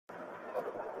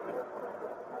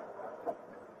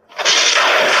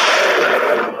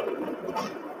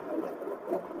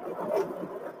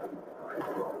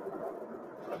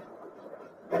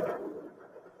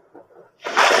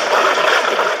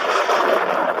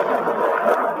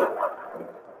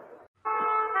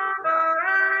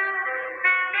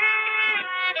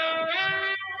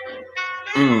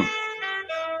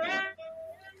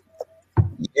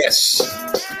Yes.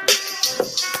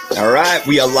 All right,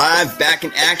 we are live, back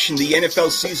in action. The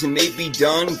NFL season may be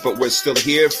done, but we're still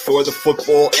here for the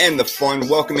football and the fun.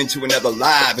 Welcome into another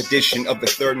live edition of the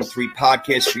Third and Three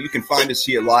podcast, where you can find us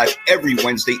here live every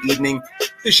Wednesday evening.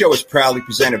 The show is proudly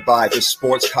presented by the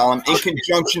Sports Column in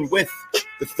conjunction with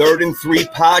the Third and Three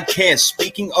podcast.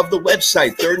 Speaking of the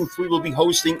website, Third and Three will be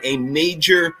hosting a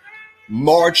major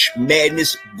March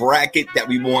Madness bracket that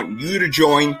we want you to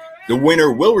join. The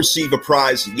winner will receive a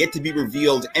prize yet to be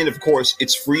revealed, and of course,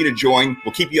 it's free to join.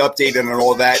 We'll keep you updated on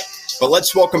all that. But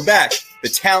let's welcome back the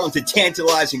talented,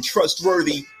 tantalizing,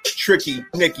 trustworthy, tricky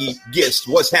Nikki Gist.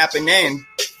 What's happening?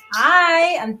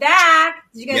 Hi, I'm back.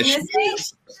 Did you guys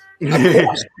miss me? Of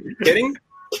course. Kidding?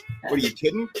 What are you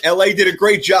kidding? LA did a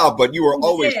great job, but you were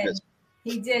always missed.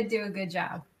 He did do a good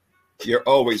job. You're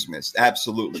always missed.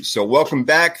 Absolutely. So welcome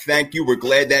back. Thank you. We're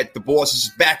glad that the boss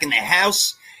is back in the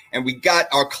house. And we got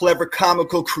our clever,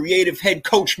 comical, creative head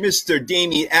coach, Mr.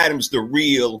 Damian Adams, the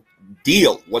real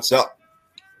deal. What's up?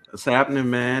 What's happening,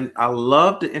 man? I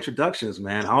love the introductions,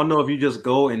 man. I don't know if you just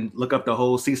go and look up the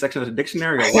whole C section of the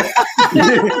dictionary or what.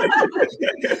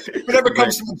 Whatever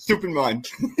comes to my stupid mind.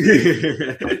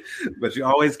 But you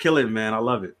always kill it, man. I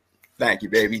love it. Thank you,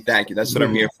 baby. Thank you. That's what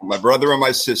I'm here for. My brother and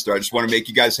my sister. I just want to make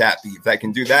you guys happy. If I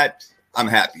can do that, I'm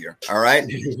happier. All right.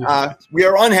 We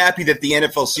are unhappy that the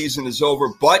NFL season is over,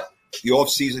 but the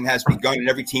offseason has begun, and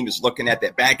every team is looking at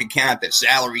their bank account, their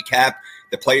salary cap,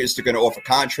 the players they're going to offer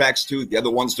contracts to, the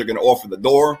other ones they're going to offer the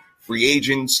door, free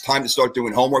agents, time to start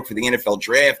doing homework for the NFL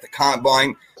draft, the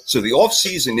combine. So the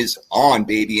offseason is on,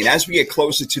 baby. And as we get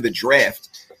closer to the draft,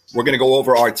 we're going to go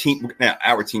over our team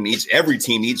needs, every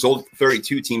team needs, all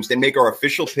 32 teams, then make our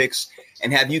official picks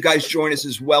and have you guys join us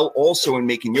as well also in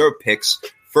making your picks.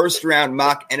 First round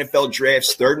mock NFL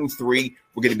drafts, 3rd and 3.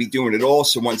 We're going to be doing it all.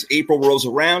 So once April rolls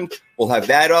around, we'll have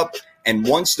that up. And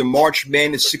once the March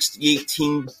Madness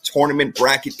 68-team tournament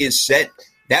bracket is set,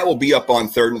 that will be up on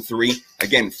 3rd and 3.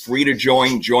 Again, free to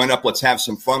join. Join up. Let's have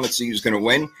some fun. Let's see who's going to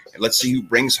win. And let's see who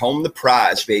brings home the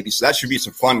prize, baby. So that should be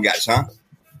some fun, guys, huh?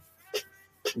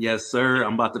 Yes, sir.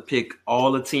 I'm about to pick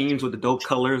all the teams with the dope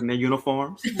colors in their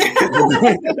uniforms.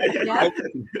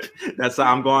 That's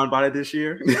how I'm going about it this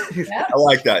year. I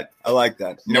like that.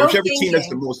 You know, whichever team has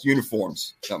the most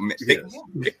uniforms.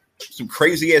 Some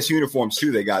crazy ass uniforms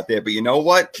too they got there. But you know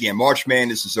what? Yeah, March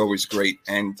Madness is always great.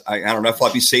 And I don't know if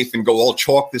I'll be safe and go all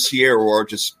chalk this year or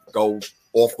just go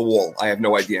off the wall. I have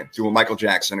no idea. Do a Michael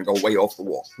Jackson and go way off the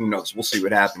wall. Who knows? We'll see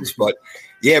what happens. But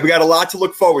yeah, we got a lot to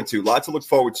look forward to.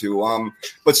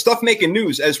 But stuff making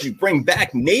news as we bring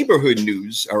back neighborhood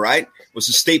news, all right, was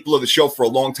a staple of the show for a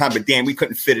long time. But damn, we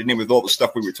couldn't fit it in with all the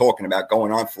stuff we were talking about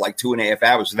going on for like 2.5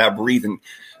 hours without breathing.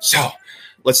 So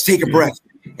let's take a breath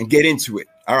and get into it.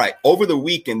 All right. Over the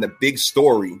weekend, the big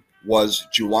story was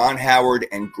Juwan Howard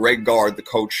and Greg Gard, the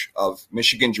coach of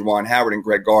Michigan, Juwan Howard and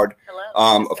Greg Gard,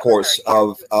 of course,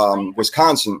 of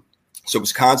Wisconsin. So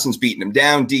Wisconsin's beating them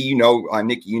down. D, you know,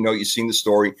 Nikki, you know, you've seen the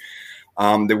story.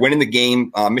 They're winning the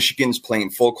game. Michigan's playing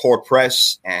full court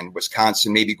press, and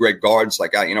Wisconsin, maybe Greg Gard's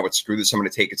like, you know what, screw this. I'm going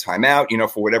to take a timeout, you know,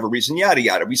 for whatever reason, yada,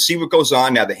 yada. We see what goes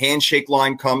on. Now the handshake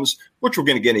line comes, which we're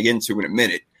going to get into in a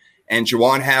minute. And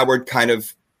Juwan Howard kind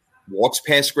of walks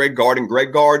past Greg Gard, and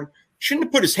Greg Gard shouldn't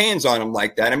have put his hands on him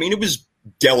like that. I mean, it was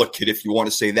delicate, if you want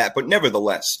to say that, but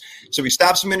nevertheless. So he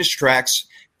stops him in his tracks.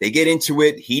 They get into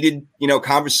it, heated, you know,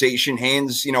 conversation,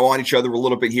 hands, you know, on each other a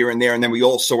little bit here and there. And then we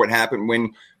all saw what happened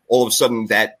when all of a sudden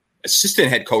that assistant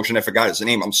head coach, and I forgot his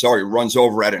name, I'm sorry, runs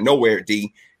over out of nowhere,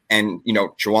 D. And, you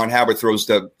know, Juwan Howard throws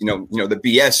the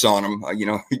BS on him. You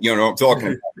know what I'm talking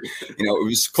about. You know, it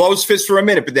was closed fist for a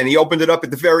minute, but then he opened it up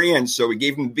at the very end. So he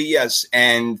gave him the BS,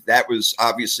 and that was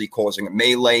obviously causing a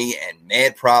melee and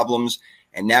mad problems.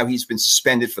 And now he's been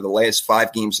suspended for the last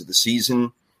 5 games of the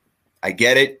season. I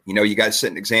get it. You know, you got to set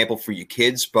an example for your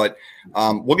kids. But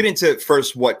we'll get into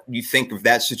first what you think of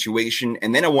that situation.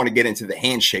 And then I want to get into the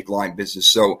handshake line business.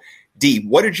 So, D,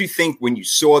 what did you think when you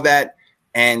saw that?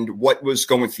 And what was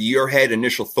going through your head,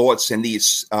 initial thoughts, and the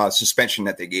suspension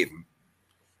that they gave him?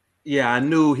 Yeah, I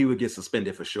knew he would get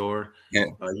suspended for sure. Yeah.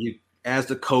 You, as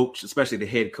the coach, especially the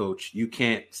head coach, you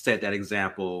can't set that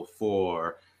example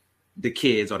for the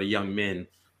kids or the young men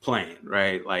playing,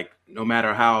 right? Like, no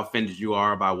matter how offended you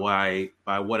are by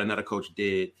what another coach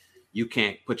did, you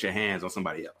can't put your hands on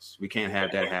somebody else. We can't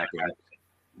have that happen.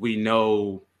 We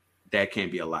know that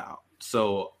can't be allowed.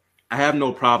 So I have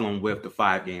no problem with the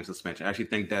 5-game suspension. I actually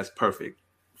think that's perfect.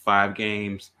 5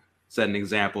 games, set an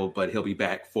example, but he'll be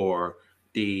back for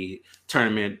the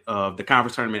tournament of the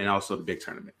conference tournament and also the big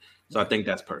tournament. So I think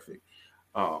that's perfect.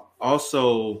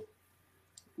 Also,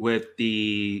 with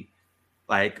the,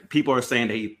 like, people are saying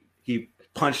that he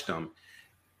punched him.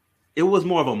 It was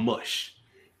more of a mush.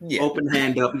 Yeah. Open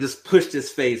hand up and just pushed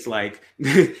his face like,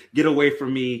 get away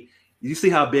from me. You see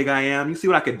how big I am? You see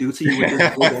what I could do to you with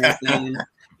this big ass thing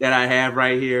that I have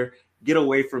right here? Get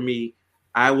away from me.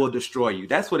 I will destroy you.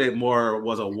 That's what it more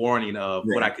was, a warning of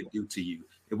what I could do to you.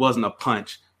 It wasn't a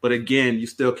punch. But again, you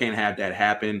still can't have that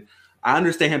happen. I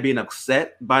understand him being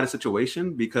upset by the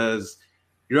situation because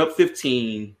you're up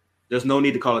 15. There's no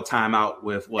need to call a timeout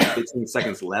with 15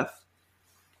 seconds left.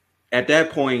 At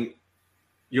that point,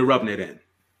 you're rubbing it in.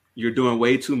 You're doing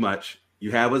way too much.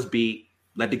 You have us beat.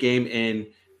 Let the game end.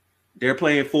 They're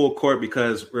playing full court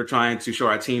because we're trying to show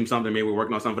our team something. Maybe we're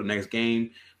working on something for the next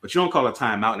game. But you don't call a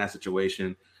timeout in that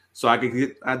situation. So I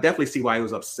definitely see why he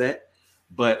was upset.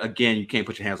 But again, you can't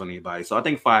put your hands on anybody. So I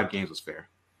think 5 games was fair.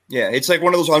 Yeah, it's like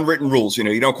one of those unwritten rules.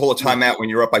 You don't call a timeout when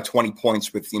you're up by 20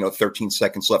 points with 13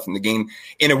 seconds left in the game.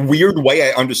 In a weird way,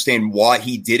 I understand why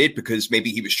he did it, because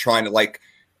maybe he was trying to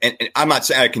and I'm not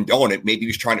saying I condone it. Maybe he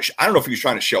was trying to, I don't know if he was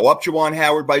trying to show up Juwan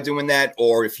Howard by doing that,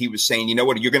 or if he was saying, you know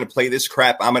what, you're going to play this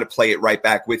crap, I'm going to play it right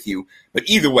back with you. But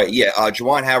either way,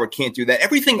 Juwan Howard can't do that.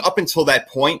 Everything up until that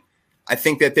point, I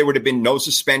think that there would have been no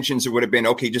suspensions. It would have been,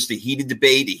 okay, just a heated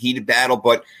debate, a heated battle.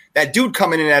 But that dude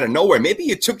coming in out of nowhere, maybe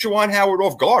it took Juwan Howard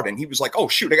off guard, and he was like, oh,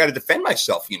 shoot, I got to defend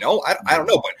myself, I don't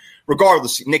know. But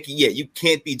regardless, Nikki, you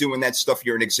can't be doing that stuff.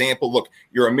 You're an example. Look,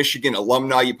 you're a Michigan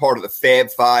alumni. You're part of the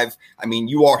Fab Five. I mean,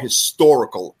 you are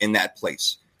historical in that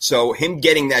place. So him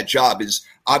getting that job is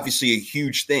obviously a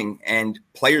huge thing, and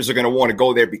players are going to want to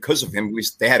go there because of him.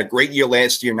 They had a great year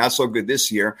last year, not so good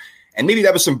this year. And maybe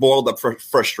that was some boiled up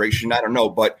frustration. I don't know.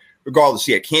 But regardless,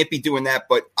 can't be doing that.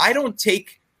 But I don't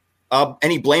take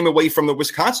any blame away from the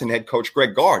Wisconsin head coach,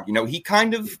 Greg Gard. He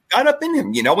kind of got up in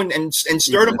him, and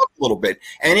stirred him up a little bit.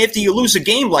 And after you lose a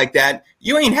game like that,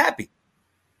 you ain't happy.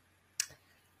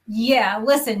 Yeah,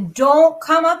 listen, don't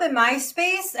come up in my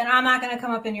space, and I'm not going to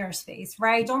come up in your space,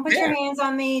 right? Don't put your hands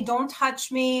on me. Don't touch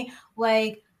me.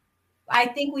 I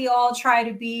think we all try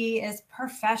to be as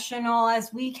professional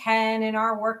as we can in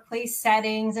our workplace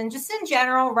settings and just in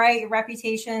general, right? Your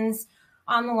reputation's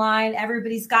on the line.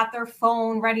 Everybody's got their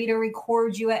phone ready to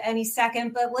record you at any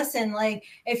second. But listen,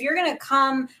 if you're going to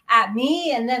come at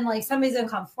me and then somebody's going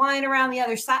to come flying around the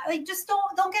other side, just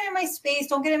don't get in my space.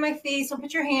 Don't get in my face. Don't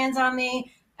put your hands on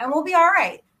me, and we'll be all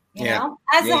right. You know,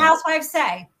 as the housewives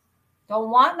say. Don't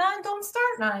want none, don't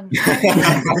start none.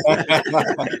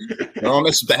 Don't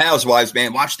mess with the housewives,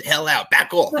 man. Watch the hell out.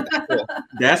 Back off.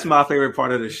 That's my favorite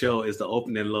part of the show, is the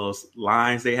opening little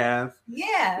lines they have.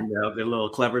 Yeah. The little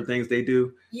clever things they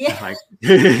do. Yeah.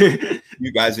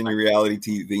 You guys in your reality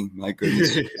TV. My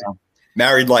goodness.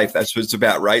 Married life. That's what it's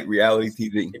about, right? Reality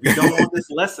TV. If you don't want this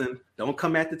lesson, don't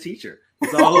come at the teacher.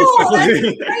 That's a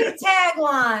great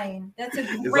tagline. That's a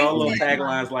great tagline. There's all little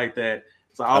taglines like that.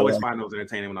 So I always find those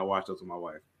entertaining when I watch those with my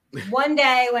wife. One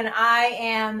day when I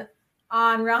am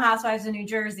on Real Housewives of New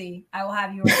Jersey, I will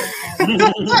have you.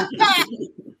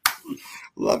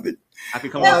 Love it.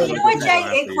 Well, you know what, Jay?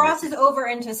 It crosses over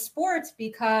into sports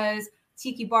because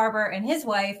Tiki Barber and his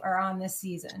wife are on this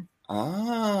season. Oh,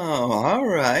 all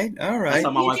right. That's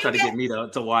how my wife tried to get me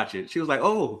to watch it. She was like,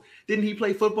 "Oh, didn't he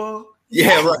play football?"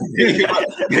 Yeah, right.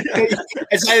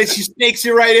 It's like she snakes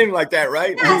you right in like that,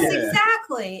 right? Yes,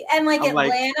 exactly. And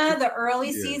Atlanta, the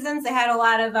early seasons, they had a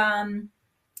lot of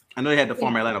I know they had the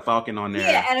former Atlanta Falcon on there.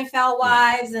 Yeah, NFL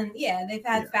wives, and they've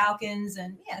had Falcons,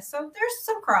 and so there's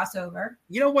some crossover.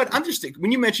 You know what? I'm just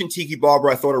when you mentioned Tiki Barber,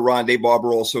 I thought of Rondé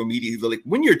Barber also immediately.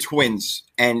 When you're twins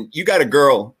and you got a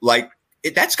girl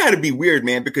that's got to be weird,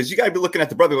 man, because you got to be looking at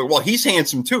the brother well, he's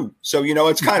handsome too. So,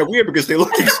 it's kind of weird because they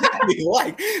look exactly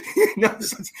alike.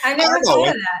 I never thought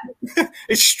of that.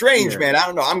 It's strange, man. I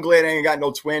don't know. I'm glad I ain't got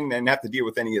no twin and have to deal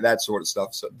with any of that sort of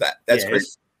stuff. So that's great.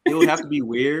 It would have to be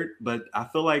weird, but I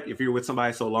feel like if you're with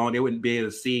somebody so long, they wouldn't be able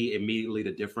to see immediately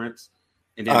the difference.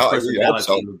 And then the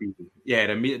personality would be,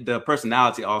 the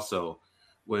personality also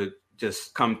would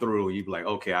just come through. You'd be like,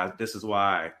 okay, this is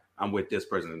why I'm with this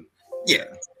person. Yeah.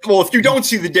 Well, if you don't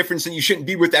see the difference, then you shouldn't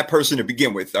be with that person to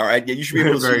begin with. All right. Yeah, you should be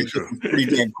able to see it pretty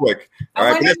damn quick. All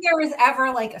right. I wonder if there was ever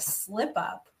a slip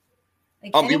up.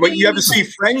 When you ever see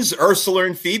Friends, Ursula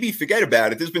and Phoebe, forget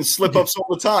about it. There's been slip ups all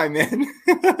the time, man.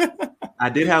 I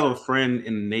did have a friend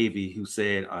in the Navy who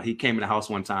said he came in the house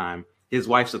one time. His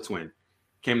wife's a twin.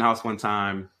 Came in the house one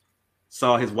time,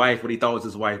 saw his wife, what he thought was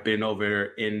his wife, bent over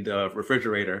in the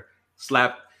refrigerator,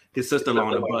 slapped his sister-in-law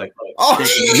on the butt. Oh,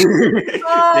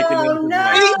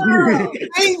 no.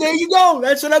 Hey, there you go.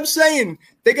 That's what I'm saying.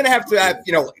 They're going to have, they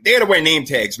got to wear name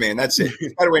tags, man. That's it.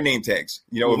 Got to wear name tags.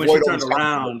 When she turned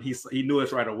around, he knew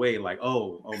us right away. Like,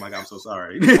 oh my God, I'm so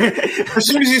sorry. As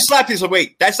soon as he slapped, he's like,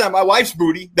 wait, that's not my wife's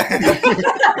booty.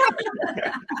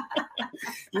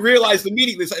 You realized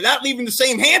immediately, it's like, not leaving the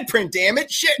same handprint, damn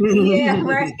it. Shit. Yeah,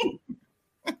 right.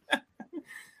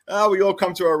 We all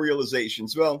come to our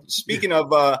realizations. Well, speaking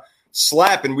of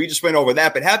slapping, we just went over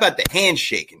that, but how about the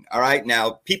handshaking? All right.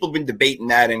 Now, people have been debating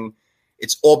that, and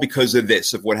it's all because of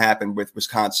what happened with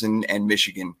Wisconsin and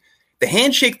Michigan. The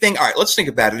handshake thing, all right, let's think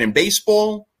about it. In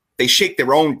baseball, they shake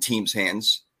their own team's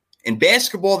hands. In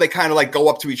basketball, they kind of like go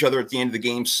up to each other at the end of the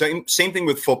game. Same thing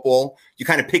with football. You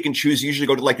kind of pick and choose. You usually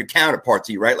go to like your counterpart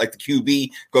to you, right? Like the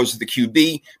QB goes to the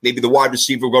QB. Maybe the wide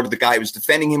receiver will go to the guy who's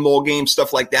defending him all game,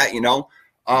 stuff like that,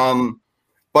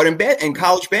 But in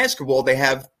college basketball, they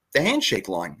have the handshake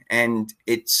line. And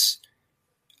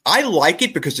I like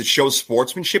it because it shows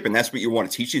sportsmanship, and that's what you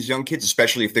want to teach these young kids,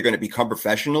 especially if they're going to become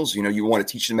professionals. You want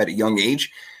to teach them at a young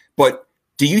age. But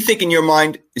do you think in your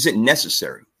mind, is it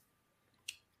necessary?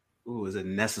 Ooh, is it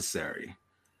necessary?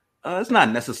 It's not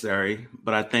necessary,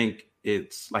 but I think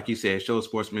it's, like you said, it shows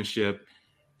sportsmanship,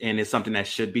 and it's something that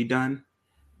should be done.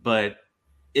 But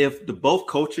if both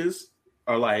coaches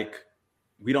are like,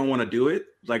 we don't want to do it,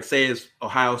 like say it's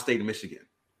Ohio State and Michigan.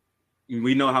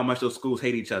 We know how much those schools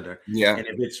hate each other. Yeah. And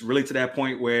if it's really to that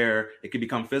point where it can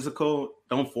become physical,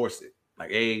 don't force it. Like,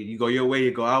 hey, you go your way,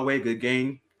 you go our way, good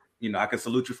game. I can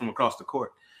salute you from across the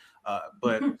court.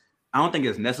 But I don't think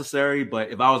it's necessary,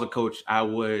 but if I was a coach, I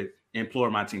would implore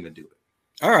my team to do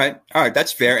it. All right.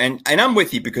 That's fair. And I'm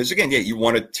with you because, again, you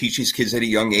want to teach these kids at a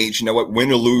young age, you know what,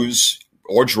 win or lose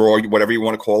or draw, whatever you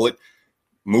want to call it,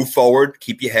 move forward,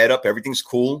 keep your head up. Everything's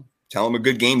cool. Tell them a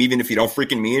good game, even if you don't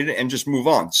freaking mean it, and just move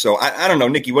on. So I don't know,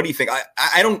 Nikki, what do you think?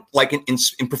 I don't like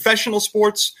in professional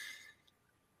sports.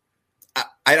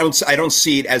 I don't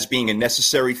see it as being a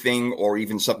necessary thing or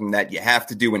even something that you have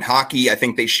to do. In hockey, I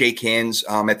think they shake hands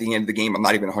at the end of the game. I'm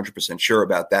not even 100% sure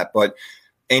about that. But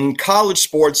in college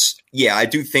sports, yeah, I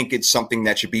do think it's something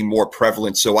that should be more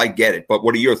prevalent. So I get it. But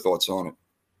what are your thoughts on it?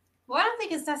 Well, I don't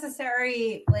think it's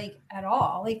necessary, at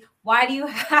all. Why do you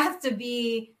have to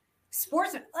be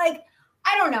sportsman?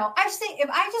 I don't know. I just think if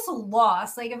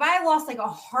I lost a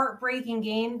heartbreaking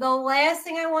game, the last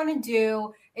thing I want to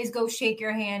do is go shake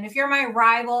your hand. If you're my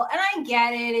rival, and I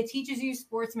get it, it teaches you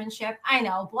sportsmanship. I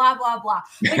know, blah, blah, blah.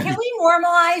 But can we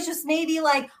normalize just maybe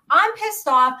I'm pissed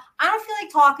off. I don't feel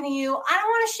like talking to you. I don't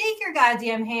want to shake your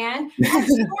goddamn hand. I'm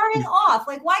storming off.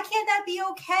 Why can't that be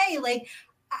okay?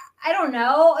 I don't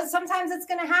know. Sometimes it's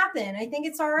going to happen. I think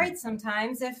it's all right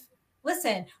sometimes a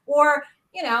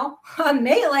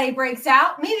melee breaks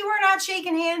out. Maybe we're not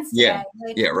shaking hands today.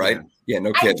 Yeah, right. Yeah,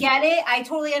 no kidding. I get it. I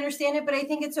totally understand it, but I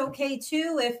think it's okay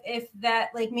too if that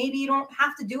maybe you don't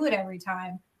have to do it every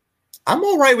time. I'm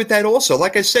all right with that also.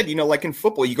 Like I said, like in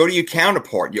football, you go to your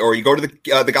counterpart or you go to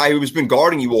the guy who's been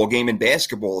guarding you all game in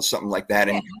basketball or something like that.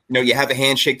 And, you have a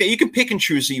handshake that you can pick and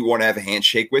choose who you want to have a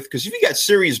handshake with. Because if you got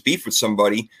serious beef with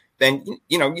somebody, then,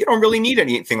 you don't really need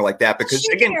anything like that. Because,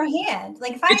 again, your hand.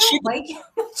 If I don't like you,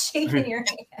 I'm shaking your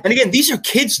hand. And again, these are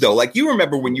kids, though. You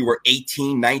remember when you were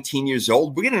 18, 19 years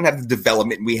old, we didn't have the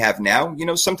development we have now.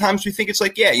 Sometimes we think it's I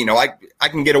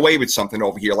can get away with something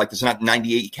over here. There's not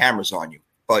 98 cameras on you.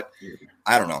 But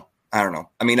I don't know.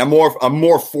 I mean, I'm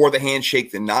more for the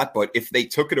handshake than not. But if they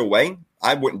took it away,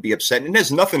 I wouldn't be upset. And it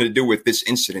has nothing to do with this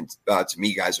incident to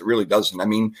me, guys. It really doesn't. I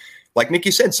mean, like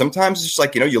Nikki said, sometimes it's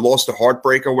you lost a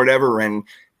heartbreak or whatever, and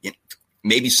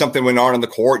maybe something went on in the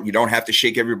court. You don't have to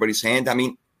shake everybody's hand. I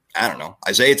mean, I don't know.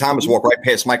 Isaiah Thomas walked right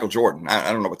past Michael Jordan.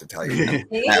 I don't know what to tell you.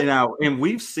 And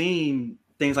we've seen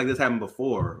things like this happen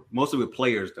before, mostly with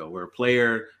players, though, where a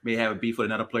player may have a beef with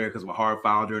another player because of a hard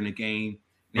foul during the game.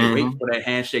 And wait for that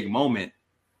handshake moment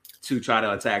to try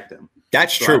to attack them.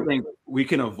 That's true. I think we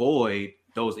can avoid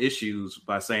those issues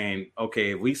by saying,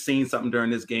 okay, if we've seen something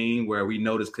during this game where we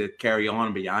know this could carry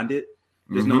on beyond it,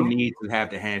 there's no need to have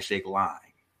the handshake line,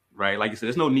 right? Like you said,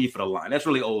 there's no need for the line. That's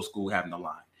really old school, having the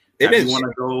line. If you want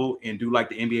to go and do like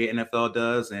the NBA, NFL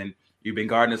does, and you've been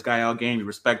guarding this guy all game, you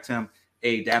respect him,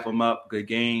 hey, dap him up, good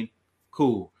game,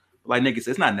 cool. Like Nick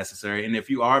said, it's not necessary. And if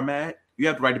you are mad, you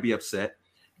have the right to be upset.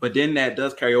 But then that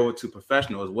does carry over to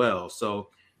professional as well. So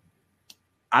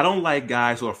I don't like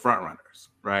guys who are front runners,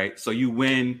 right? So you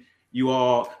win, you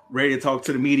all ready to talk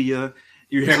to the media.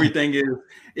 Everything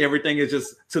is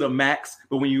just to the max.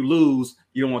 But when you lose,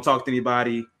 you don't want to talk to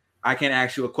anybody. I can't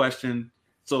ask you a question.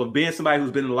 So being somebody who's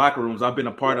been in the locker rooms, I've been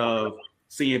a part of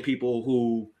seeing people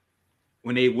who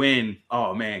when they win,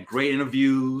 oh man, great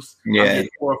interviews. Yeah. I'm getting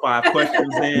 4 or 5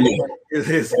 questions in.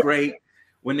 It's great.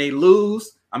 When they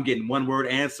lose, I'm getting one-word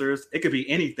answers. It could be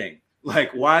anything.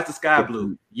 Like, why is the sky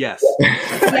blue? Yes.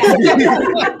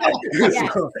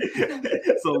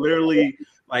 So literally,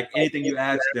 like anything you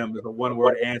ask them is a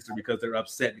one-word answer because they're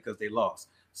upset because they lost.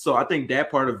 So I think that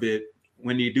part of it,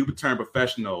 when you do turn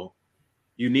professional,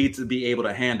 you need to be able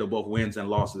to handle both wins and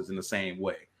losses in the same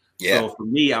way. Yeah. So for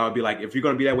me, I would be like, if you're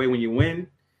going to be that way when you win,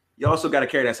 you also got to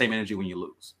carry that same energy when you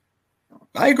lose.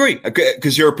 I agree,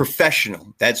 because you're a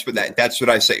professional. That's what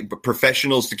I say. But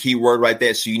professional is the key word right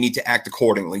there. So you need to act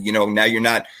accordingly. You know, now you're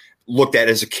not looked at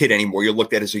as a kid anymore. You're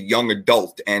looked at as a young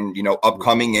adult and, you know,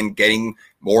 upcoming and getting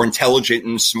more intelligent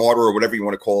and smarter or whatever you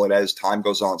want to call it as time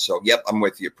goes on. So, yep, I'm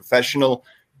with you. Professional,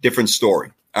 different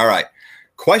story. All right.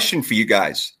 Question for you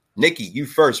guys. Nikki, you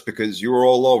first, because you were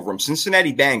all over them.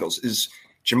 Cincinnati Bengals, is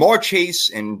Ja'Marr Chase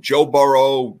and Joe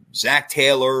Burrow, Zach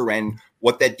Taylor, and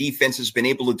what that defense has been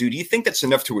able to do, do you think that's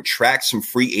enough to attract some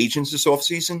free agents this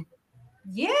offseason?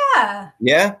 Yeah.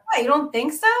 Yeah? What, you don't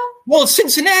think so? Well, it's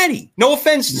Cincinnati. No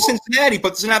offense to Cincinnati, but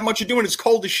there's not much to do and it's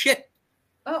cold as shit.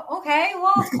 Oh, okay.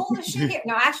 Well, it's cold as shit here.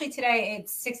 No, actually today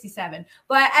it's 67.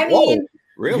 But I mean, whoa,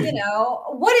 really? You know,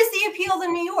 what is the appeal to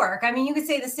New York? I mean, you could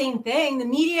say the same thing. The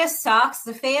media sucks.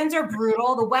 The fans are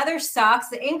brutal. The weather sucks.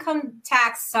 The income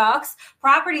tax sucks.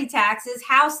 Property taxes,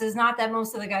 houses, not that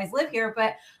most of the guys live here,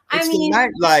 but it's the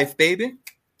nightlife, baby.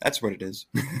 That's what it is.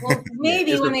 Well,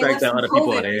 maybe when they lift some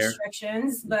COVID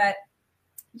restrictions, but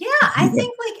yeah, I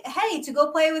think like, hey, to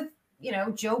go play with, you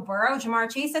know, Joe Burrow, Ja'Marr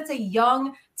Chase, that's a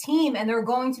young team and they're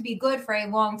going to be good for a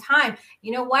long time.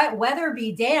 You know what? Weather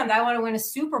be damned. I want to win a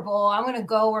Super Bowl. I'm going to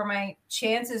go where my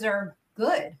chances are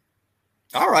good.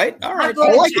 All right. I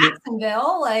go to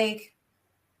Jacksonville,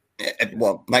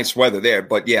 well, nice weather there,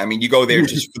 but yeah, I mean, you go there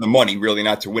just for the money, really,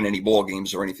 not to win any ball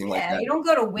games or anything like that. Yeah, you don't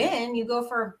go to win. You go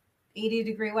for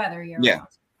 80-degree weather year round.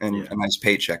 And a nice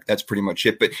paycheck. That's pretty much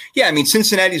it. But yeah, I mean,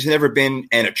 Cincinnati's never been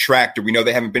an attractor. We know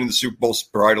they haven't been in the Super Bowl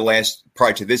prior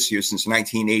to this year since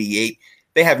 1988.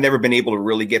 They have never been able to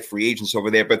really get free agents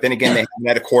over there. But then again, they haven't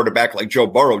had a quarterback like Joe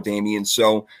Burrow, Damian.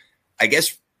 So I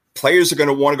guess players are going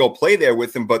to want to go play there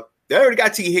with him. But they already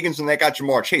got T. Higgins and they got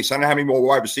Ja'Marr Chase. I don't know how many more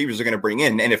wide receivers they're going to bring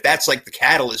in. And if that's like the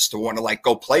catalyst to want to like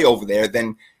go play over there,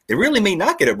 then they really may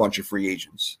not get a bunch of free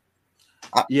agents.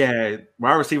 Yeah,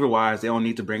 wide receiver wise, they don't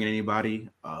need to bring in anybody.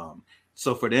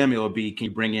 So for them, it will be, can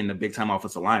you bring in the big time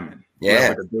offensive lineman? Yeah,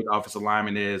 whoever the big offensive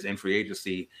lineman is in free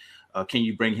agency. Can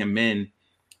you bring him in?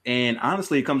 And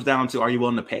honestly, it comes down to, are you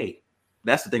willing to pay?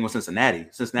 That's the thing with Cincinnati.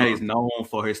 Cincinnati is known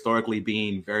for historically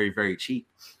being very, very cheap.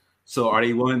 So are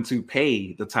they willing to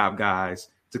pay the top guys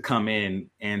to come in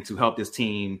and to help this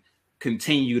team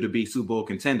continue to be Super Bowl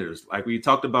contenders? Like we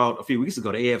talked about a few weeks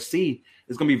ago, the AFC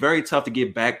is going to be very tough to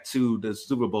get back to the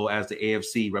Super Bowl as the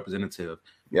AFC representative.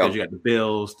 Because you got the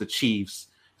Bills, the Chiefs,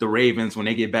 the Ravens, when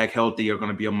they get back healthy, are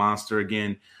going to be a monster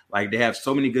again. Like they have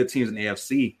so many good teams in the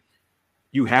AFC.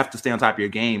 You have to stay on top of your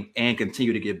game and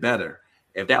continue to get better.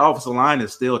 If that offensive line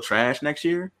is still trash next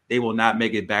year, they will not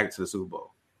make it back to the Super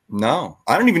Bowl. No,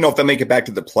 I don't even know if they'll make it back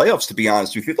to the playoffs, to be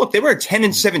honest with you. Look, they were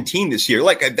 10-17 this year.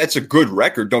 Like, that's a good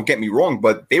record, don't get me wrong,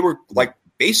 but they were like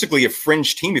basically a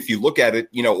fringe team if you look at it,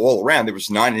 you know, all around. There was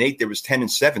 9-8, there was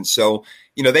 10-7. So,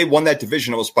 you know, they won that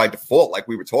division almost by default, like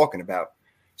we were talking about.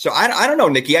 So I don't know,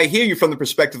 Nikki. I hear you from the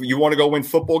perspective you want to go win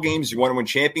football games, you want to win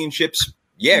championships.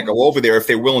 Yeah, go over there if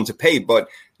they're willing to pay. But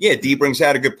yeah, Dee brings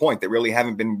out a good point. They really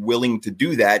haven't been willing to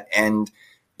do that. And,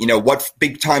 you know, what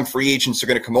big-time free agents are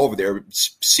going to come over there?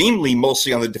 Seemingly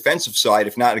mostly on the defensive side,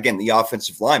 if not, again, the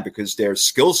offensive line, because their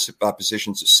skill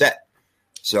positions are set.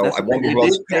 So I wonder who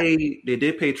else. They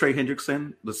did pay Trey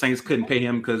Hendrickson. The Saints couldn't pay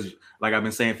him because, like I've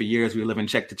been saying for years, we live in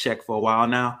check to check for a while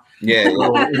now. Yeah.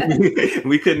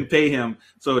 We couldn't pay him.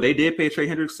 So they did pay Trey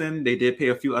Hendrickson. They did pay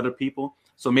a few other people.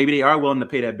 So maybe they are willing to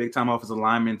pay that big-time offensive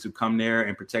lineman to come there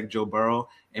and protect Joe Burrow.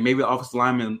 And maybe the offensive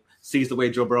lineman sees the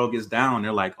way Joe Burrow gets down.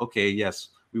 They're like, okay, yes,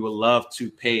 we would love to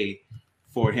pay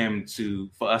for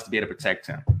us to be able to protect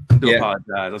him. I do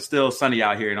apologize. It's still sunny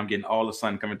out here, and I'm getting all the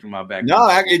sun coming through my back.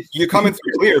 No, you're coming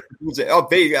through clear.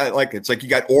 It's like you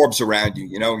got orbs around you.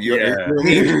 You know, you're an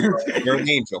angel. You're an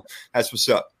angel. That's what's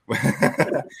up.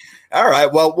 All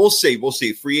right. Well, we'll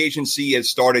see. Free agency has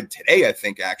started today, I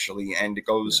think, actually, and it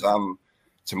goes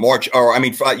to March. Or I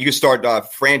mean, you can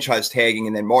start franchise tagging,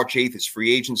 and then March 8th is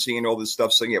free agency and all this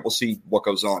stuff. So yeah, we'll see what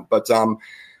goes on. But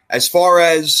as far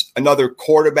as another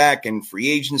quarterback and free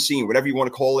agency and whatever you want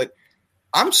to call it,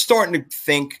 I'm starting to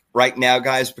think right now,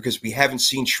 guys, because we haven't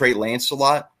seen Trey Lance a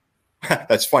lot,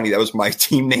 That's funny. That was my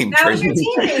team name. That was your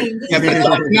team name. I did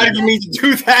not even mean to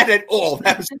do that at all.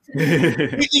 That was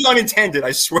completely unintended.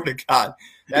 I swear to God.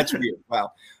 That's weird.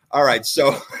 Wow. All right.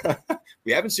 So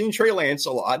we haven't seen Trey Lance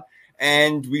a lot,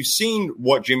 and we've seen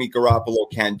what Jimmy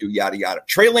Garoppolo can do, yada, yada.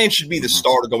 Trey Lance should be the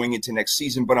starter going into next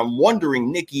season, but I'm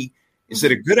wondering, Nikki, is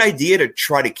it a good idea to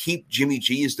try to keep Jimmy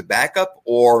G as the backup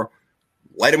or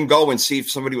let him go and see if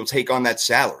somebody will take on that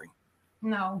salary?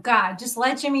 No, God, just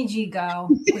let Jimmy G go,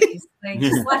 please.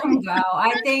 Just let him go.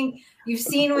 I think you've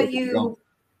seen what you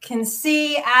can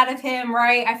see out of him,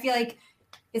 right? I feel like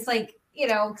it's like,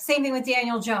 same thing with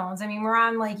Daniel Jones. I mean, we're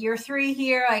on like year 3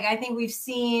 here. Like, I think we've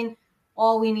seen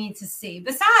all we need to see.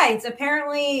 Besides,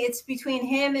 apparently it's between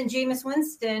him and Jameis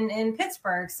Winston in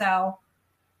Pittsburgh. So,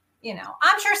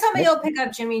 I'm sure somebody will pick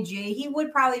up Jimmy G. He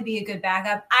would probably be a good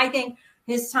backup. I think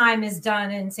his time is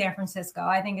done in San Francisco.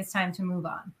 I think it's time to move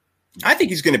on. I think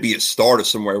he's going to be a starter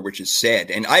somewhere, which is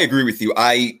sad. And I agree with you.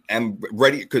 I am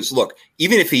ready because, look,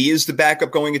 even if he is the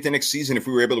backup going into next season, if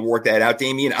we were able to work that out,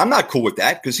 Damian, I'm not cool with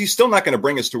that because he's still not going to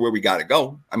bring us to where we got to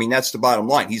go. I mean, that's the bottom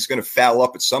line. He's going to foul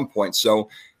up at some point. So,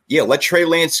 yeah, let Trey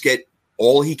Lance get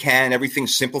all he can, everything,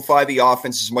 simplify the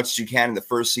offense as much as you can in the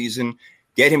first season,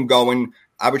 get him going.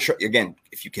 I would try, again,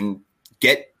 if you can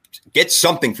get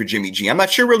something for Jimmy G. I'm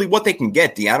not sure really what they can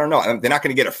get, D. I don't know. They're not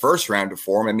going to get a first rounder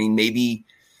for him. I mean, maybe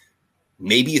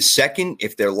a second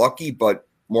if they're lucky, but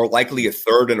more likely a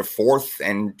third and a fourth,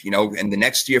 and and the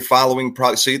next year following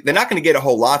probably. So they're not going to get a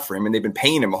whole lot for him, and they've been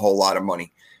paying him a whole lot of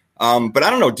money. But I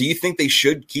don't know. Do you think they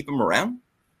should keep him around?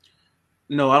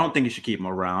 No, I don't think you should keep him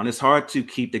around. It's hard to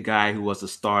keep the guy who was a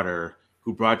starter,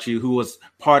 who was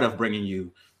part of bringing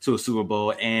you to a Super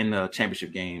Bowl and a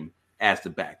championship game as the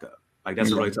backup. Like,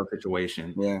 that's a really tough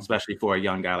situation, especially for a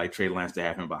young guy like Trey Lance to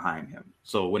have him behind him.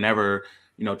 So whenever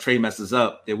Trey messes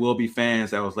up, there will be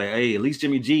fans that was like, hey, at least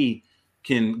Jimmy G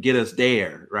can get us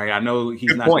there, right? I know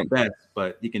he's not the best,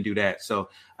 but he can do that. So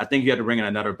I think you have to bring in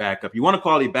another backup. You want a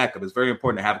quality backup. It's very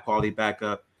important to have a quality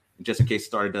backup just in case the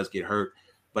starter does get hurt.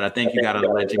 But I think you got to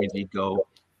let Jimmy G go.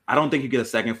 I don't think you get a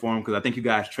second for him because I think you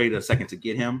guys traded a second to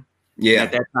get him. Yeah. And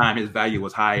at that time, his value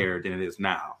was higher than it is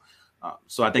now.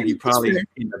 So I think you probably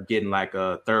end up getting like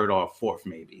a third or a fourth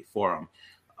maybe for him.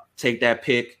 Take that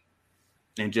pick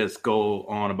and just go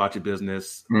on about your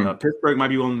business. Pittsburgh might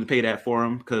be willing to pay that for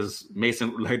him because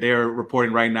Mason, like they're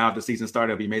reporting right now, if the season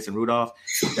started, it'll be Mason Rudolph.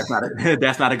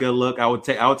 That's not a good look. I would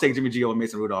take Jimmy G over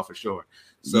Mason Rudolph for sure.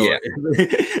 So,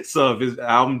 so if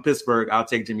I'm in Pittsburgh, I'll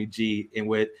take Jimmy G.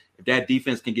 And if that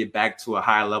defense can get back to a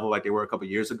high level like they were a couple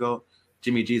of years ago,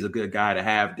 Jimmy G is a good guy to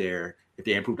have there if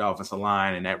they improve the offensive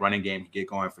line and that running game can get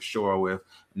going for sure with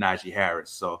Najee Harris.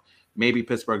 So maybe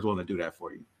Pittsburgh's willing to do that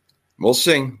for you. We'll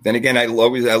see. Then again, I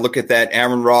look at that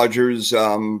Aaron Rodgers,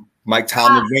 Mike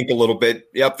Tomlin drink a little bit.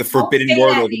 Yep, the forbidden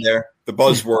word over there, the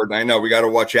buzzword. I know we got to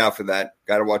watch out for that.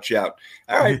 Got to watch out.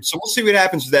 All right, so we'll see what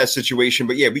happens with that situation.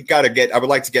 But yeah, I would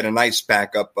like to get a nice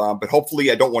backup. But hopefully,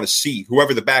 I don't want to see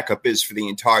whoever the backup is for the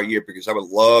entire year because I would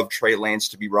love Trey Lance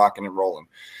to be rocking and rolling.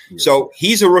 Yeah. So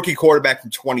he's a rookie quarterback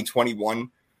from 2021.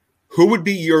 Who would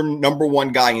be your number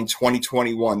one guy in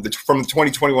 2021 from the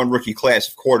 2021 rookie class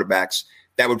of quarterbacks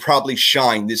that would probably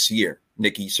shine this year,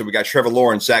 Nikki? So we got Trevor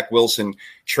Lawrence, Zach Wilson,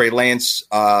 Trey Lance,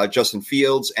 Justin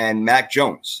Fields, and Mac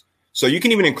Jones. So you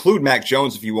can even include Mac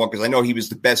Jones if you want, because I know he was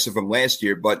the best of them last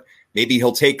year, but maybe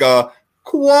he'll take a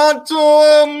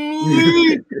quantum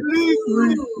leap.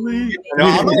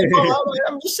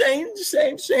 I'm just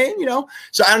saying,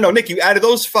 So I don't know, Nikki, out of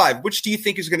those 5, which do you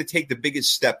think is going to take the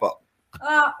biggest step up?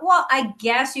 Well, I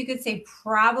guess you could say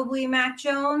probably Mac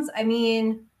Jones. I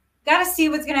mean, got to see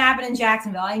what's going to happen in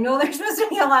Jacksonville. I know there's supposed to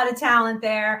be a lot of talent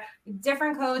there.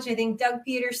 Different coach. I think Doug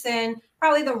Peterson,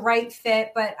 probably the right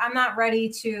fit, but I'm not ready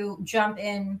to jump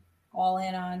all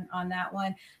in on that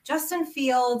one. Justin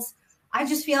Fields, I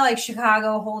just feel like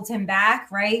Chicago holds him back,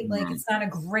 right? Like it's not a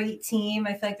great team.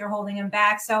 I feel like they're holding him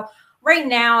back. So right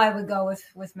now I would go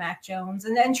with Mac Jones.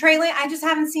 And then Trey Lance, I just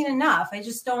haven't seen enough. I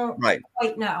just don't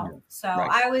quite know. So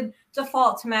I would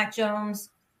default to Mac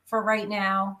Jones for right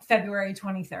now, February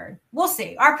 23rd. We'll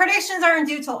see. Our predictions aren't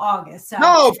due till August. So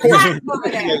no, of course.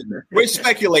 We're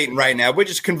speculating right now. We're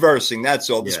just conversing. That's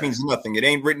all. This means nothing. It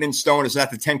ain't written in stone. It's not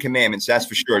the 10 Commandments. That's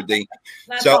for sure, D.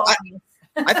 So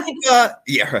I think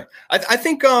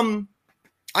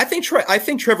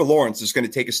Trevor Lawrence is going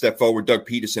to take a step forward. Doug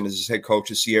Peterson is his head coach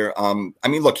this year. I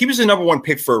mean, look, he was the number 1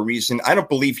 pick for a reason. I don't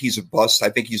believe he's a bust.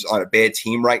 I think he's on a bad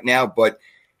team right now, but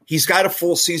he's got a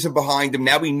full season behind him.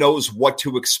 Now he knows what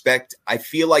to expect. I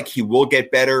feel like he will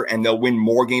get better and they'll win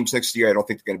more games next year. I don't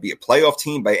think they're going to be a playoff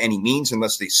team by any means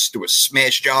unless they do a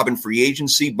smash job in free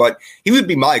agency, but he would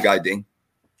be my guy, Ding.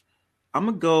 I'm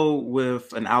gonna go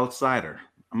with an outsider.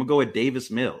 I'm gonna go with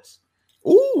Davis Mills.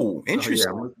 Ooh, interesting.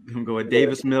 I'm gonna go with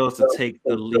Davis Mills to take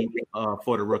the leap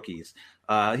for the rookies.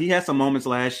 He had some moments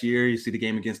last year. You see the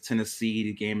game against Tennessee,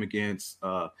 the game against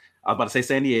I was about to say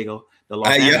San Diego, the Los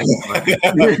Angeles.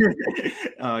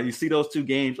 You see those two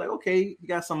games, like, okay, he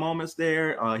got some moments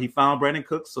there. He found Brandon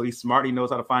Cooks, so he's smart. He knows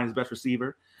how to find his best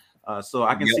receiver. So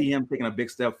I can see him taking a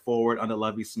big step forward under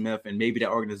Lovie Smith, and maybe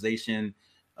that organization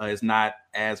is not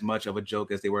as much of a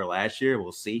joke as they were last year.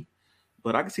 We'll see.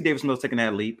 But I can see Davis Mills taking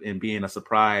that leap and being a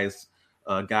surprise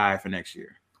guy for next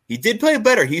year. He did play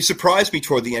better. He surprised me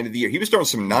toward the end of the year. He was throwing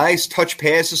some nice touch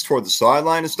passes toward the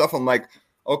sideline and stuff. I'm like,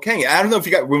 okay. I don't know if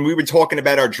you got, when we were talking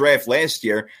about our draft last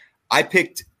year,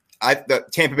 the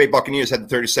Tampa Bay Buccaneers had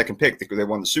the 32nd pick because they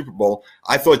won the Super Bowl.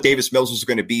 I thought Davis Mills was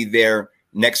going to be their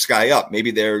next guy up.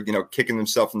 Maybe they're, kicking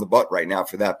themselves in the butt right now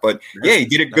for that. But he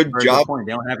did a good job. Good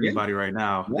they don't have anybody right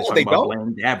now. No, they don't.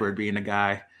 Blaine Gabbert being the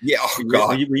guy. Yeah. Oh,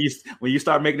 God. When you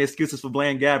start making excuses for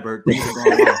Blaine Gabbert, things are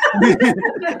going wrong.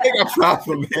 I got a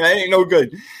problem, man. That ain't no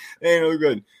good.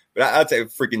 But I'll tell you,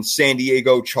 freaking San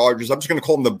Diego Chargers. I'm just going to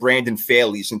call them the Brandon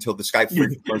Phaleys until this guy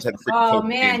freaking learns how to freaking Oh,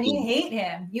 man, you hate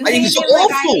him. He's awful.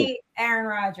 Like I hate Aaron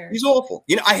Rodgers. He's awful.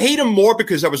 I hate him more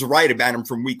because I was right about him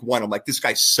from week one. I'm like, this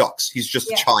guy sucks. He's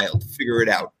just a child. Figure it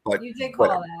out. But you did call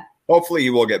that. Hopefully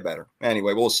he will get better.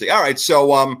 Anyway, we'll see. All right,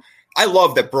 so I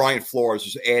love that Brian Flores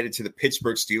was added to the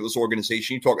Pittsburgh Steelers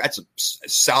organization. You talk, that's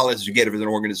as solid as you get of an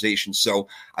organization. So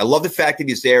I love the fact that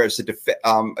he's there as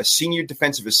a senior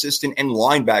defensive assistant and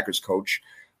linebackers coach.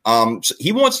 So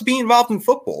he wants to be involved in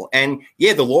football. And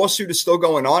the lawsuit is still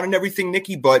going on and everything,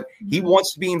 Nikki, but he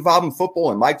wants to be involved in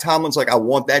football. And Mike Tomlin's like, I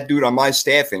want that dude on my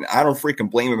staff. And I don't freaking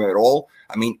blame him at all.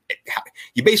 I mean,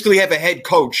 you basically have a head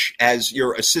coach as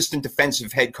your assistant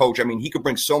defensive head coach. I mean, he could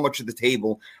bring so much to the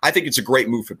table. I think it's a great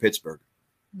move for Pittsburgh.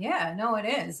 Yeah, no, it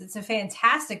is. It's a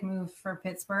fantastic move for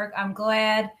Pittsburgh. I'm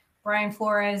glad Brian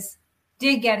Flores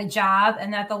did get a job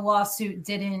and that the lawsuit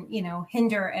didn't,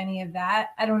 hinder any of that.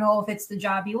 I don't know if it's the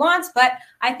job he wants, but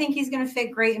I think he's going to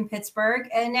fit great in Pittsburgh.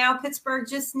 And now Pittsburgh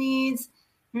just needs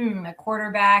a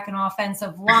quarterback, an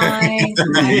offensive line,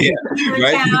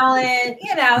 talent,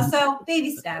 so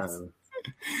baby steps.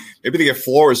 Maybe they get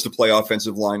Flores to play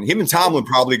offensive line. Him and Tomlin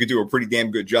probably could do a pretty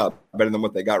damn good job, better than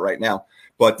what they got right now.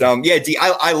 But, D,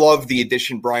 I love the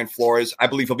addition, Brian Flores. I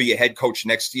believe he'll be a head coach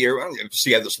next year. We'll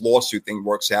see how this lawsuit thing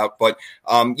works out. But,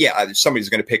 somebody's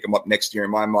going to pick him up next year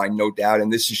in my mind, no doubt.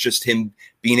 And this is just him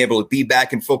being able to be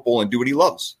back in football and do what he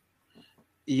loves.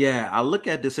 Yeah, I look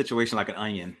at this situation like an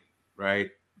onion, right?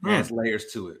 It has layers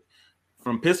to it.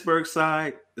 From Pittsburgh's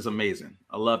side, it's amazing.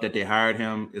 I love that they hired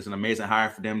him. It's an amazing hire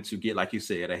for them to get, like you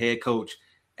said, a head coach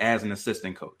as an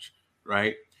assistant coach,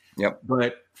 right? Yep.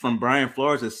 But from Brian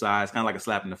Flores' side, it's kind of like a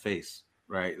slap in the face,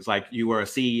 right? It's like you were a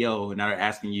CEO and now they're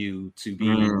asking you to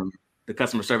be the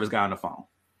customer service guy on the phone.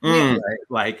 Right?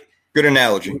 Like, good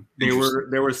analogy. There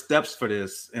were steps for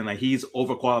this, and like he's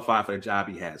overqualified for the job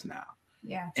he has now.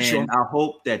 Yeah. And I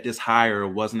hope that this hire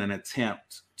wasn't an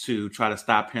attempt to try to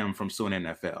stop him from suing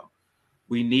NFL.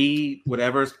 We need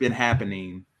whatever's been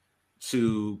happening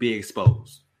to be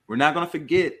exposed. We're not going to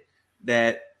forget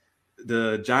that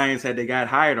the Giants had they got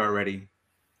hired already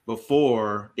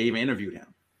before they even interviewed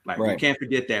him. Like, we can't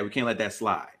forget that. We can't let that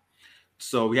slide.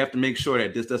 So we have to make sure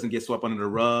that this doesn't get swept under the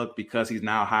rug because he's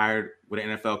now hired with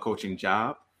an NFL coaching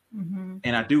job. Mm-hmm.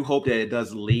 And I do hope that it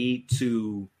does lead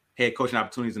to head coaching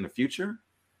opportunities in the future.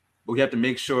 But we have to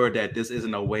make sure that this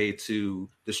isn't a way to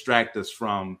distract us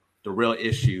from the real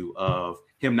issue of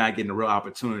him not getting a real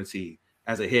opportunity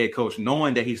as a head coach,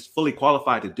 knowing that he's fully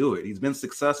qualified to do it. He's been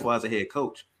successful as a head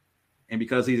coach. And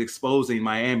because he's exposing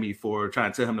Miami for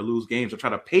trying to tell him to lose games or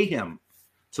try to pay him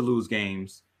to lose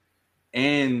games,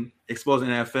 and exposing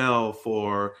NFL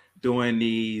for doing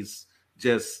these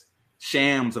just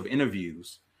shams of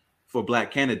interviews for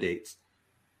black candidates,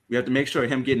 we have to make sure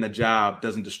him getting a job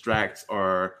doesn't distract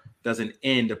or doesn't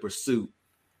end the pursuit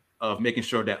of making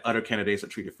sure that other candidates are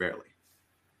treated fairly.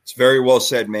 It's very well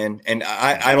said, man. And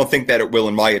I don't think that it will,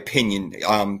 in my opinion.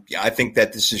 I think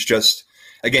that this is just,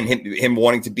 again, him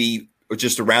wanting to be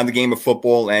just around the game of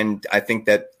football. And I think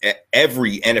that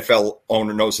every NFL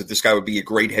owner knows that this guy would be a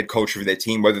great head coach for their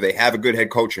team, whether they have a good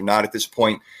head coach or not at this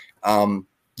point.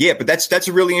 But that's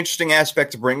a really interesting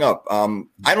aspect to bring up.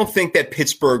 I don't think that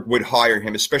Pittsburgh would hire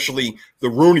him, especially the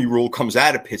Rooney Rule comes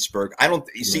out of Pittsburgh.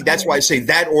 That's why I say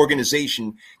that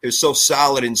organization is so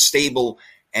solid and stable.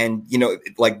 And,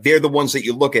 like they're the ones that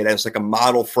you look at as like a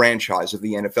model franchise of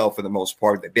the NFL for the most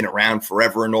part. They've been around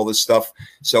forever and all this stuff.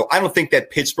 So I don't think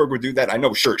that Pittsburgh would do that. I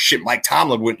know, Mike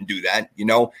Tomlin wouldn't do that,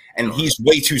 and he's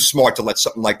way too smart to let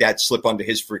something like that slip under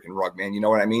his freaking rug, man. You know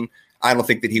what I mean? I don't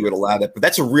think that he would allow that. But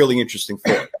that's a really interesting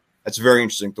thought. That's a very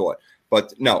interesting thought.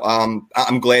 But no,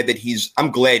 I'm glad he's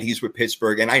with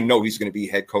Pittsburgh, and I know he's going to be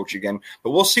head coach again.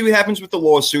 But we'll see what happens with the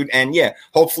lawsuit. And yeah,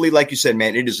 hopefully, like you said,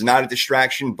 man, it is not a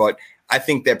distraction. But I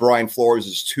think that Brian Flores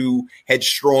is too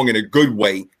headstrong in a good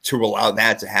way to allow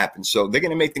that to happen. So they're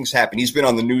going to make things happen. He's been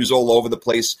on the news all over the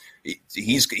place.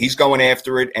 He's going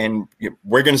after it, and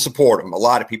we're going to support him. A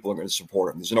lot of people are going to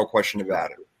support him. There's no question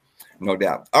about it, no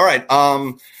doubt. All right,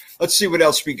 let's see what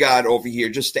else we got over here.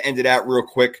 Just to end it out real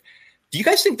quick. Do you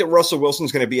guys think that Russell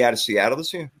Wilson's going to be out of Seattle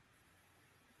this year?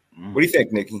 What do you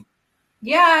think, Nikki?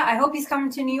 Yeah, I hope he's coming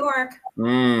to New York.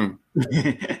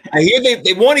 I hear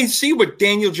they want to see what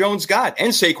Daniel Jones got,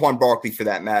 and Saquon Barkley for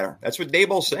that matter. That's what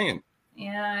Daboll's saying.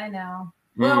 Yeah, I know.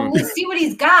 Well, we'll see what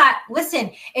he's got.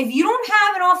 Listen, if you don't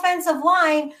have an offensive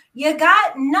line, you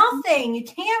got nothing. You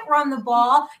can't run the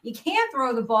ball. You can't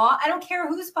throw the ball. I don't care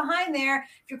who's behind there.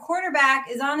 If your quarterback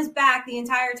is on his back the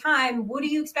entire time, what do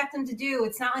you expect him to do?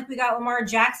 It's not like we got Lamar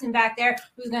Jackson back there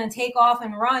who's going to take off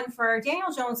and run. For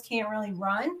Daniel Jones can't really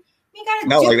run. You got to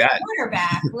do like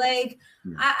quarterback. Like,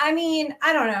 I mean,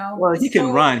 I don't know. Well, he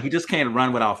can run. He just can't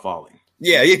run without falling.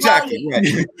 Yeah, exactly. Well,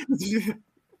 right.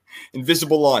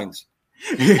 Invisible lines.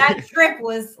 That trip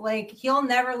was like, he'll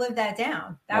never live that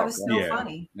down. That was so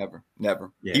funny. Never. Yeah,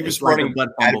 he was running like butt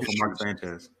fumble for Mark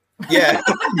Sanchez. Yeah.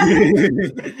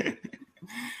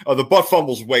 Oh, the butt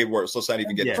fumble's way worse. Let's not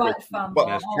even get into it.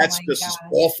 But that's just as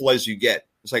awful as you get.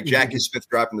 It's like Jackie Smith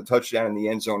dropping the touchdown in the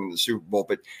end zone in the Super Bowl.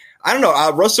 But I don't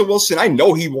know. Russell Wilson, I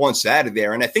know he wants out of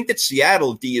there. And I think that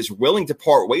Seattle, D, is willing to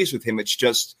part ways with him. It's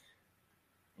just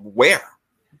where?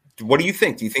 What do you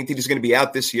think? Do you think that he's going to be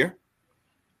out this year?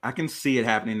 I can see it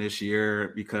happening this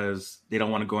year because they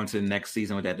don't want to go into the next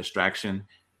season with that distraction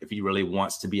if he really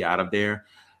wants to be out of there.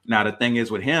 Now, the thing is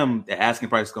with him, the asking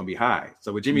price is going to be high.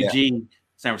 So with Jimmy G,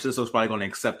 San Francisco's probably going to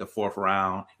accept the 4th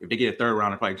round. If they get a 3rd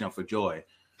round, they'll probably jump for joy.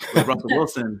 With Russell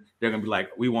Wilson, they're going to be like,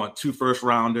 we want 2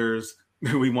 first-rounders.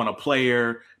 We want a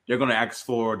player. They're going to ask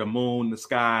for the moon, the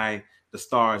sky, the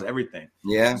stars, everything.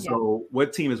 Yeah. So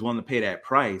what team is willing to pay that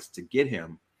price to get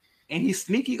him? And he's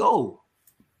sneaky gold.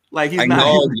 Like I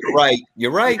know, you're right.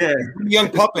 You're right. Yeah. Young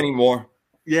pup anymore.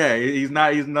 Yeah, he's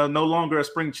not. He's no longer a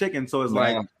spring chicken. So it's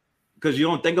like, because you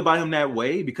don't think about him that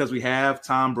way because we have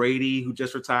Tom Brady who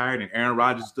just retired and Aaron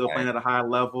Rodgers still playing at a high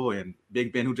level and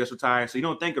Big Ben who just retired. So you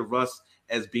don't think of Russ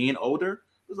as being older.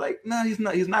 It's like, no, he's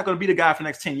not. He's not going to be the guy for the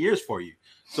next 10 years for you.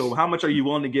 So how much are you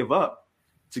willing to give up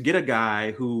to get a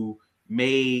guy who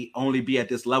may only be at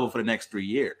this level for the next 3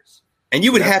 years? And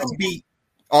you would have to be.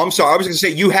 Oh, I'm sorry. I was going to say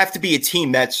you have to be a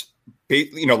team that's,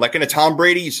 like in a Tom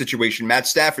Brady situation, Matt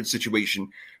Stafford situation,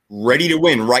 ready to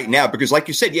win right now. Because like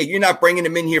you said, you're not bringing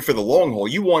him in here for the long haul.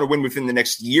 You want to win within the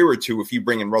next year or two if you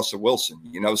bring in Russell Wilson,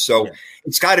 So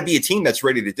it's got to be a team that's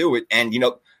ready to do it. And,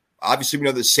 obviously we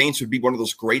know the Saints would be one of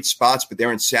those great spots, but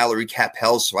they're in salary cap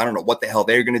hell. So I don't know what the hell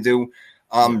they're going to do.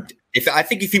 I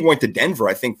think if he went to Denver,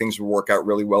 I think things would work out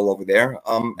really well over there.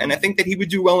 And I think that he would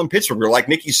do well in Pittsburgh. Like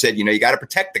Nikki said, you got to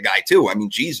protect the guy too. I mean,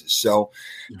 Jesus. So,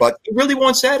 but he really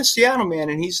wants out of Seattle, man.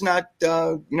 And he's not, he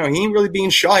ain't really being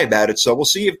shy about it. So we'll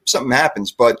see if something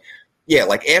happens. But yeah,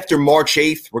 like after March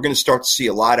 8th, we're going to start to see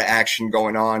a lot of action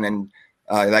going on. And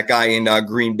that guy in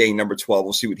Green Bay, number 12,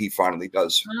 we'll see what he finally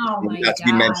does. Oh, my God.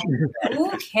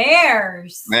 Who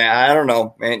cares? Man, I don't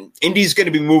know, man. Indy's going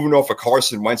to be moving off of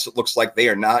Carson Wentz. It looks like they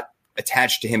are not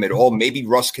attached to him at all. Maybe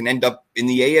Russ can end up in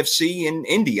the AFC in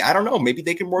Indy. I don't know. Maybe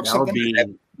they can work something out.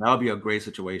 That would be a great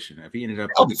situation. If he ended up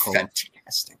that would be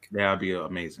fantastic. That would be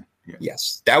amazing. Yeah.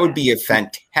 Yes, that would be a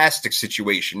fantastic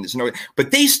situation. There's no,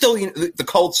 but they still, the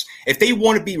Colts, if they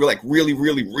want to be like really,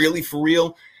 really, really for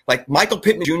real, like Michael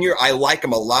Pittman Jr., I like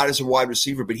him a lot as a wide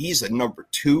receiver, but he's a number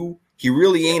 2. He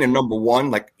really ain't a number 1.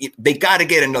 Like they got to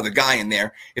get another guy in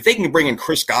there. If they can bring in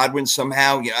Chris Godwin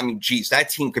somehow, geez, that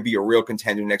team could be a real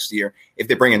contender next year. If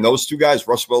they bring in those 2 guys,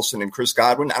 Russ Wilson and Chris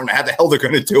Godwin, I don't know how the hell they're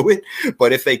going to do it,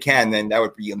 but if they can, then that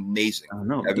would be amazing. I don't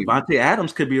know. Devontae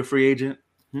Adams could be a free agent.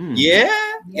 Yeah,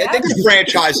 they're going to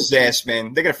franchise his ass,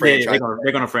 man. They're going to franchise.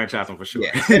 They're going to franchise him for sure.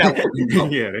 Yeah, you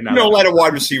don't let a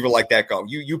wide receiver like that go.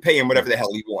 You pay him whatever the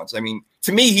hell he wants. I mean,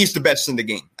 to me, he's the best in the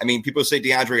game. I mean, people say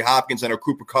DeAndre Hopkins and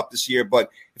Cooper Kupp this year, but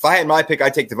if I had my pick,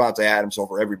 I'd take Devontae Adams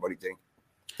over everybody. Ding.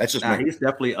 That's just he's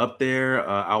definitely up there.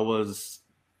 I was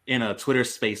in a Twitter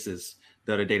Spaces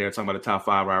the other day. They were talking about the top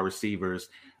 5 wide receivers.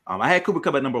 I had Cooper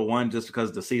Kupp at number 1 just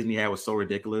because the season he had was so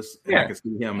ridiculous. And I could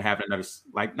see him having another,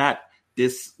 like, not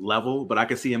this level, but I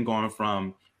could see him going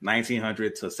from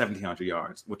 1,900 to 1,700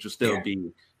 yards, which would still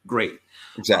be great.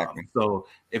 Exactly. So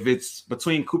if it's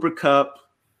between Cooper Kupp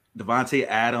Devontae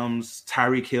Adams,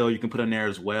 Tyreek Hill, you can put in there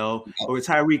as well. But with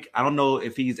Tyreek, I don't know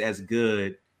if he's as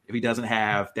good if he doesn't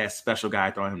have that special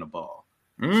guy throwing him the ball.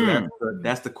 So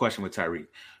that's the question with Tyreek.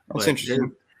 That's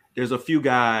interesting. There's a few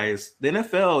guys. The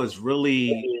NFL is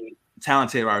really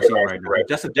talented wide receiver right now.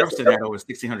 Justin Jefferson had over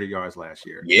 1,600 yards last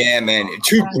year. Yeah, man.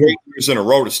 2 great years in a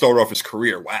row to start off his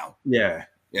career. Wow. Yeah.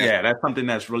 That's something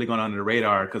that's really going under the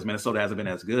radar because Minnesota hasn't been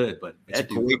as good, but that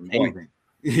dude's amazing.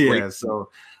 Yeah, so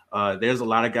there's a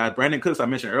lot of guys. Brandon Cooks, I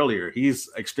mentioned earlier, he's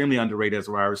extremely underrated as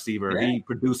a wide receiver. Yeah. He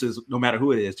produces no matter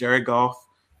who it is. Jared Goff,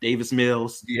 Davis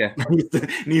Mills. Yeah.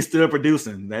 he's still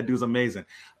producing. That dude's amazing.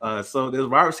 So there's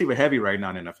wide receiver heavy right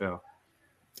now in the NFL.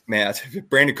 Man,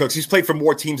 Brandon Cooks, he's played for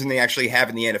more teams than they actually have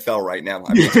in the NFL right now.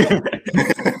 He's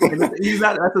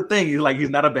not. That's the thing. He's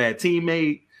not a bad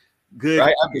teammate. Good.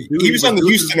 Right? He was on the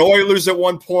Houston Oilers at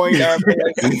one point.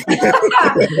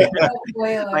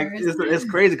 It's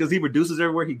crazy because he produces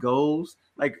everywhere he goes.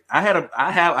 Like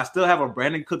I still have a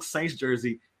Brandon Cooks Saints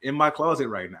jersey in my closet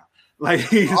right now. Like,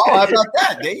 how about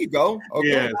that? There you go. Okay.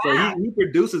 Yeah, so he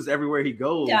produces everywhere he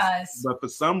goes. Yes. But for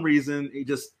some reason, he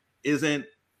just isn't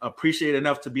appreciated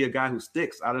enough to be a guy who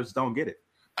sticks. I just don't get it.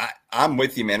 I'm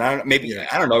with you, man. I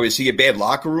don't know. Is he a bad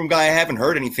locker room guy? I haven't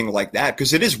heard anything like that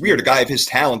because it is weird. A guy of his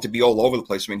talent to be all over the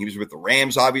place. I mean, he was with the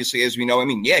Rams, obviously, as we know. I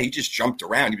mean, yeah, he just jumped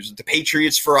around. He was with the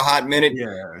Patriots for a hot minute.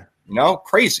 Yeah,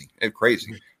 crazy.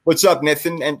 What's up,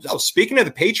 Nathan? And speaking of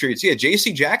the Patriots, yeah,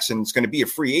 J.C. Jackson is going to be a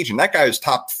free agent. That guy is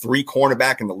top 3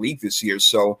 cornerback in the league this year,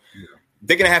 so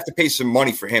they're going to have to pay some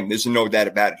money for him. There's no doubt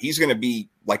about it. He's going to be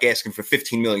like asking for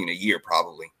 $15 million a year,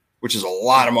 probably, which is a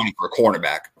lot of money for a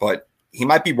cornerback, but he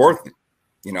might be worth it,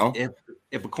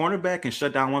 If a cornerback can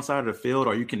shut down one side of the field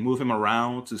or you can move him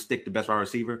around to stick the best wide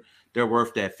receiver, they're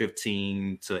worth that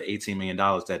 $15 to $18 million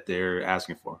that they're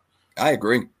asking for. I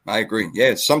agree.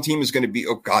 Yeah, some team is going to be,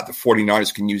 the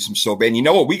 49ers can use him so bad. And you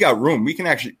know what? We got room. We can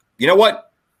actually, you know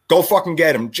what? Go fucking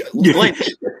get him.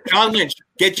 John Lynch,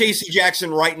 get J.C.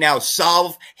 Jackson right now.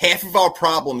 Solve half of our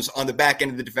problems on the back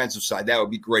end of the defensive side. That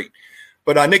would be great.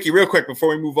 But, Nikki, real quick before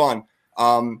we move on,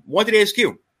 wanted to ask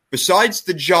you, besides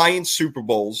the Giants Super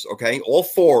Bowls, okay, all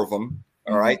 4 of them,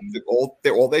 all right,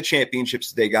 all their championships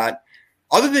that they got,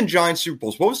 other than Giants Super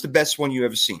Bowls, what was the best one you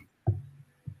ever seen?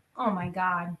 Oh, my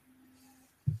God.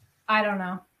 I don't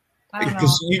know.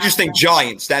 Because you just think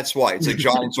Giants, that's why. It's like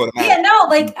Giants automatic. Yeah, no,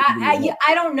 like,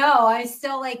 I don't know. I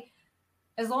still, like,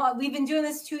 as long we've been doing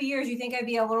this 2 years, you think I'd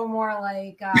be a little more,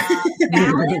 like,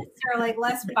 balanced or, like,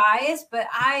 less biased, but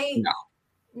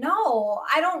No,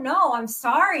 I don't know. I'm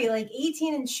sorry. Like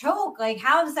 18 and choke. Like,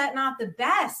 how is that not the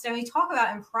best? And we talk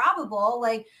about improbable.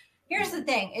 Like, here's the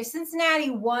thing. If Cincinnati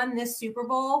won this Super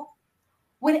Bowl,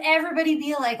 would everybody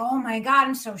be like, oh my God,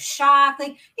 I'm so shocked?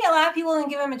 Like, yeah, a lot of people didn't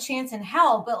give them a chance in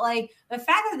hell. But like the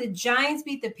fact that the Giants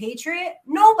beat the Patriot,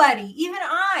 nobody, even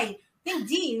I think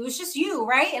D, it was just you,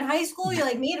 right? In high school, you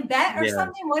like made a bet or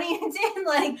something. What you did?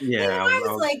 Like, I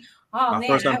was like, oh man.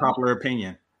 First unpopular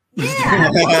opinion. Yeah,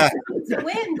 to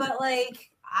win, but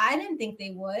like I didn't think they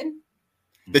would.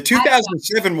 The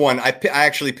 2007 one, I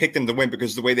actually picked them to win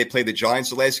because of the way they played the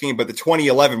Giants the last game. But the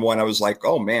 2011 one, I was like,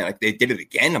 oh man, like they did it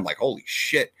again. I'm like, holy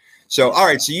shit. So, all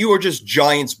right, so you were just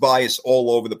Giants bias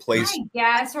all over the place. I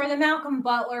guess, or the Malcolm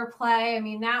Butler play. I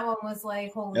mean, that one was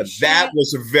like, holy shit. That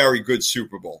was a very good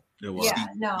Super Bowl. It was.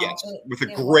 Yeah, yes, with a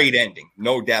great ending.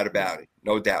 No doubt about it.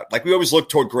 No doubt. Like we always look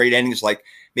toward great endings, like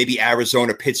maybe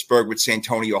Arizona, Pittsburgh with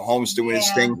Santonio Holmes doing his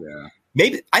thing. Yeah.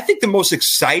 Maybe I think the most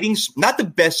exciting, not the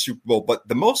best Super Bowl, but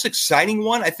the most exciting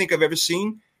one I think I've ever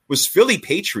seen was Philly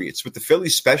Patriots with the Philly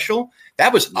special.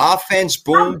 That was offense,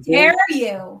 boom. How dare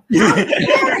you? How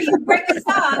dare you bring us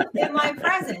up in my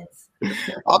presence?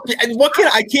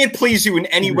 I can't please you in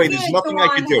any way. There's nothing I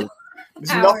can do.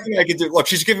 There's nothing I can do. Look,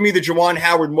 she's giving me the Juwan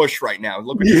Howard mush right now.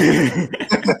 Look at Feel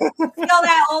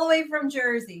that all the way from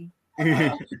Jersey.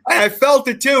 I felt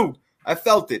it too. I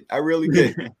felt it. I really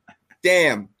did.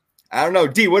 Damn. I don't know.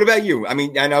 D, what about you? I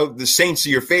mean, I know the Saints are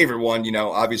your favorite one,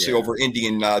 obviously over Indy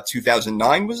in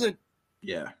 2009, was it?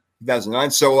 Yeah. 2009.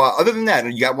 So other than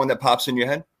that, you got one that pops in your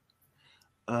head?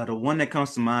 The one that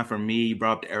comes to mind for me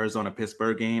brought up the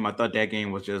Arizona-Pittsburgh game. I thought that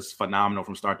game was just phenomenal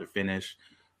from start to finish.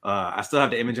 I still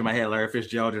have the image in my head, Larry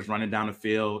Fitzgerald just running down the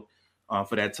field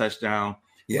for that touchdown.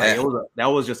 Yeah. That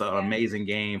was just an amazing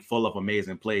game full of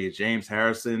amazing plays. James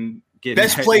Harrison getting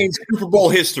best play in Super Bowl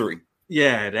history.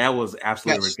 Yeah, that was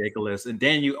absolutely ridiculous. And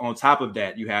then on top of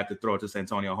that, you had to throw it to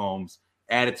Santonio Holmes,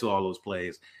 added to all those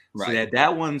plays. Right. So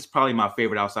that one's probably my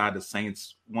favorite outside the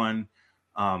Saints one.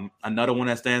 Another one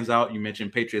that stands out, you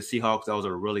mentioned Patriots Seahawks. That was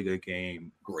a really good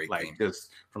game. Great game. Just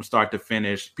from start to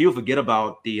finish. People forget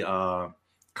about the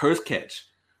Curse catch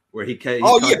where he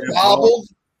bobbled.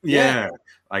 Yeah.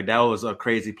 Like that was a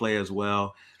crazy play as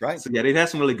well. Right. So yeah, they've had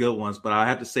some really good ones, but I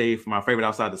have to say for my favorite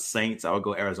outside the Saints, I would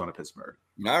go Arizona, Pittsburgh.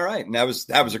 All right. And that was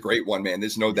a great one, man.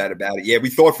 There's no doubt about it. Yeah, we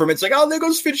thought for a minute, it's like, oh, there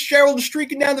goes Fitzgerald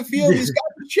streaking down the field. He's got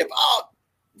the chip. Oh,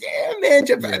 yeah, man.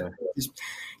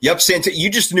 Yep. You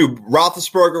just knew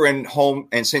Roethlisberger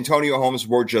and Santonio Holmes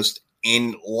were just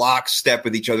in lockstep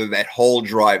with each other that whole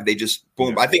drive. They just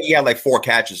boom. Yeah. I think he had like 4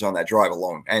 catches on that drive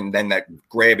alone. And then that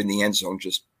grab in the end zone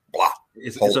just blah.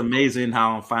 It's amazing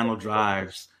how on final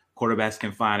drives quarterbacks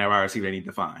can find our receiver they need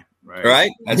to find.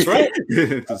 Right. That's right.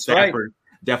 That's Stafford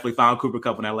definitely found Cooper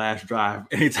Kupp on that last drive.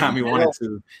 Anytime he wanted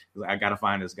to, I got to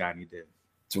find this guy, and he did.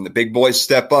 It's when the big boys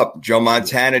step up. Joe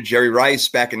Montana, Jerry Rice,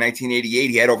 back in 1988,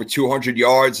 he had over 200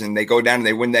 yards, and they go down and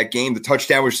they win that game. The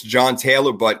touchdown was to John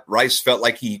Taylor, but Rice felt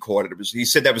like he caught it. He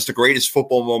said that was the greatest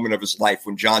football moment of his life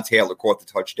when John Taylor caught the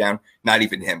touchdown, not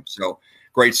even him. So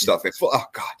great stuff. Oh,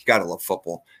 God, you got to love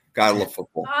football. Got to love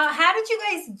football. How did you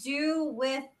guys do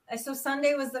with – so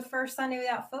Sunday was the first Sunday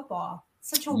without football.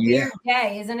 Such a weird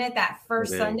day, isn't it? That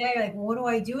first Sunday, like, what do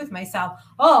I do with myself?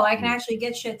 Oh, I can actually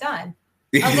get shit done.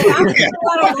 I was like, I'm doing a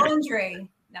lot of laundry.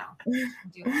 No.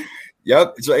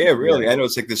 Yep. So yeah, really. I know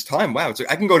it's like this time. Wow. It's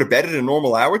like I can go to bed at a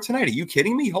normal hour tonight. Are you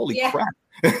kidding me? Holy crap.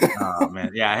 Oh man.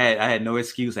 Yeah, I had no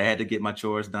excuse. I had to get my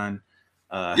chores done.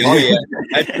 That's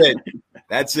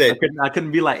it. I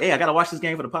couldn't be like, hey, I gotta watch this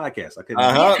game for the podcast. I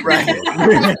couldn't.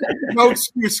 Right. No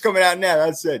excuse coming out now.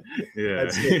 That's it. Yeah.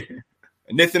 That's it.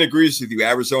 Nathan agrees with you.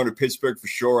 Arizona, Pittsburgh for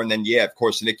sure. And then, of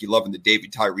course, Nick, you loving the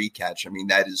David Tyree catch. I mean,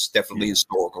 that is definitely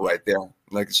historical right there.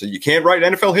 Like I said, you can't write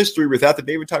NFL history without the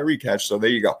David Tyree catch. So there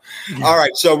you go. All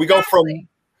right. So we go from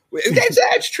 –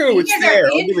 that's true. It's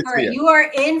there. You are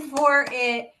in for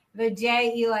it the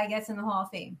day Eli gets in the Hall of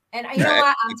Fame. And you know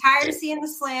what? I'm tired of seeing the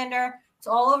slander. It's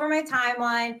all over my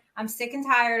timeline. I'm sick and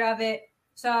tired of it.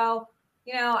 So –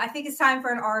 I think it's time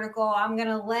for an article. I'm going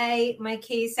to lay my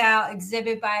case out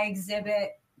exhibit by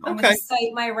exhibit. I'm going to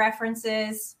cite my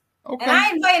references. Okay. And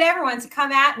I invite everyone to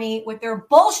come at me with their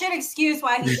bullshit excuse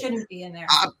why he shouldn't be in there.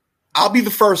 I'll be the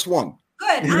first one.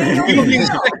 Good. I know you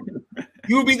will.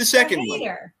 You will be the second one.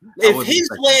 If his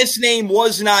last name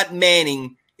was not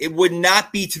Manning, it would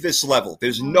not be to this level.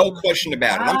 There's no question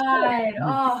about it.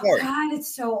 I'm sorry. God,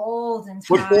 it's so old and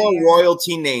tired. Football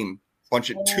royalty name. Bunch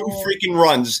of 2 freaking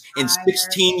runs in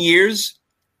 16 years.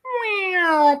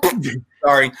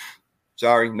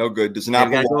 Sorry, no good. Does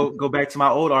not go back to my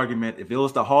old argument. If it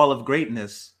was the Hall of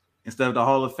Greatness instead of the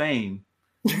Hall of Fame,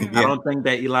 I don't think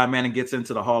that Eli Manning gets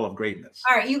into the Hall of Greatness.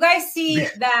 All right, you guys see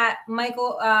that Mike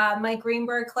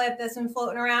Greenberg clip that's been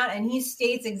floating around, and he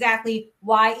states exactly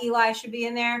why Eli should be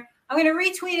in there. I'm going to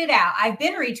retweet it out. I've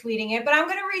been retweeting it, but I'm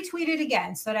going to retweet it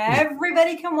again so that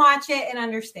everybody can watch it and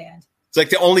understand. It's like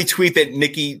the only tweet that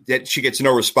Nikki that she gets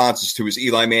no responses to is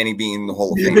Eli Manning being in the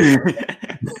Hall of Fame.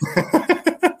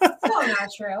 Still not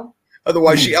true.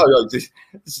 Otherwise,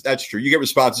 that's true. You get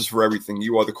responses for everything.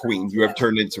 You are the queen. You have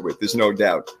turned into it. There's no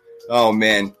doubt. Oh,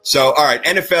 man. So, all right,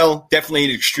 NFL, definitely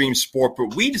an extreme sport,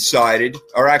 but we decided,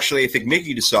 or actually I think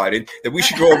Nikki decided, that we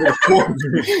should go over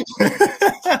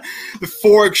the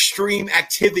 4 extreme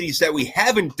activities that we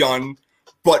haven't done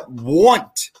but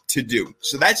want to do.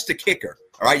 So that's the kicker.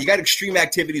 All right, you got extreme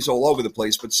activities all over the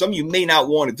place, but some you may not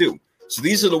want to do. So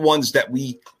these are the ones that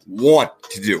we want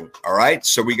to do. All right,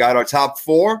 so we got our top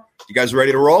 4. You guys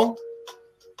ready to roll?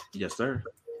 Yes, sir.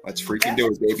 Let's freaking do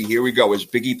it, baby. Here we go. As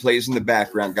Biggie plays in the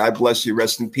background. God bless you.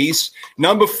 Rest in peace.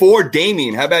 Number 4,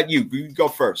 Damien. How about you? You go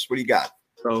first. What do you got?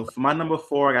 So for my number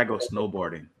 4, I got to go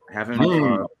snowboarding.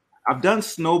 I've done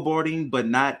snowboarding, but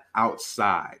not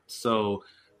outside. So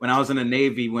when I was in the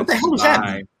Navy, went to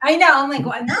Dubai. I know. I'm like,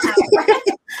 what? Not.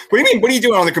 What do you mean? What are you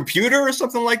doing on the computer or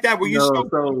something like that?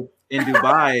 So in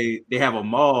Dubai, they have a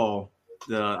mall.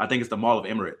 I think it's the Mall of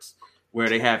Emirates, where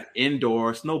they have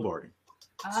indoor snowboarding.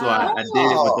 So I did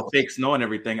it with the fake snow and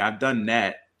everything. I've done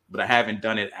that, but I haven't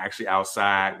done it actually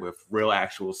outside with real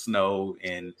actual snow.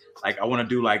 And like I want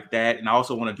to do like that, and I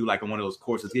also want to do like on one of those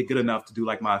courses, get good enough to do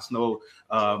like my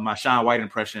my Shaun White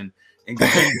impression. And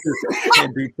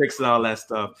do tricks and all that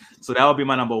stuff. So that would be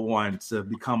my number 1, to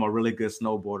become a really good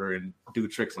snowboarder and do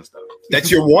tricks and stuff. That's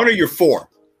your 1 or your 4?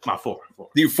 My 4.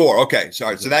 Your 4. Okay.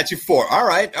 Sorry. So that's your 4. All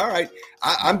right.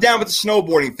 I'm down with the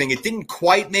snowboarding thing. It didn't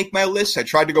quite make my list. I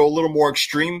tried to go a little more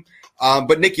extreme.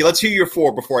 But Nikki, let's hear your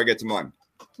 4 before I get to mine.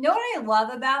 You know what I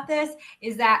love about this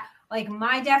is that like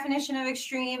my definition of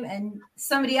extreme and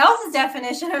somebody else's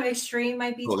definition of extreme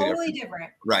might be totally different.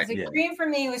 Right. Extreme for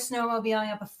me was snowmobiling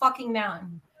up a fucking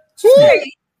mountain.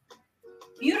 It's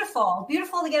beautiful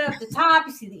to get up the top.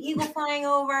 You see the eagle flying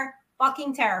over.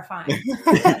 fucking terrifying.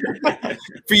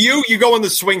 For you go on the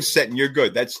swing set and you're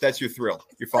good. That's your thrill.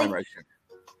 You're fine right there.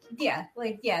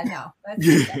 No,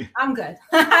 I'm good.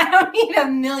 I don't need a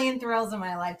million thrills in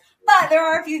my life. But there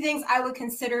are a few things I would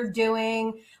consider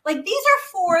doing. Like, these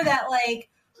are 4 that, like,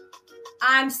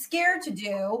 I'm scared to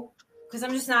do because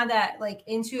I'm just not that, like,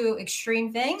 into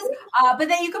extreme things. But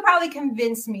that you could probably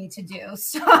convince me to do.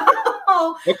 So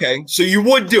okay, so you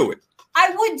would do it.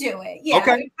 I would do it. Yeah,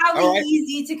 okay. It's probably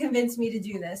easy to convince me to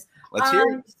do this. Let's hear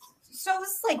it. So this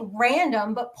is like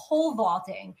random, but pole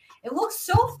vaulting. It looks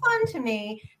so fun to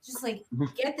me. Just like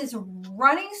get this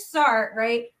running start,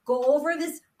 right? Go over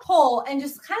this pole and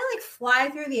just kind of like fly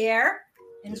through the air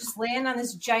and just land on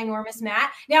this ginormous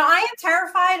mat. Now, I am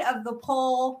terrified of the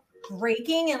pole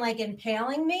breaking and like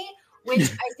impaling me,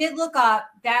 which I did look up.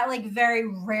 That like very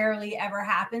rarely ever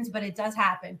happens, but it does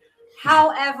happen.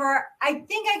 However, I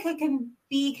think I could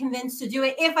be convinced to do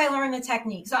it if I learn the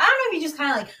technique. So I don't know if you just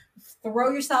kind of like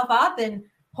throw yourself up and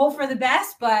hope for the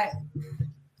best, but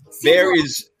there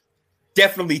is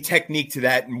definitely technique to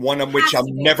that, and one of which I'm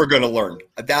never going to learn.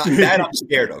 That I'm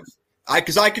scared of.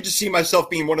 Because I could just see myself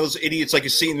being one of those idiots like you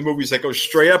see in the movies that go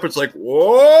straight up. It's like,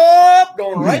 whoa,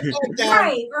 going right back down.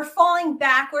 Right, or falling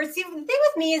backwards. See, the thing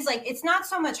with me is like, it's not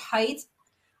so much height.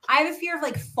 I have a fear of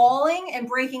like falling and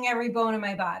breaking every bone in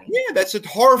my body. Yeah, that's a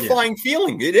horrifying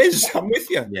feeling. It is. I'm with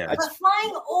you. Yeah. But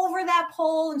flying over that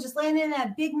pole and just landing in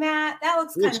that big mat, that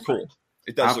looks kind of cool.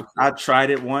 It does look cool. I tried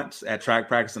it once at track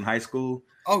practice in high school.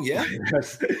 Oh, yeah.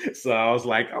 So I was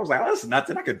like, oh, that's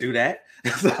nothing. I could do that.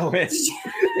 So I went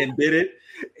and did it.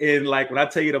 And like when I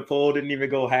tell you the pole didn't even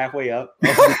go halfway up.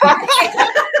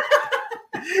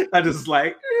 I just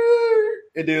like,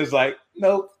 and it was like,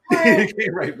 nope.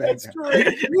 Came right back. That's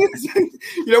great.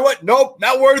 You know what? Nope,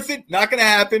 not worth it. Not going to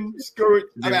happen. Screw it.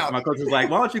 I'm out. My coach was like,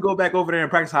 why don't you go back over there and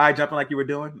practice high jumping like you were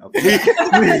doing?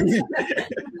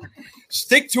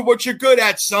 Stick to what you're good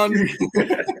at, son.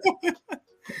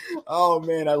 Oh,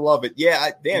 man, I love it.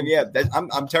 Yeah,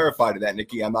 I'm terrified of that,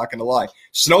 Nikki. I'm not going to lie.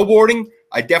 Snowboarding,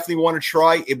 I definitely want to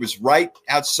try. It was right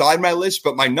outside my list,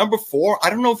 but my number 4, I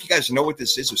don't know if you guys know what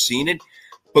this is or seen it,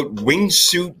 but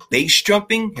wingsuit base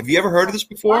jumping. Have you ever heard of this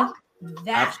before?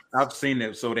 I've seen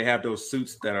it. So they have those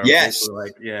suits that are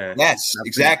like, yeah. Yes,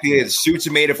 exactly. The suits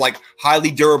are made of like highly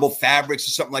durable fabrics or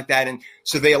something like that. And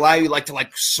so they allow you like to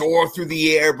like soar through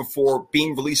the air before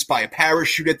being released by a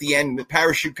parachute at the end. The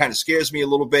parachute kind of scares me a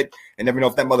little bit. I never know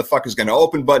if that motherfucker's going to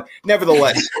open, but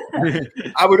nevertheless,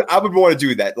 I would want to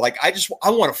do that. Like, I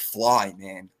want to fly,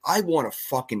 man. I want to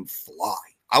fucking fly.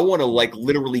 I want to like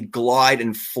literally glide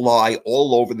and fly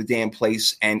all over the damn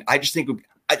place. And I just think if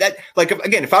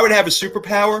I were to have a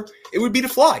superpower, it would be to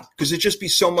fly because it'd just be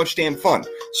so much damn fun.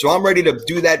 So I'm ready to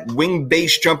do that wing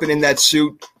base jumping in that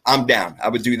suit. I'm down. I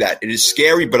would do that. It is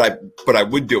scary, but I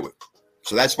would do it.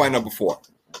 So that's my number 4.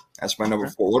 That's my number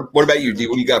 4. What about you, D?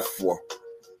 What do you got for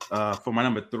 4? For my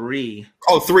number 3.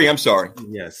 Oh, 3. I'm sorry.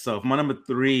 Yes. So for my number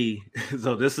 3.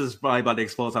 So this is probably about to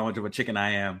expose how much of a chicken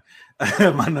I am.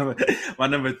 my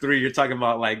number 3. You're talking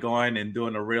about like going and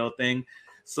doing a real thing.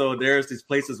 So there's these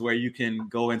places where you can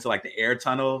go into like the air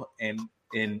tunnel and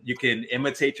you can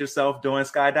imitate yourself doing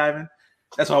skydiving.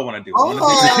 That's what I want to do.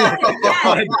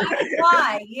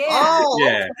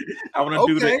 Yeah. I want to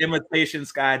do the imitation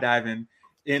skydiving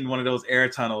in one of those air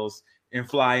tunnels and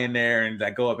fly in there and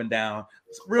like go up and down.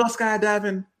 Real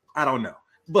skydiving, I don't know.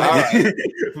 But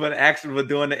but actually with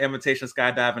doing the imitation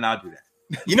skydiving, I'll do that.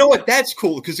 You know what? That's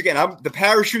cool because again, the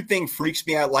parachute thing freaks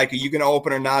me out. Like, are you going to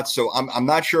open or not? So I'm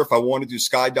not sure if I want to do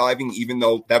skydiving, even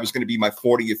though that was going to be my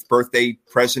 40th birthday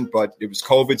present, but it was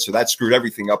COVID, so that screwed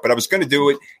everything up. But I was going to do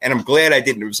it, and I'm glad I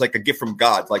didn't. It was like a gift from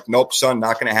God. Like, nope, son,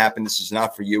 not going to happen. This is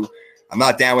not for you. I'm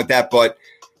not down with that. But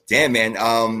damn, man,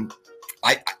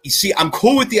 you see, I'm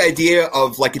cool with the idea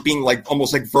of like it being like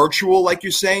almost like virtual, like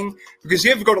you're saying, because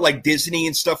you ever go to like Disney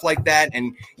and stuff like that,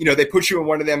 and they put you in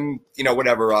one of them,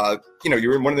 whatever,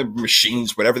 you're in one of the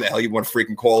machines, whatever the hell you want to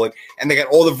freaking call it, and they got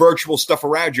all the virtual stuff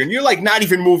around you, and you're like not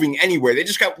even moving anywhere. They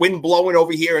just got wind blowing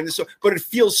over here and this, but it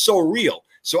feels so real.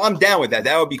 So I'm down with that.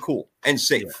 That would be cool and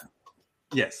safe.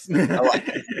 Yeah. Yes, I like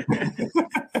it.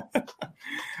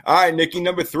 All right, Nikki,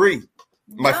 number 3.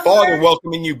 My father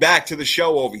welcoming you back to the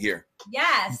show over here.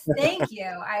 Yes, thank you.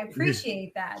 I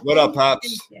appreciate that. What up, Pops?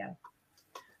 Thank you.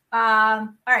 All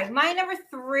right, my number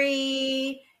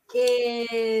 3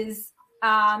 is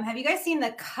have you guys seen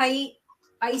the kite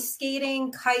ice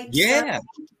skating kite? Yeah,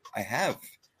 I have.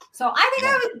 So I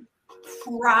think I would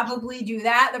probably do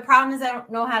that. The problem is I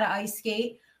don't know how to ice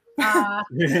skate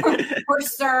or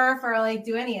surf or like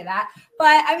do any of that.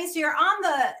 But I mean, so you're on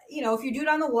the, if you do it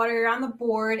on the water, you're on the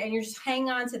board and you're just hanging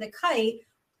on to the kite.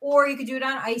 or you could do it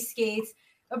on ice skates.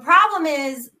 The problem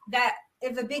is that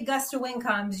if a big gust of wind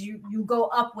comes, you go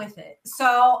up with it.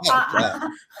 So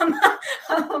I'm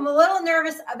a little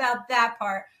nervous about that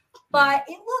part, but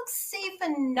it looks safe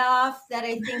enough that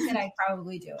I think that I'd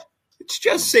probably do it. It's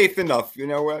just safe enough.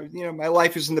 My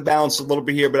life is in the balance a little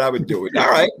bit here, but I would do it.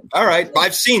 All right.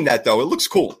 I've seen that, though. It looks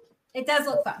cool. It does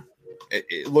look fun.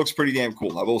 It looks pretty damn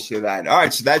cool. I will say that. All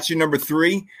right, so that's your number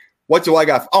 3. What do I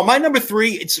got? Oh, my number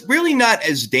 3, it's really not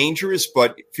as dangerous,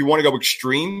 but if you want to go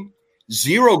extreme,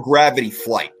 zero gravity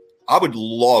flight. I would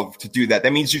love to do that.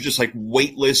 That means you're just like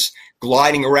weightless,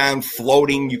 gliding around,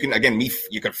 floating. You can,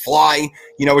 you could fly.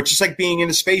 It's just like being in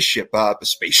a spaceship.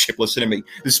 Listen to me.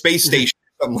 The space station.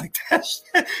 Something like that.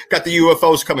 Got the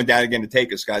UFOs coming down again to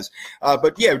take us, guys.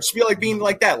 But yeah, it'd just be like being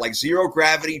like that, like zero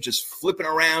gravity, just flipping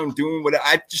around, doing what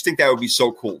I just think that would be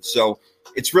so cool. So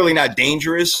it's really not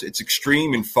dangerous. It's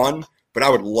extreme and fun, but I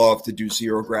would love to do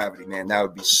zero gravity, man. That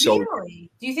would be so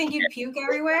Really? Do you think you'd puke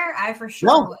everywhere? I for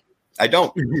sure would. I don't.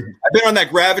 I've been on that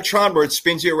Gravitron where it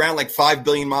spins you around like 5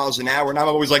 billion miles an hour, and I'm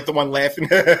always like the one laughing.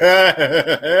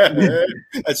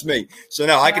 That's me. So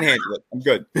no, I can handle it. I'm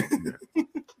good.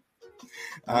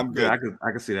 I'm good.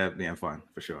 I could see that being fun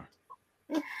for sure.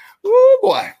 Oh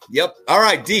boy. Yep. All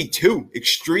right, D2,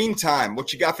 extreme time.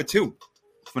 What you got for 2?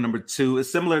 For number 2,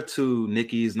 it's similar to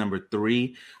Nikki's number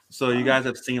 3. So you guys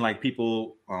have seen like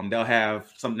people, they'll have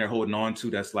something they're holding on to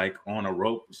that's like on a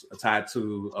rope tied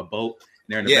to a boat.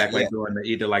 And they're in the back like doing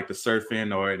either like the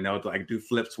surfing or they'll like do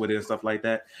flips with it and stuff like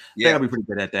that. Yeah, I'll be pretty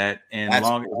good at that. And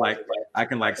long as like I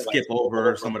can like skip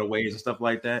over some of the waves and stuff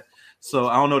like that. So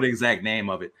I don't know the exact name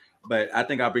of it, but I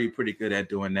think I'll be pretty good at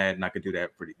doing that, and I could do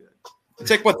that pretty good. It's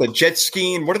like the jet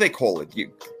skiing. What do they call it?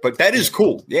 But that is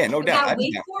cool. Yeah, no doubt.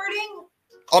 Wakeboarding?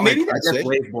 Oh, maybe that's it.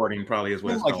 Wakeboarding probably is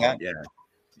what it's called.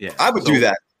 Yeah. I would do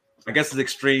that. I guess it's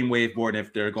extreme wakeboarding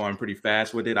if they're going pretty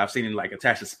fast with it. I've seen it like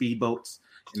attached to speedboats,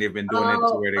 and they've been doing it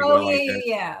to where they go like that.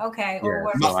 Yeah. Okay.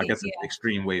 So I guess it's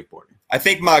extreme wakeboarding. I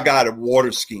think Ma got it.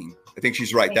 Water skiing. I think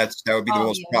she's right. That would be the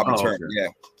most proper term. Okay. Yeah.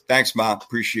 Thanks, Ma.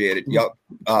 Appreciate it. Yep.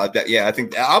 I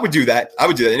think I would do that.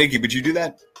 Nikki, would you do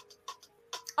that?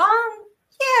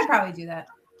 Yeah, I'd probably do that.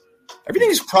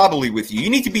 Everything is probably with you. You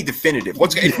need to be definitive.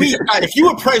 If you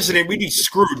were president, we'd be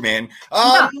screwed, man.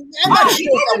 I'm not sure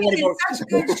if I would be in such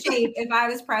good shape if I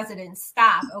was president.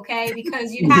 Stop, okay?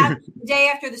 Because you'd have the day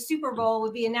after the Super Bowl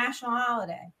would be a national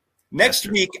holiday. Next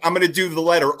week, I'm going to do the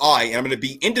letter I, and I'm going to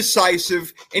be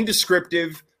indecisive,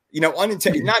 indescriptive,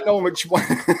 unintentional, not knowing what you want.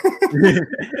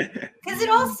 Because it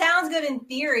all sounds good in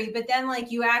theory, but then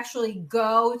like you actually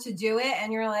go to do it,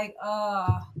 and you're like, oh.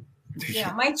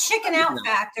 Yeah, my chicken out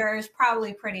factor is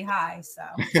probably pretty high. So,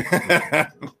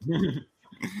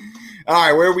 all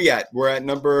right, where are we at? We're at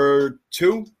number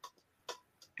 2.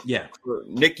 Yeah, for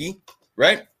Nikki,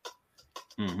 right?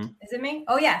 Mm-hmm. Is it me?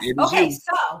 Oh yes. Okay,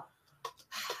 so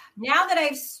now that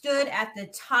I've stood at the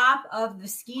top of the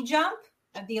ski jump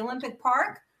at the Olympic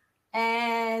Park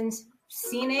and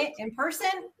seen it in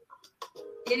person,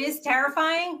 it is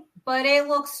terrifying. But it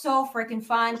looks so freaking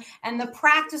fun. And the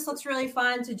practice looks really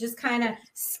fun to just kind of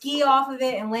ski off of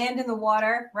it and land in the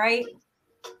water, right?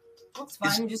 Looks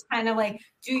fun. Just kind of like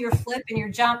do your flip and your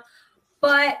jump.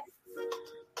 But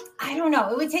I don't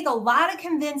know. It would take a lot of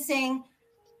convincing.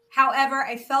 However,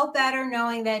 I felt better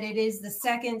knowing that it is the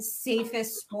second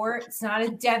safest sport. It's not a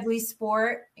deadly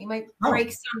sport. You might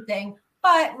break something.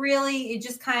 But really, you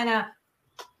just kind of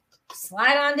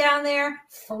slide on down there,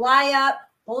 fly up.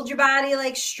 Hold your body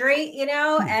like straight,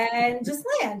 and just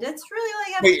land. It's really all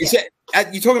you have to do. Is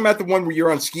that you talking about the one where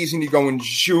you're on skis and you're going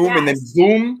zoom and then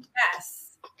boom?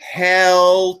 Yes.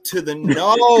 Hell to the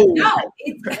no.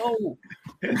 No.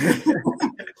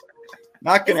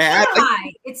 Not gonna happen.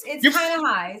 It's kind of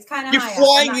high. It's kind of high. You're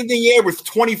flying in the air with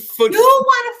 20 foot. You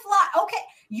want to fly? Okay,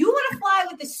 you want to fly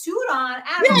with the suit on?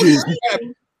 At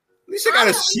least I got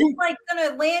a suit. Like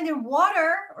gonna land in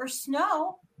water or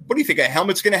snow. What do you think? A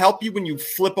helmet's going to help you when you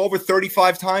flip over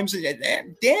 35 times?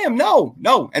 Damn,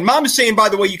 no. And Mom is saying, by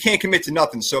the way, you can't commit to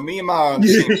nothing. So me and Mom.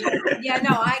 Yeah,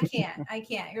 no, I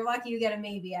can't. You're lucky you get a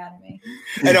maybe out of me.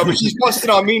 I know, but she's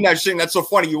busting on me now. She's saying, that's so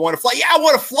funny. You want to fly? Yeah, I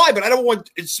want to fly, but I don't want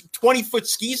 20-foot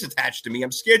skis attached to me.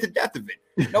 I'm scared to death of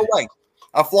it. No way.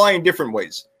 I'll fly in different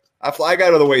ways. I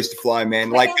got other ways to fly,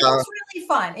 man. But it looks really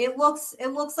fun. It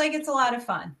looks like it's a lot of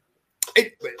fun.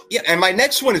 And my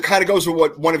next one kind of goes with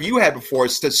what one of you had before.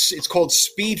 It's called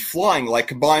speed flying, like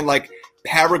combined like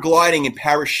paragliding and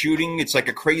parachuting. It's like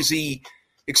a crazy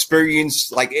experience.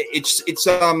 Like it's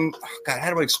God,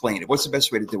 how do I explain it? What's the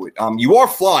best way to do it? You are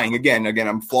flying again.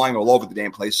 I'm flying all over the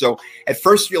damn place. So at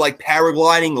first you're like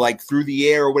paragliding, like through the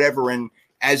air or whatever, and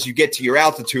as you get to your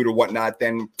altitude or whatnot,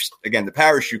 then again, the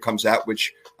parachute comes out,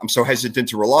 which I'm so hesitant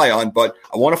to rely on, but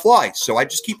I want to fly. So I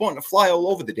just keep wanting to fly all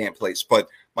over the damn place. But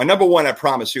my number one, I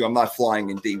promise you, I'm not flying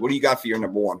in D. What do you got for your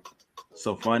number one?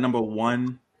 So for my number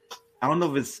one, I don't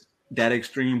know if it's that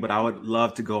extreme, but I would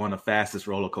love to go on the fastest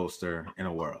roller coaster in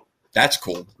the world. That's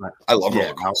cool. I love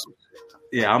roller coasters.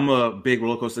 Yeah, I'm a big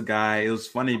roller coaster guy. It was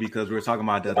funny because we were talking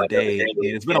about the other day. And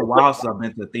it's been a while since I've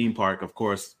been to a theme park. Of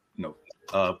course,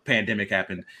 pandemic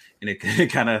happened and it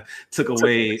kind of took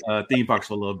away theme parks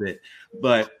for a little bit.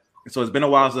 But so it's been a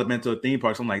while since I've been to a theme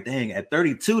park. So I'm like, dang, at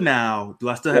 32 now, do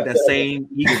I still have that same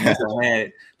eagerness I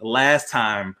had the last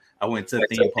time I went to a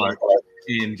theme park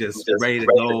and just ready to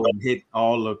go and hit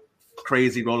all the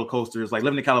crazy roller coasters? Like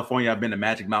living in California, I've been to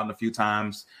Magic Mountain a few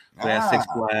times. So I had Six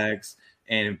Flags.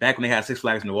 And back when they had Six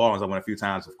Flags in New Orleans, I went a few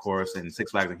times, of course, and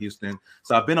Six Flags in Houston.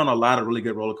 So I've been on a lot of really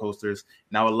good roller coasters.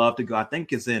 And I would love to go. I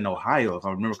think it's in Ohio, if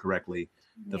I remember correctly,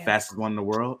 the fastest one in the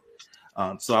world.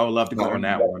 So I would love to go on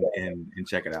that one and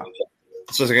check it out.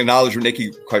 So it's like a knowledge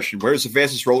Nicky question. Where's the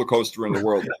fastest roller coaster in the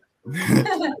world?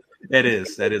 That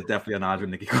is definitely a knowledge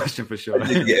Nicky question for sure.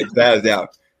 Yeah, without a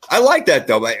doubt. I like that,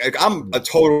 though. I'm a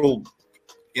total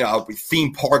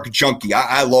theme park junkie.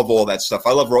 I love all that stuff.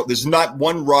 There's not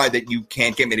one ride that you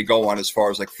can't get me to go on as far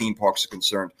as like theme parks are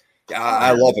concerned.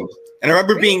 I love them. And I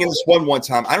remember being in this one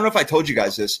time. I don't know if I told you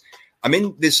guys this. I'm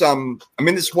in this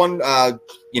one,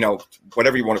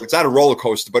 whatever you want to. It's not a roller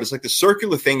coaster, but it's like the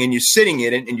circular thing, and you're sitting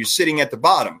in it, and you're sitting at the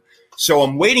bottom. So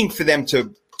I'm waiting for them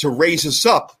to raise us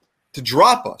up, to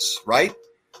drop us, right?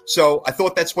 So I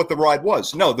thought that's what the ride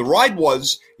was. No, the ride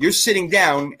was you're sitting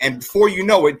down, and before you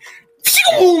know it,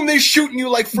 boom, they're shooting you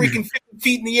like freaking 50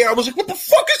 feet in the air. I was like, what the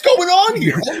fuck is going on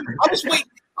here? I was waiting.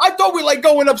 I thought we were like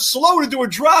going up slow to do a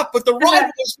drop, but the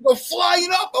ride was to go flying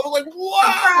up. I was like,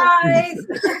 wow.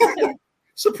 Surprise.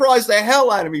 Surprised the hell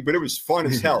out of me, but it was fun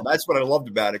as hell. That's what I loved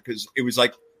about it, because it was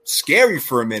like scary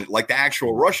for a minute, like the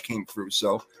actual rush came through.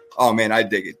 So, oh man, I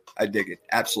dig it.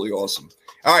 Absolutely awesome.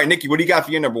 All right, Nikki, what do you got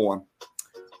for your number one?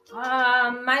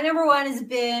 My number one has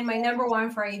been my number one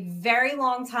for a very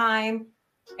long time.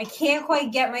 I can't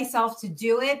quite get myself to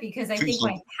do it because I think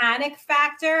my panic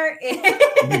factor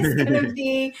is going to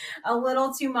be a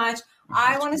little too much.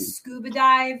 I want to scuba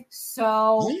dive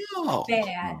so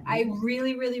bad. I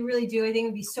really, really, really do. I think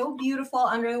it'd be so beautiful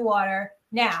under the water.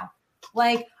 Now,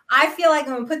 I feel like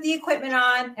I'm going to put the equipment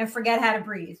on and forget how to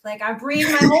breathe. I breathe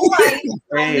my whole life.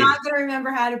 I'm not going to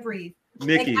remember how to breathe.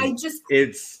 Nikki,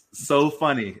 it's so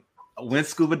funny. I went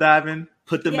scuba diving,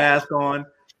 put the mask on,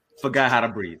 forgot how to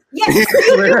breathe. Yes.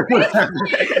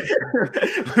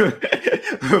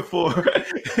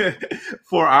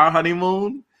 For our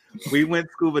honeymoon, we went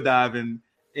scuba diving,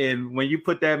 and when you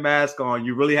put that mask on,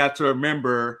 you really have to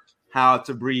remember how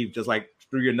to breathe, just like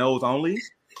through your nose only.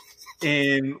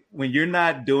 And when you're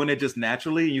not doing it just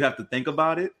naturally, you have to think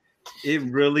about it. It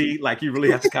really, you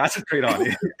really have to concentrate on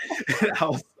it.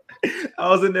 I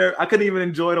was in there. I couldn't even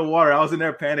enjoy the water. I was in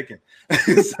there panicking.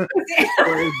 So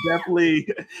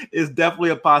it's definitely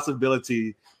a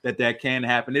possibility that can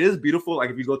happen. It is beautiful.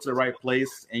 Like if you go to the right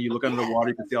place and you look under the water,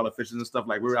 you can see all the fishes and stuff.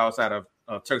 Like we were outside of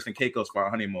Turks and Caicos for our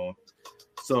honeymoon.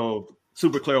 So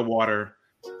super clear water.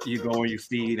 You go and you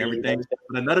see and everything.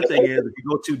 But another thing is if you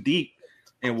go too deep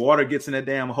and water gets in a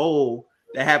damn hole,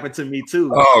 that happened to me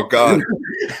too. Oh God.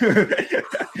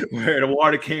 Where the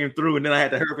water came through, and then I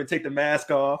had to hurry up and take the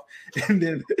mask off, and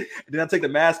then I take the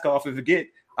mask off and forget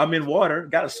I'm in water,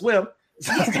 gotta swim.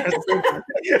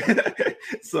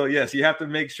 So yes, you have to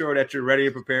make sure that you're ready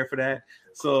and prepared for that.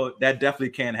 So that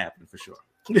definitely can happen for sure.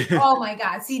 Oh my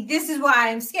God. See, this is why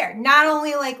I'm scared. Not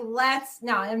only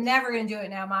I'm never going to do it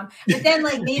now, Mom. But then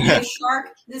maybe a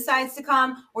shark decides to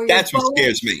come or that's what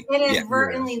scares me. It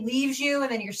inadvertently leaves you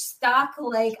and then you're stuck.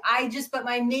 But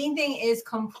my main thing is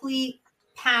complete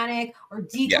panic or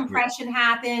decompression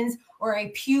happens or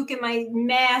I puke in my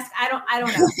mask. I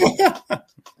don't know.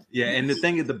 Yeah. And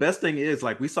the best thing is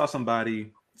we saw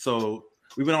somebody. So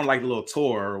we went on a little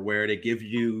tour where they give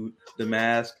you the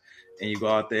mask and you go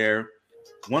out there.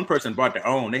 One person brought their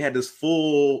own. They had this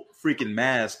full freaking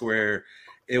mask where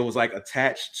it was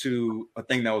attached to a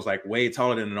thing that was way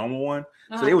taller than the normal one.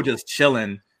 So they were just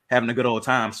chilling, having a good old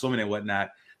time, swimming and whatnot.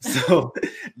 So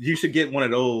you should get one of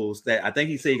those that I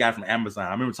think he said he got from Amazon.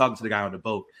 I remember talking to the guy on the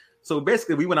boat. So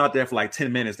basically we went out there for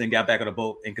 10 minutes, then got back on the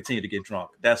boat and continued to get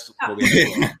drunk. That's what we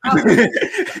did.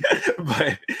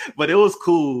 But it was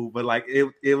cool. But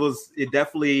it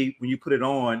definitely, when you put it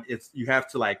on, you have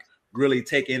to really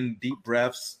take in deep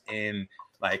breaths and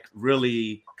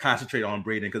really concentrate on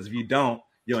breathing. Because if you don't,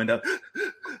 you'll end up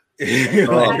And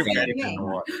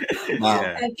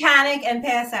panic and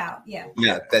pass out. Yeah.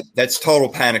 Yeah, that's total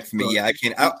panic for me. Yeah, I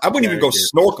can't. I wouldn't even go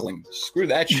snorkeling. Screw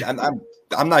that shit.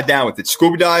 I'm not down with it.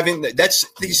 Scuba diving.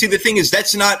 You see, the thing is,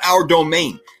 that's not our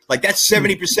domain. Like, that's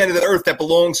 70% of the earth that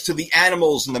belongs to the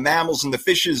animals and the mammals and the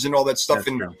fishes and all that stuff.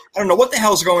 And I don't know what the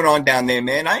hell's going on down there,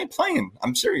 man. I ain't playing.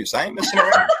 I'm serious. I ain't messing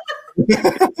around.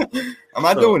 I'm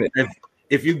not doing it.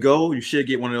 If you go, you should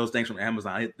get one of those things from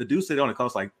Amazon. The dude said it only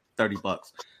costs like $30.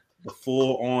 The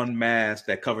full-on mask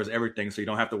that covers everything, so you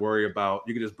don't have to worry about.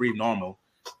 You can just breathe normal,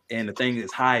 and the thing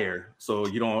is higher, so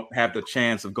you don't have the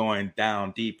chance of going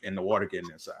down deep in the water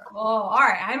getting inside. Oh, all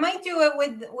right. I might do it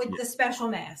with the special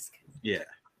mask. Yeah.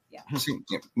 See,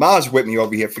 Ma's with me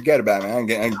over here. Forget about it,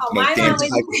 man.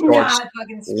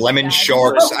 Lemon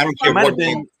sharks. I don't care what.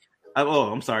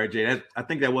 I'm sorry, Jay. I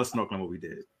think that was snorkeling what we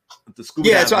did. The scuba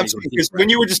that's what I'm saying. Because when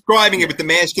you were describing it with the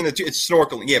mask and it's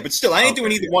snorkeling, yeah, but still, I ain't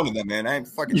doing either one of them, man. I'm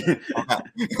out.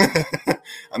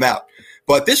 I'm out.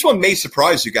 But this one may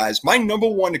surprise you guys. My number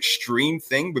one extreme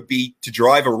thing would be to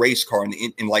drive a race car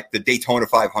in like the Daytona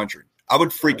 500. I would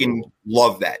freaking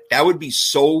love that. That would be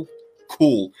so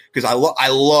cool because I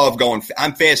love going.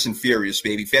 I'm Fast and Furious,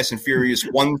 baby. Fast and Furious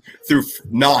 1 through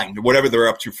 9, whatever they're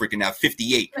up to, freaking now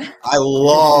 58. I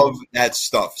love that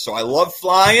stuff. So I love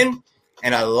flying.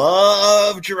 And I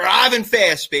love driving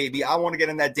fast, baby. I want to get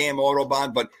in that damn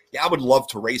Autobahn, but yeah, I would love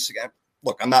to race again.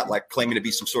 Look, I'm not like claiming to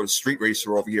be some sort of street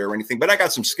racer over here or anything, but I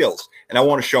got some skills, and I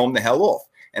want to show them the hell off.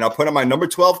 And I'll put on my number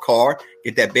 12 car,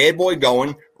 get that bad boy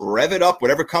going, rev it up,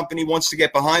 whatever company wants to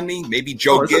get behind me. Maybe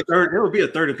Joe Gibbs. It would be a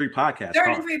 33 podcast.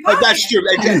 33 podcast. That's true.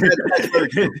 That's very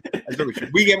true. That's very true.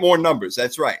 We get more numbers.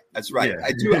 That's right. That's right. Yeah.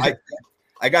 I do.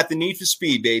 I got the need for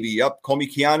speed, baby. Yup. Call me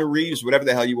Keanu Reeves, whatever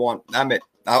the hell you want. I'm it.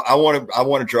 I want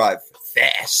to drive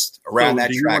fast around that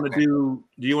track. Do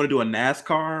you want to do a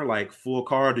NASCAR like full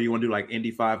car? Or do you want to do like Indy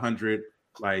 500?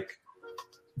 Like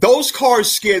those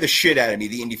cars scare the shit out of me.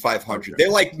 The Indy 500.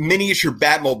 They're like miniature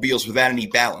Batmobiles without any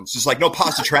balance. There's like no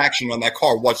positive traction on that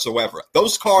car whatsoever.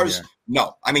 Those cars,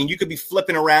 no. I mean, you could be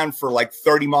flipping around for like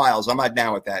 30 miles. I'm not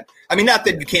down with that. I mean, not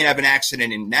that you can't have an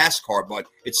accident in NASCAR, but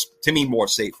it's to me more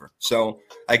safer. So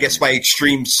I guess my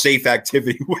extreme safe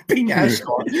activity would be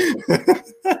NASCAR.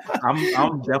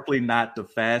 I'm definitely not the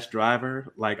fast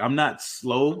driver. Like I'm not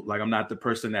slow. Like I'm not the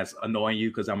person that's annoying you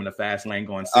because I'm in the fast lane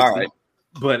going 60. All right.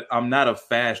 But I'm not a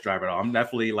fast driver at all. I'm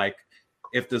definitely like,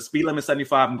 if the speed limit is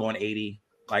 75, I'm going 80.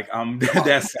 Like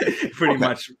that's pretty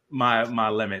much my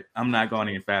limit. I'm not going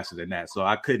any faster than that. So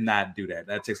I could not do that.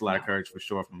 That takes a lot of courage for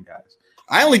sure from guys.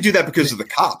 I only do that because of the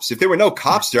cops. If there were no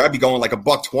cops there, I'd be going like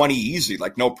 $120 easy,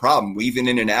 like no problem, weaving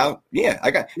in and out. Yeah,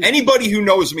 I got anybody who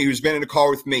knows me, who's been in a car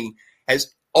with me,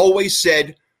 has always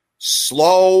said,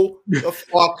 slow the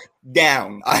fuck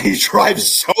down. I drive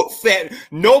so fast.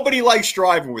 Nobody likes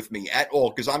driving with me at all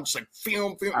because I'm just like,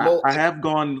 I have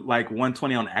gone like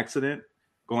 120 on accident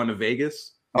going to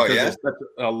Vegas. Oh, yeah? It's such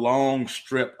a long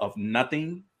strip of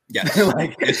nothing. Yeah,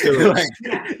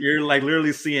 you're like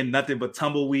literally seeing nothing but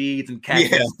tumbleweeds and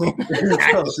cactus.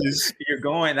 Yeah. So you're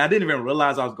going. I didn't even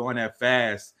realize I was going that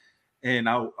fast, and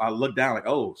I looked down like,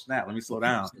 oh snap, let me slow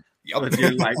down. Yep.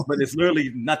 But it's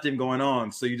literally nothing going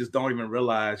on, so you just don't even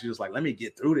realize. You're just like, let me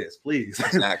get through this, please.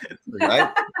 Exactly. Right?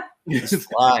 It's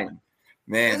fine,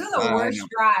 man. Those are the worst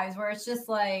drives where it's just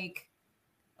like.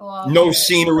 No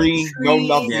scenery, no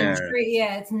nothing.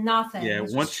 Yeah, it's nothing. Yeah,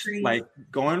 once like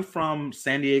going from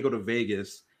San Diego to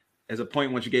Vegas, there's a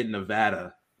point once you get in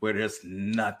Nevada where there's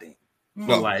nothing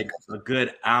for like a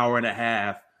good hour and a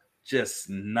half, just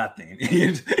nothing.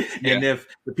 And if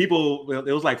the people,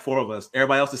 it was like 4 of us,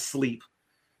 everybody else is asleep.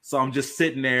 So I'm just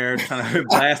sitting there trying to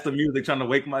blast the music, trying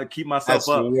to keep myself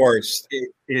up. That's the worst.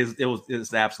 It's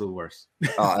the absolute worst.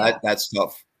 That's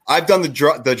tough. I've done the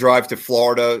drive to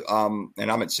Florida,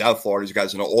 and I'm in South Florida, as you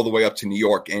guys know, all the way up to New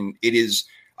York, and it is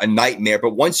a nightmare.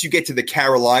 But once you get to the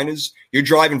Carolinas, you're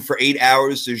driving for 8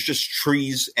 hours. There's just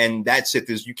trees, and that's it.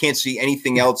 You can't see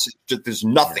anything else. There's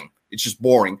nothing. It's just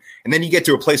boring. And then you get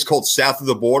to a place called South of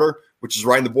the Border, which is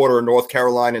right in the border of North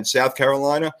Carolina and South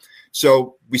Carolina.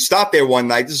 So we stopped there one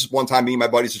night. This is one time me and my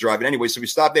buddies are driving anyway. So we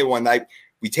stopped there one night.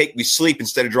 We sleep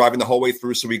instead of driving the whole way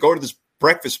through. So we go to this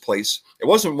breakfast place. It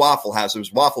wasn't Waffle House. It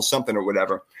was Waffle something or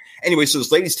whatever. Anyway, so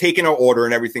this lady's taking our order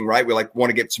and everything, right? We like want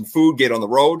to get some food, get on the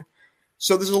road.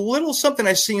 So there's a little something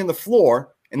I see on the floor,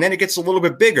 and then it gets a little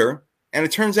bit bigger, and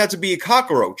it turns out to be a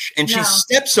cockroach. And she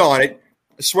steps on it.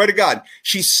 I swear to God.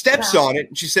 She steps on it,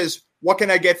 and she says, "What can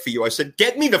I get for you?" I said,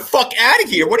 "Get me the fuck out of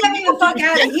here." What get me the fuck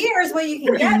out of here is what you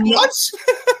can get me. Nuts?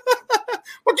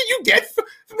 What can you get for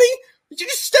me? You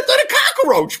just stepped on a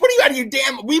cockroach. What are you out of your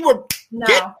damn? We were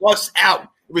get us out.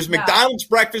 It was McDonald's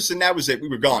breakfast, and that was it. We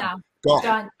were gone. No. Gone.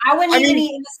 Done. I wouldn't even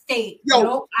eat in the state. Yo,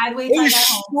 nope. I'd wait it till I was got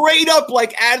home. straight up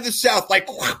like out of the South. Like,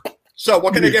 so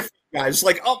what can I get for you guys?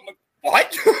 Like, oh,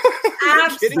 what?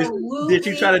 Absolutely. Did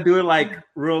you try to do it like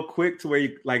real quick to where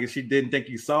you like she didn't think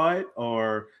you saw it,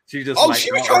 or she just? Oh, like, she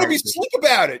was trying to be slick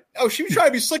about it. Oh, she was trying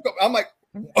to be slick. I'm like,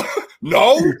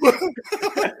 no.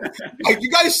 Like, you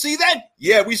guys see that?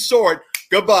 Yeah, we saw it.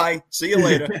 Goodbye. See you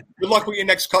later. Good luck with your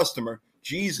next customer.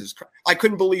 Jesus Christ. I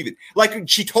couldn't believe it. Like,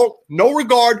 she told no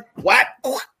regard. What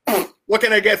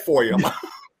can I get for you? Like,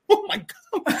 oh my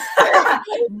God.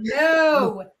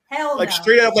 No. Hell like no.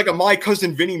 straight out of like a My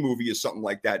Cousin Vinny movie or something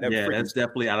like that. Yeah, that's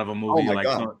definitely out of a movie. Oh my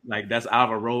God. Like that's out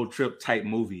of a road trip type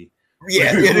movie.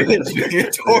 Yeah, it is.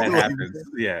 It totally that happens.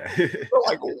 Yeah. We're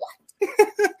like, what?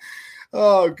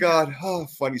 Oh God. Oh,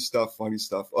 funny stuff.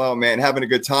 Oh man, having a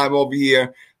good time over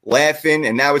here, laughing,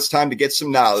 and now it's time to get some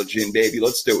knowledge in, baby.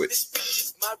 Let's do it.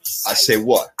 I say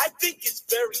what? I think it's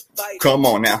very vital. Come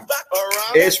on now.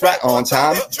 It's right on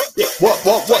time.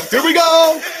 What? Here we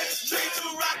go.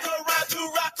 To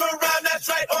rock around, that's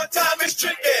right on time. It's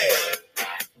tricky.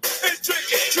 It's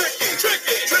tricky.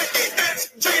 It's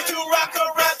tricky to rock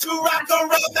around,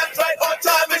 that's right on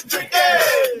time. It's tricky.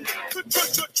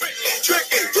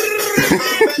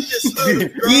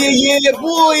 Yeah,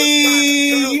 boy.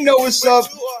 You know what's up.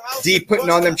 D putting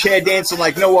on them chair dancing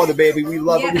like no other, baby. We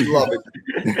love it. We love it.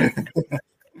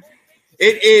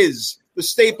 It is the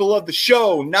staple of the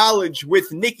show, Knowledge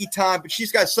with Nikki time, but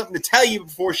she's got something to tell you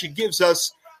before she gives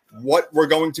us what we're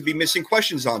going to be missing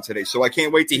questions on today. So I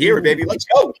can't wait to hear it, baby. Let's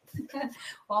go.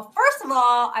 Well, first of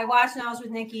all, I watched Knowledge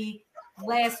with Nikki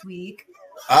last week.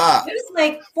 It was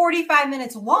like 45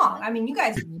 minutes long. I mean, you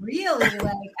guys really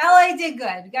LA did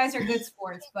good. You guys are good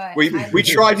sports, but we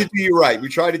tried to do you right. We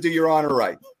tried to do your honor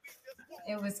right.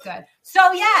 It was good.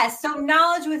 So yes, so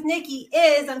Knowledge with Nikki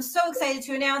is, I'm so excited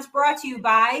to announce, brought to you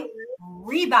by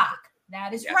Reebok.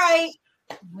 That is right.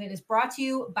 It is brought to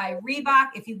you by Reebok.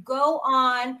 If you go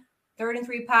on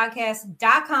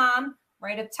 3rd&3podcast.com,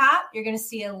 right up top, you're going to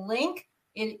see a link.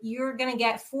 You're going to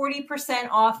get 40%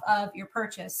 off of your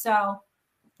purchase. So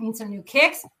you need some new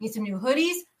kicks, need some new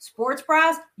hoodies, sports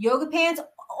bras, yoga pants,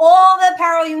 all the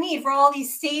apparel you need for all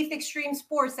these safe extreme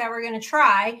sports that we're going to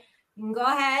try. You can go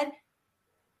ahead,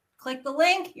 click the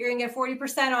link. You're going to get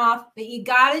 40% off, but you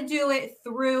got to do it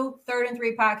through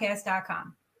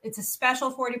 3rd&3podcast.com. It's a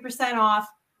special 40% off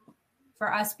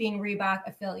for us being Reebok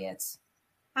affiliates.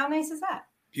 How nice is that?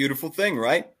 Beautiful thing,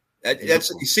 right? That's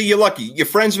you see, you're lucky. You're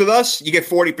friends with us, you get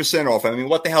 40% off. I mean,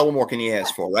 what the hell more can you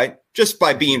ask for, right? Just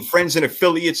by being friends and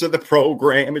affiliates of the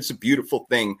program. It's a beautiful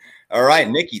thing. All right,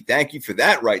 Nikki, thank you for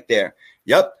that right there.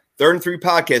 Yep. 3rd and 3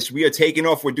 podcast. We are taking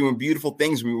off. We're doing beautiful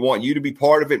things. We want you to be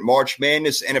part of it. March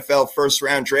Madness, NFL first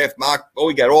round draft mock. Oh,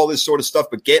 we got all this sort of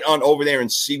stuff, but get on over there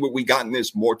and see what we got in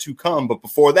this. More to come. But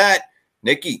before that,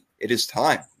 Nikki, it is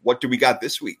time. What do we got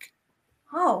this week?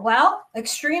 Oh, well,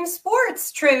 extreme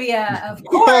sports trivia, of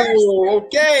course. Oh,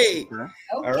 okay. Okay.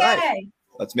 All right.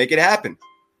 Let's make it happen.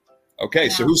 Okay,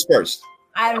 so who's first?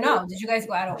 I don't know. Did you guys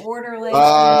go out of order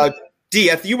last week?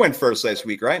 D, you went first last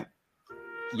week, right?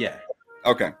 Yeah.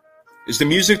 Okay. Is the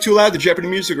music too loud, the Jeopardy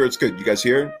music, or it's good? You guys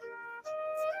hear it?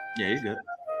 Yeah, you're good.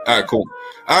 All right, cool.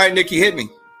 All right, Nikki, hit me.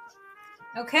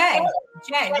 Okay.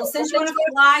 Jay, well, since you want to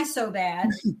fly so bad,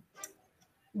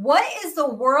 what is the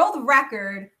world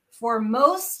record for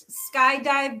most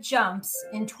skydive jumps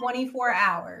in 24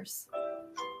 hours?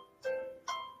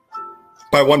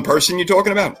 By one person you're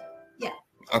talking about? Yeah.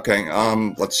 Okay,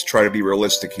 let's try to be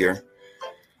realistic here.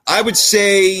 I would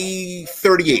say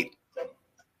 38.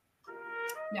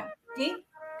 No. D?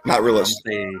 Not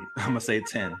realistic. I'm gonna say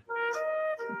 10.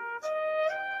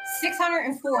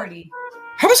 640.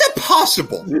 How is that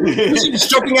possible? Is he just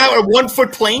jumping out at a 1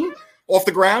 foot plane off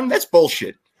the ground? That's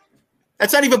bullshit.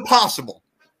 That's not even possible.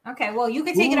 Okay, well, you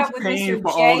can take it up with paying Mr.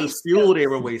 for Jay. all this fuel they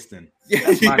were wasting?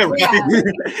 Right.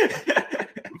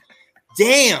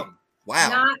 Damn. Wow.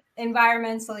 Not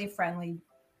environmentally friendly.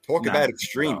 Talk about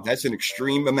extreme. That's an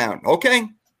extreme amount. Okay.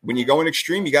 When you go in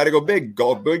extreme, you got to go big.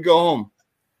 Go big, go home.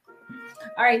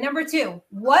 All right, number 2.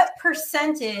 What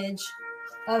percentage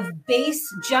of base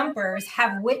jumpers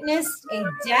have witnessed a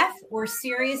death or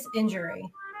serious injury?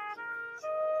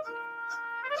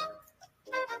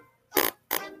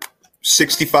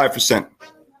 65%.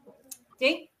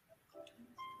 D?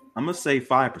 I'm gonna say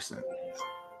 5%.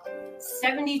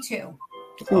 72.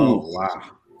 Oh wow.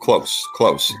 Close.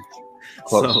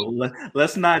 So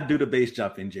let's not do the base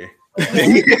jumping, Jay.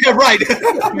 Yeah, right.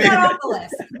 Not off the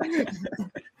list.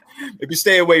 Maybe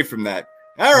stay away from that.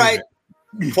 All right.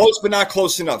 Close, but not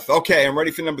close enough. Okay, I'm ready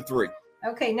for number 3.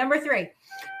 Okay, number 3.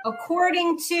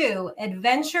 According to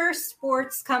adventure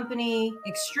sports company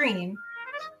Extreme,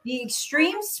 the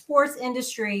extreme sports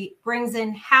industry brings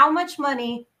in how much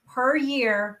money per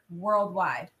year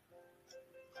worldwide?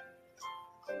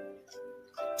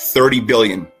 30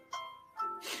 billion.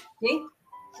 See?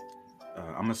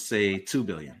 I'm gonna say 2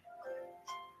 billion.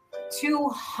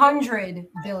 200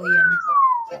 billion.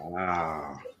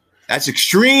 Wow. That's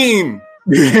extreme.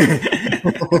 It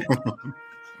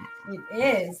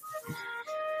is.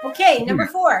 Okay, number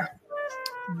 4.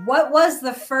 What was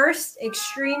the first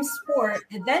extreme sport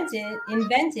invented in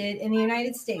the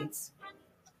United States?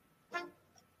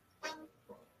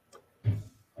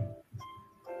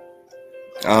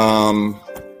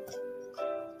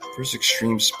 First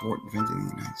extreme sport invented in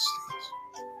the United States.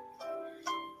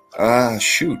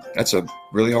 Shoot, that's a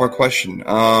really hard question.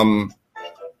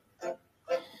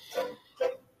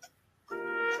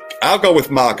 I'll go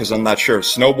with Ma because I'm not sure.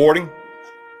 Snowboarding?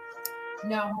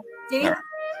 No. Dave? All right.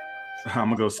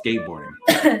 I'm gonna go skateboarding.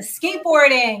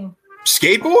 Skateboarding.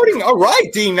 Skateboarding? All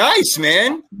right, D. Nice,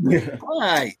 man.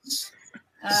 Nice.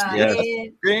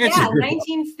 Good answer.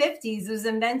 1950s. It was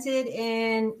invented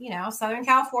in, Southern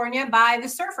California by the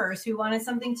surfers who wanted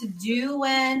something to do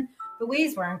when the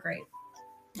waves weren't great.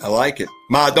 I like it.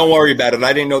 Ma, don't worry about it.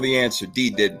 I didn't know the answer. D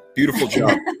did. Beautiful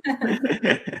job.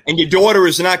 And your daughter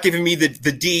is not giving me the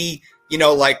D,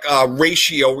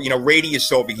 ratio,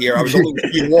 radius over here. I was only a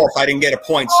few off. I didn't get a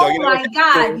point. So, my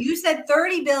God. You said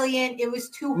 30 billion. It was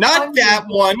 200. Not that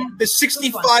one. The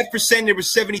 65%, it was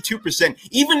 72%.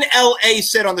 Even LA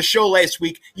said on the show last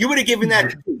week, you would have given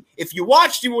that to D. If you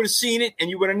watched, you would have seen it and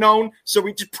you would have known. So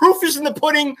proof is in the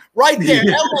pudding right there.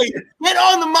 LA, get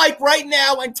on the mic right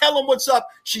now and tell them what's up.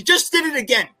 She just did it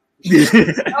again.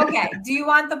 Okay. Do you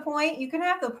want the point? You can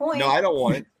have the point. No, I don't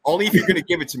want it. Only if you're going to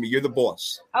give it to me. You're the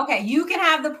boss. Okay. You can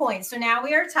have the point. So now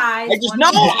we are tied. I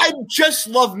just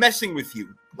love messing with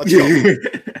you. Let's go.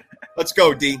 Let's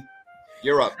go, D.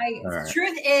 You're up. Right.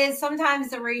 Truth is, sometimes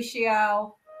the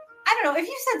ratio, I don't know. If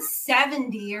you said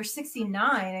 70 or 69,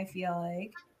 I feel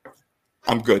like.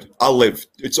 I'm good. I'll live.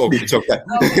 It's okay. It's okay.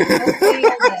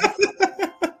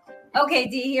 Okay,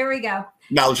 D, here we go.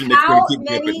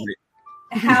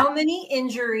 How many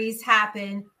injuries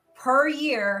happen per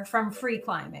year from free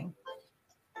climbing?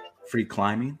 Free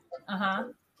climbing? Uh-huh.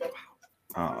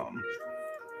 I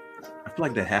feel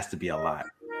like that has to be a lot.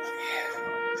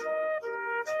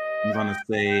 I'm going to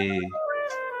say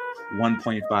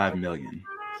 1.5 million.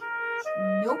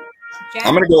 Nope. Jack?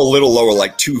 I'm going to go a little lower,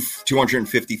 like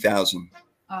 250,000.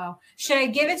 Oh, should I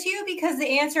give it to you? Because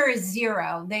the answer is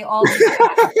 0. They all.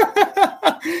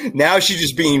 Now she's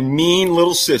just being mean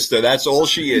little sister. That's all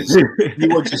she is.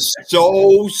 You are just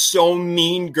so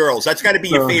mean girls. That's got to be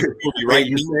your favorite movie, right?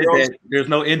 You said that there's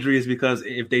no injuries because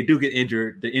if they do get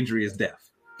injured, the injury is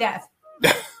death. Death.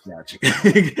 Gotcha.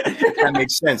 That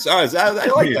makes sense. I like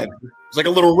that. It's like a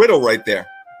little riddle right there.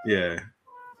 Yeah.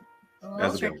 A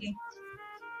little tricky.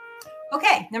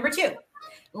 Okay, number 2.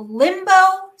 Limbo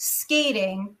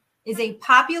skating is a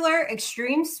popular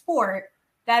extreme sport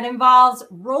that involves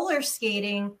roller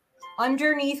skating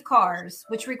underneath cars,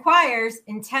 which requires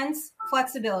intense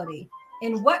flexibility.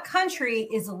 In what country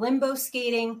is limbo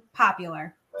skating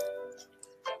popular?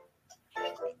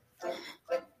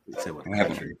 What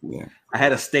country? Yeah. I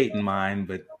had a state in mind,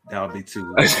 but that would be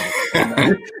too.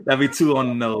 That'd be too on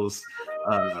the nose.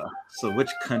 So which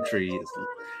country is?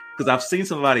 Because I've seen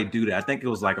somebody do that. I think it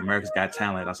was like America's Got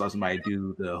Talent. I saw somebody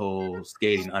do the whole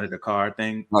skating under the car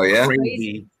thing. Oh yeah,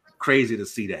 crazy to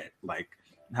see that. Like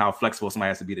how flexible somebody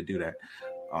has to be to do that.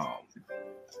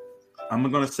 I'm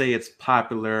gonna say it's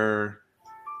popular.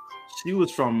 She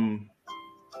was from.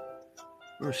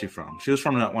 Where is she from? She was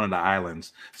from one of the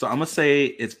islands. So I'm gonna say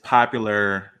it's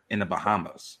popular in the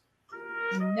Bahamas.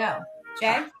 No,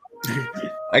 Jay.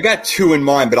 I got 2 in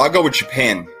mind, but I'll go with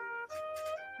Japan.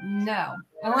 No,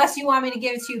 unless you want me to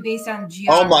give it to you based on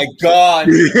geography. Oh my God!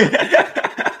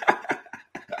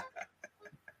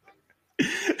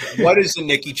 What is it,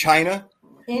 Nikki? China?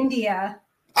 India.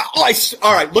 All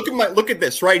right. Look at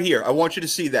this right here. I want you to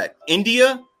see that.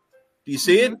 India. Do you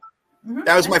see it? Mm-hmm.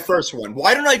 That was my first one.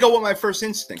 Why didn't I go with my first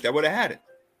instinct? I would have had it.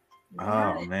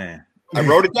 Oh man! I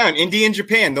wrote it down. India and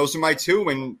Japan. Those are my 2,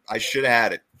 and I should have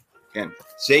had it. Again,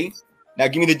 see? Now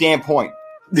give me the damn point.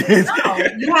 No,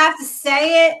 you have to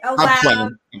say it aloud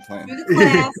I'm playing. to the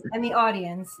class and the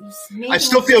audience. I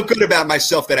still feel good about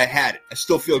myself that I had it. I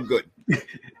still feel good.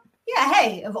 Yeah,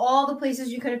 hey, of all the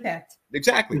places you could have picked.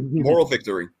 Exactly. Moral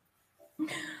victory.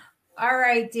 All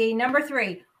right, D. Number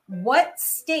 3. What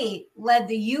state led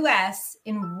the U.S.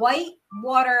 in white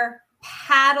water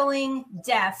paddling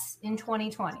deaths in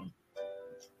 2020?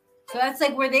 So that's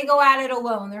like where they go at it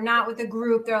alone. They're not with a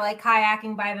group. They're like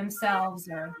kayaking by themselves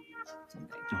or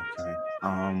something. Okay.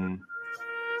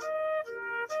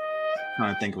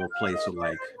 Trying to think of a place with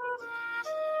like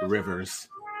rivers.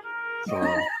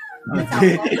 River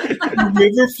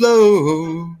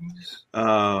flows.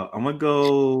 I'm gonna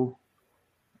go.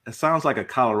 It sounds like a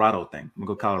Colorado thing. I'm gonna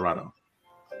go Colorado.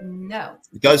 No.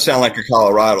 It does sound like a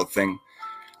Colorado thing.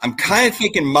 I'm kind of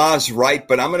thinking Ma's right,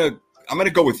 but I'm gonna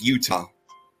go with Utah.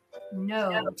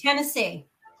 No. Tennessee.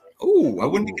 Oh, I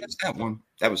wouldn't have guessed that one.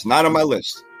 That was not on my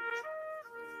list.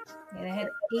 Yeah, they had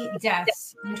 8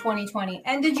 deaths in 2020.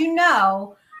 And did you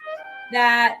know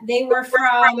that they were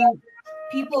from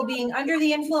people being under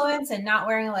the influence and not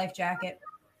wearing a life jacket?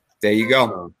 There you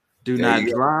go. Do There not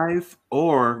you go. drive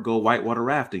or go whitewater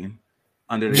rafting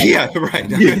under the Yeah, right.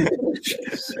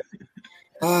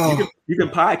 Oh, You can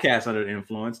podcast under the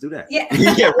influence. Do that. Yeah.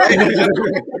 yeah, right.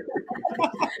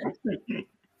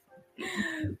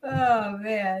 Oh,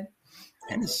 man.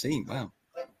 Tennessee, wow.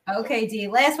 Okay, D.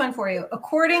 Last one for you.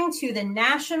 According to the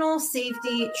National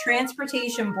Safety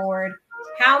Transportation Board,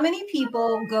 how many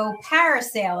people go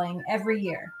parasailing every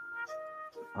year?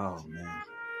 Oh man.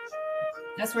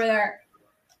 That's where they're,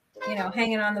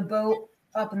 hanging on the boat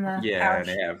up in the Yeah,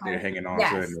 parachute. they're hanging on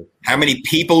Yes. to it. How many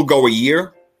people go a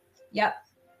year? Yep.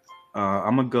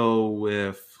 I'm gonna go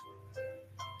with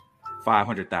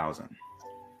 500,000.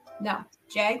 No.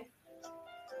 Jay?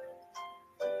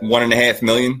 1.5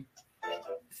 million.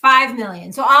 5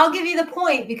 million. So I'll give you the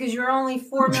point because you're only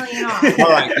 4 million off. All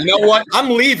right. You know what? I'm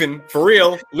leaving for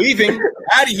real. Leaving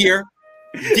out of here.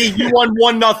 D, you won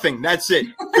 1-0. That's it.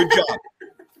 Good job.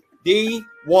 D,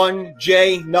 1,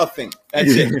 J, nothing.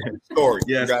 That's it. Story.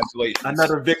 Yes. Congratulations.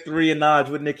 Another victory in Nodge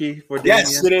with Nikki for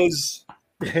Yes, Damien. it is.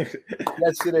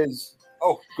 Yes, it is.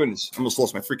 Oh, goodness. I almost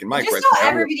lost my freaking mic Just right so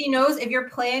there. everybody knows, if you're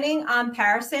planning on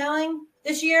parasailing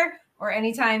this year or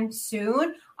anytime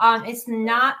soon, it's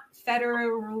not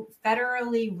federally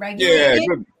Yeah, regulated.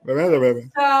 good.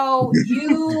 So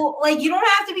you don't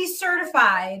have to be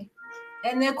certified,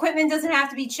 and the equipment doesn't have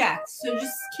to be checked. So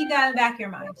just keep that in the back of your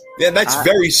mind. Yeah, that's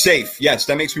very safe. Yes,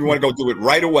 that makes me want to go do it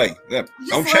right away. Yeah.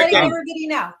 Just Don't check letting out. everybody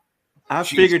know. I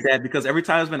figured that because every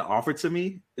time it's been offered to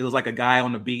me, it was like a guy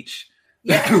on the beach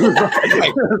Yeah. who's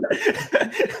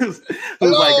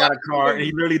like got a car and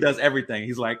he literally does everything.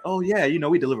 He's like, oh yeah,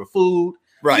 we deliver food.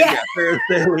 Right. Yeah.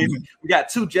 We got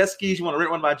 2 jet skis. You want to rent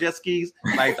one of my jet skis?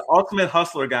 Like the ultimate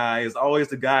hustler guy is always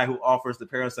the guy who offers the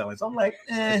parasailing. So I'm like,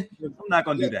 I'm not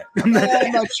gonna do that. I'm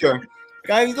not sure.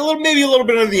 Guy, maybe a little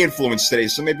bit under the influence today,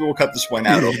 so maybe we'll cut this one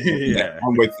out. Yeah.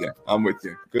 I'm with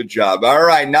you. Good job. All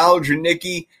right, Knowledge and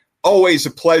Nikki, always a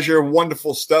pleasure.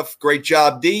 Wonderful stuff. Great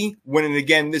job, D. Winning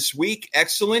again this week.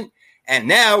 Excellent. And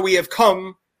now we have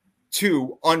come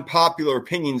to Unpopular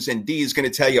Opinions, and D is going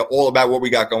to tell you all about what we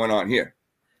got going on here.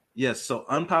 Yes, so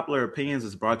Unpopular Opinions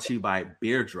is brought to you by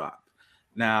Beer Drop.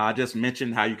 Now, I just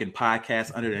mentioned how you can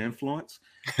podcast under the influence.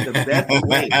 The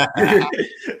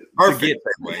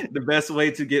best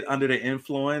way to get under the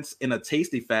influence in a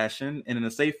tasty fashion and in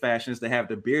a safe fashion is to have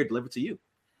the beer delivered to you.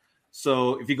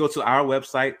 So if you go to our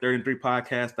website,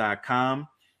 33podcast.com,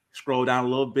 scroll down a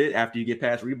little bit after you get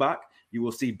past Reebok, you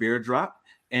will see Beer Drop.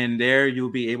 And there you'll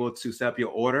be able to set up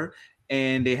your order.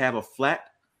 And they have a flat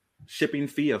shipping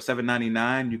fee of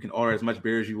 $7.99. You can order as much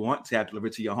beer as you want to have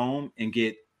delivered to your home and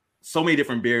get so many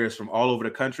different beers from all over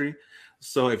the country.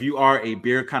 So if you are a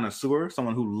beer connoisseur,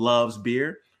 someone who loves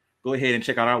beer, go ahead and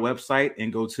check out our website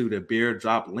and go to the Beer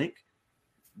Drop link.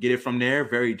 Get it from there.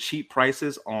 Very cheap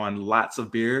prices on lots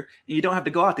of beer. And you don't have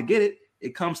to go out to get it.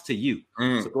 It comes to you.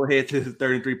 So go ahead to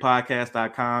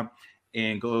 33podcast.com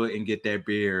and go and get that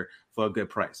beer for a good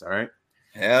price. All right.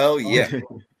 Hell yeah.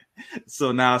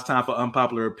 So now it's time for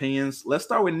Unpopular Opinions. Let's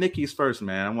start with Nikki's first,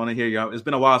 man. I want to hear you. It's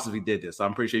been a while since we did this, so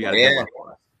I'm pretty sure you got to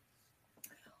for us.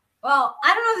 Well,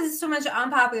 I don't know if this is so much an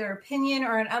unpopular opinion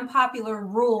or an unpopular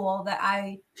rule that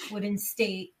I would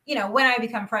instate, when I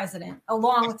become president,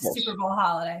 along with the Super Bowl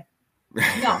holiday.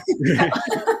 No.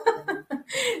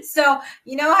 So,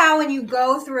 you know how when you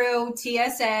go through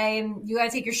TSA and you got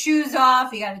to take your shoes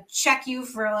off, you got to check you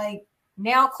for like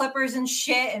nail clippers and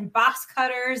shit and box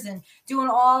cutters and doing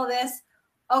all of this.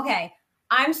 Okay,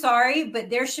 I'm sorry, but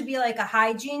there should be like a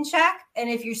hygiene check. And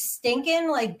if you're stinking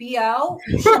like BO,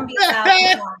 you shouldn't be allowed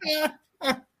to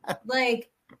fly.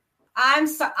 Like,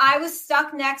 I was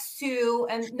stuck next to,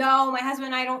 and no, my husband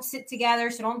and I don't sit together,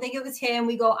 so don't think it was him.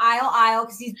 We go aisle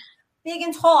because he's big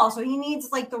and tall, so he needs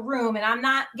like the room, and I'm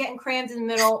not getting crammed in the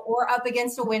middle or up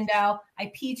against a window.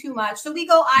 I pee too much, so we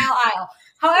go aisle.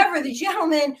 However, the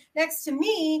gentleman next to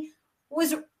me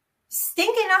was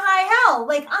stinking to high hell.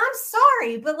 Like, I'm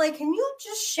sorry, but like, can you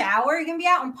just shower? You're gonna be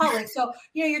out in public. So,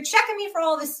 you're checking me for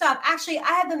all this stuff. Actually,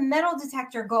 I had the metal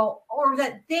detector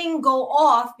that thing go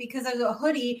off because of the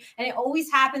hoodie. And it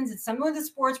always happens. It's someone with the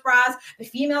sports bras. The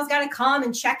female's got to come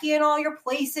and check you in all your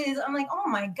places. I'm like, oh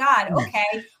my God.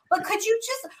 Okay. But could you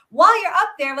just, while you're up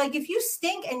there, like if you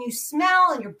stink and you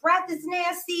smell and your breath is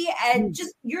nasty and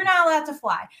just, you're not allowed to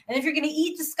fly. And if you're going to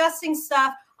eat disgusting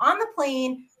stuff on the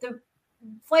plane, the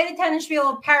flight attendant should be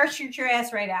able to parachute your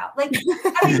ass right out. Like,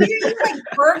 I mean, you're eating like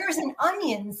burgers and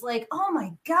onions. Like, oh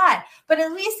my God. But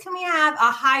at least can we have a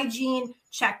hygiene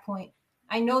checkpoint?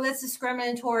 I know that's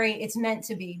discriminatory. It's meant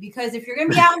to be, because if you're going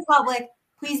to be out in public,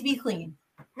 please be clean.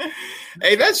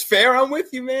 Hey, that's fair. I'm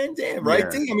with you, man. Damn, right?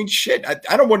 Yeah. I mean, shit.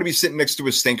 I don't want to be sitting next to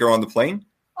a stinker on the plane.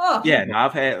 Oh. Yeah, no,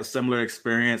 I've had a similar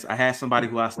experience. I had somebody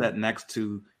who I sat next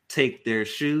to take their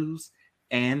shoes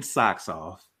and socks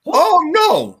off. Oh,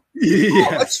 no. Yes.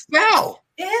 Oh, that's foul.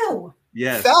 Ew.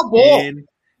 Yes. Foul ball. And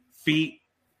feet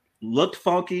looked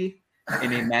funky,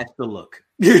 and they matched the look.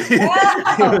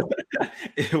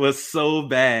 It was so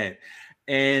bad.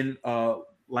 And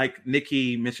like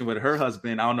Nikki mentioned with her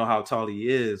husband, I don't know how tall he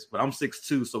is, but I'm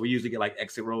 6'2", so we usually get like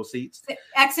exit row seats.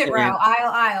 Exit row,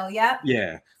 aisle, yep.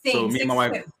 Yeah. Same, so me and my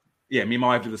wife, 6'2". me and my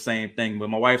wife do the same thing, but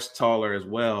my wife's taller as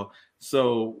well.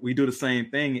 So we do the same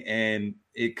thing, and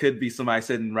it could be somebody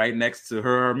sitting right next to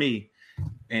her or me,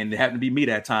 and it happened to be me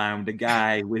that time, the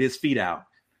guy with his feet out.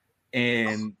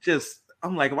 And just,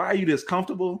 I'm like, why are you this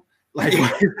comfortable? Like,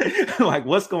 like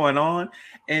what's going on?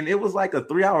 And it was like a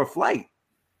 3-hour flight.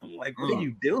 I'm like, what are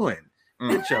you doing?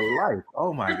 It's your life.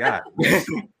 Oh my God.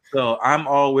 So I'm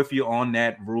all with you on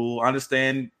that rule. I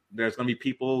understand there's going to be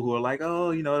people who are like,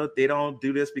 oh, they don't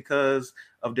do this because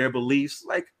of their beliefs.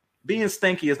 Like, being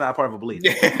stinky is not part of a belief.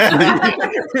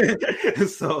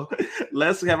 So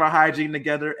let's have our hygiene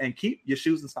together and keep your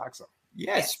shoes and socks on.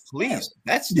 Yes, please.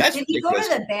 That's Did he go to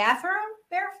the bathroom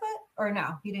barefoot? Or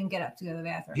no, he didn't get up to go to the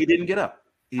bathroom. He didn't get up.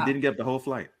 He didn't get up the whole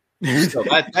flight. So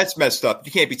that's messed up.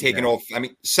 You can't be taking off. I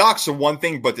mean, socks are one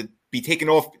thing, but to be taken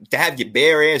off, to have your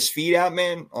bare ass feet out,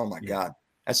 man. Oh my God,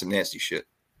 that's some nasty shit.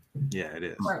 Yeah, it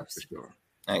is. Gross. For sure.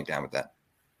 I ain't down with that.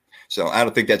 So I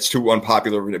don't think that's too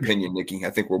unpopular of an opinion, Nikki. I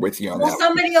think we're with you on that. Well,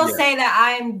 somebody will say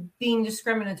that I'm being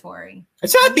discriminatory.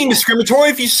 It's not being discriminatory.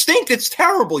 If you stink, that's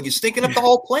terrible. You're stinking up the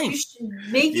whole plane.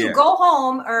 Make you go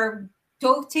home or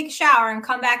go take a shower and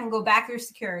come back and go back through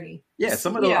security. Yeah,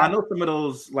 some of those. I know some of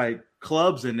those like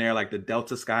clubs in there, like the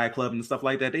Delta Sky Club and stuff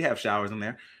like that. They have showers in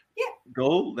there. Yeah,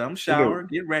 go let them shower,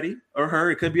 get ready, or her.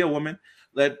 It could be a woman.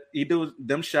 Let either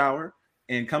them shower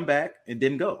and come back and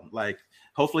then go. Like,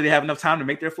 hopefully they have enough time to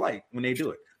make their flight when they do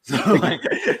it. So, like,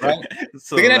 right?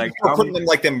 So they're gonna have putting them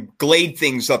like them Glade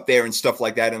things up there and stuff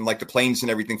like that, and like the planes and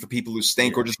everything for people who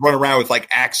stink, or just run around with like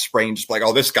Axe spray and just like,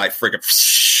 oh, this guy friggin'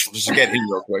 just get in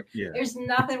real quick. Yeah, there's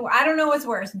nothing. I don't know what's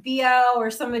worse, BO or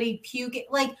somebody puke.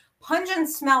 Like pungent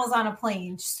smells on a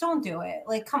plane. Just don't do it.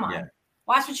 Like, come on,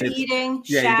 watch what you're eating.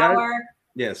 Shower.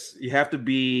 You have to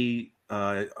be.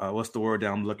 What's the word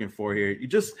that I'm looking for here? You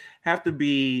just have to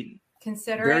be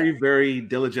considerate, very, very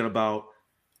diligent about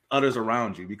others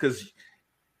around you, because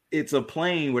it's a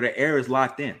plane where the air is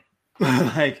locked in.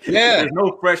 There's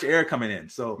no fresh air coming in.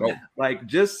 So like,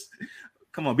 just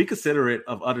come on, be considerate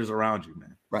of others around you,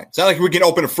 man. Right. It's not like we can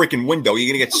open a freaking window.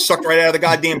 You're gonna get sucked right out of the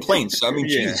goddamn plane. So I mean,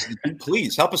 geez,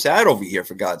 please help us out over here,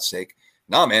 for God's sake.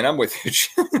 No, man, I'm with you.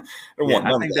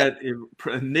 I think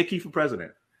that Nikki for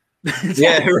president.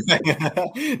 Yeah, right.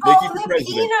 The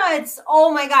peanuts.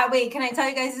 Oh my God. Wait, can I tell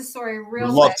you guys this story real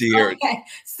quick? Love to hear it.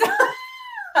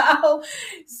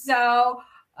 So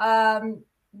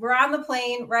we're on the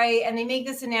plane, right? And they make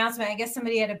this announcement. I guess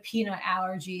somebody had a peanut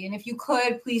allergy. And if you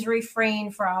could, please refrain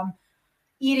from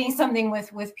eating something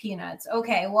with peanuts.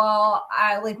 Okay, well,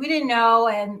 we didn't know.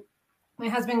 And my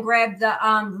husband grabbed the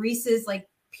Reese's like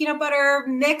peanut butter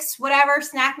mix, whatever,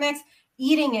 snack mix,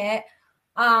 eating it.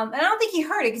 And I don't think he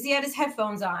heard it because he had his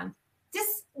headphones on.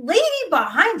 This lady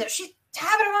behind us, she's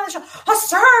tapping him on the shoulder.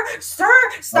 Oh,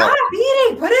 sir, stop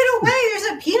eating. Put it away.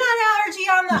 There's a peanut allergy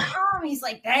on the arm. He's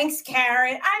like, thanks,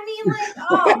 Karen. I mean, like,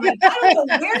 oh my God, I don't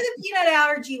know where the peanut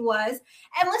allergy was.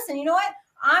 And listen, you know what?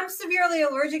 I'm severely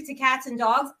allergic to cats and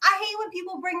dogs. I hate when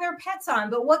people bring their pets on,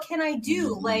 but what can I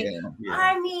do? Like,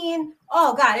 I mean,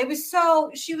 oh God,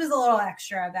 she was a little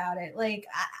extra about it. Like,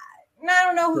 I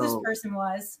don't know who this person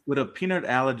was. With a peanut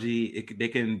allergy, they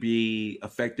can be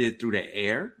affected through the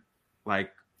air.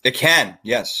 Like, it can,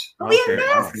 yes. But we have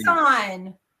masks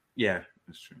on. Yeah,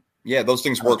 that's true. Yeah, those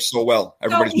things work so well.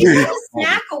 Everybody's we took a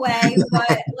snack away,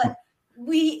 but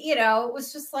it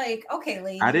was just like, okay,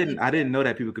 lady. I didn't know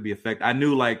that people could be affected. I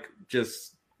knew like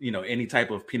just any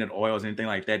type of peanut oils, anything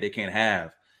like that, they can't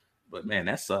have. But man,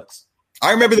 that sucks.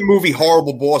 I remember the movie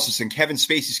Horrible Bosses and Kevin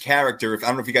Spacey's character. I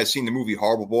don't know if you guys seen the movie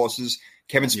Horrible Bosses.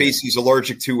 Kevin Spacey's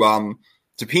allergic to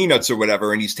peanuts or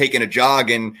whatever, and he's taking a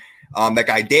jog, and that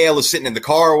guy Dale is sitting in the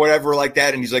car or whatever like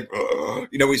that, and he's like,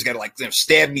 he's got to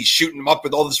stab me, shooting him up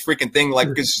with all this freaking thing, like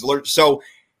because he's allergic. So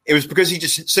it was because he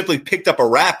just simply picked up a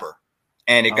wrapper,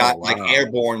 and it got like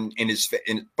airborne in his.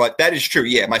 But that is true.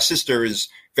 Yeah, my sister is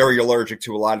very allergic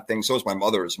to a lot of things. So is my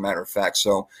mother, as a matter of fact.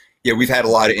 So. Yeah, we've had a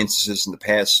lot of instances in the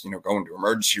past, going to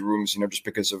emergency rooms, just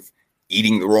because of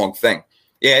eating the wrong thing.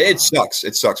 Yeah, it sucks.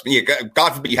 It sucks. But yeah,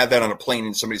 God forbid you have that on a plane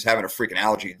and somebody's having a freaking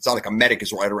allergy. It's not like a medic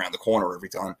is right around the corner every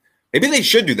time. Maybe they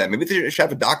should do that. Maybe they should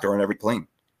have a doctor on every plane.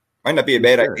 Might not be a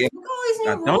bad idea. Look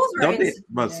at all these new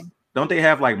rules. Don't they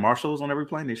have like marshals on every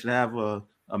plane? They should have a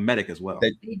medic as well.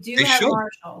 They have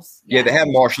marshals. Yeah, they have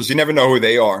marshals. You never know who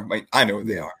they are. I know who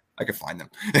they are. I could find them.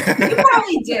 You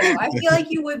probably do. I feel like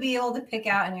you would be able to pick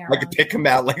out an arrow. I could pick them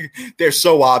out. Like they're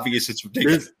so obvious, it's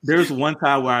ridiculous. There's one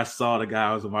time where I saw the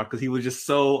guy was a mark because he was just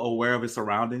so aware of his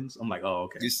surroundings. I'm like, oh,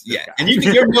 okay. Yeah, and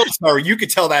you're military. You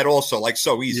could tell that also, like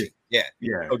so easy. Yeah,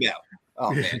 no doubt.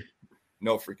 Oh man,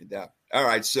 no freaking doubt. All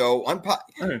right, so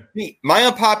my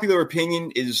unpopular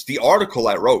opinion is the article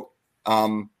I wrote.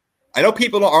 I know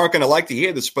people aren't going to like to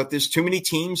hear this, but there's too many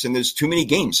teams and there's too many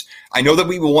games. I know that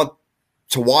we will want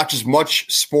to watch as much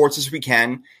sports as we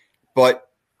can, but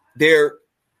there's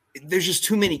just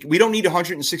too many. We don't need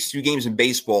 162 games in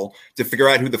baseball to figure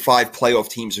out who the 5 playoff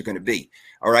teams are going to be.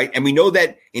 All right. And we know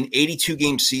that in 82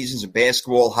 game seasons in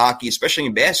basketball, hockey, especially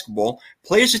in basketball,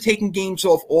 players are taking games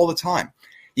off all the time.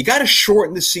 You got to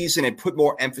shorten the season and put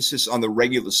more emphasis on the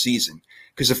regular season.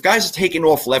 Because if guys are taking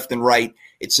off left and right,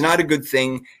 it's not a good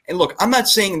thing. And look, I'm not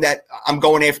saying that I'm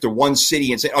going after one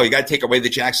city and saying, you got to take away the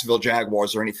Jacksonville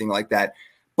Jaguars or anything like that.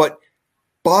 But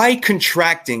by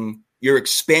contracting, you're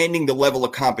expanding the level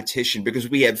of competition because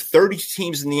we have 30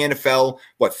 teams in the NFL,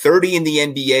 30 in the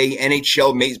NBA,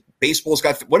 NHL, baseball's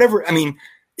got whatever. I mean,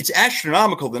 it's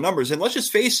astronomical, the numbers. And let's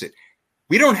just face it,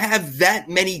 we don't have that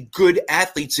many good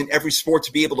athletes in every sport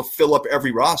to be able to fill up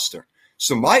every roster.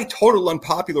 So my total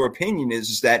unpopular opinion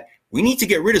is that we need to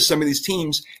get rid of some of these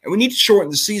teams and we need to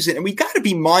shorten the season. And we got to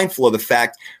be mindful of the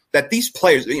fact that these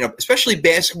players, especially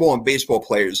basketball and baseball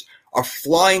players, are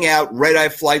flying out red-eye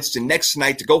flights to next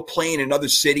night to go play in another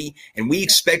city. And we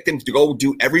expect them to go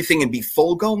do everything and be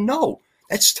full go. No,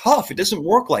 that's tough. It doesn't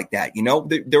work like that.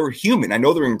 They're human. I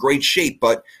know they're in great shape.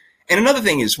 And another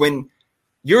thing is when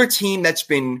you're a team that's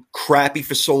been crappy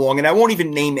for so long, and I won't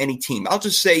even name any team. I'll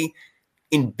just say,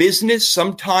 in business,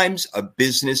 sometimes a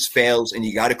business fails and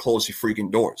you got to close your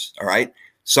freaking doors. All right.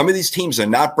 Some of these teams are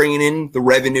not bringing in the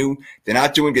revenue. They're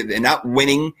not doing it. They're not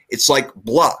winning. It's like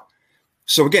blah.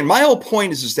 So again, my whole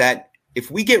point is that if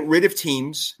we get rid of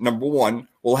teams, number one,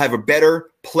 we'll have a better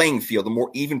playing field, a more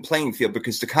even playing field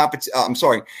because the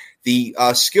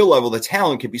skill level, the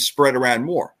talent can be spread around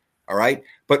more. All right.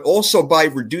 But also by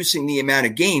reducing the amount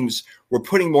of games, we're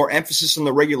putting more emphasis on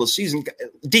the regular season.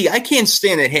 I can't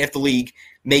stand that half the league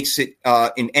makes it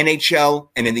in NHL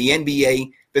and in the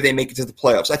NBA that they make it to the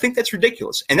playoffs. I think that's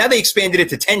ridiculous. And now they expanded it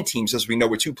to 10 teams, as we know,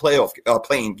 with 2 playoff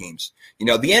playing games. The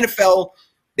NFL,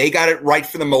 they got it right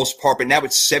for the most part, but now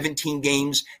it's 17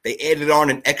 games. They added on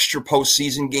an extra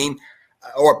postseason game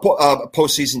or a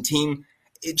postseason team.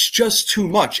 It's just too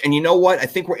much. And you know what? I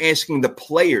think we're asking the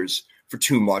players for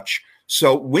too much.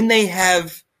 So when they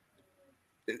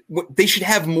should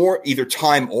have more either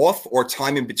time off or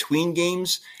time in between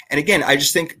games. And again, I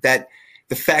just think that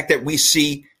the fact that we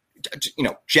see,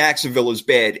 Jacksonville is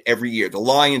bad every year. The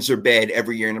Lions are bad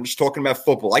every year. And I'm just talking about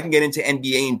football. I can get into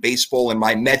NBA and baseball and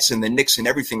my Mets and the Knicks and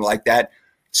everything like that.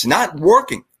 It's not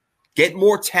working. Get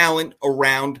more talent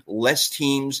around less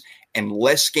teams and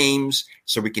less games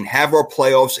so we can have our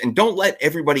playoffs. And don't let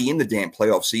everybody in the damn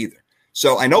playoffs either.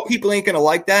 So I know people ain't going to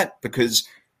like that because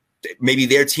maybe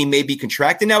their team may be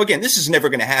contracted. Now, again, this is never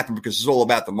going to happen because it's all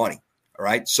about the money. All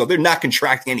right. So they're not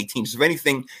contracting any teams. If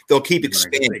anything, they'll keep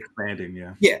expanding.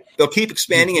 Yeah. They'll keep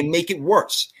expanding and make it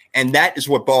worse. And that is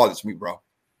what bothers me, bro.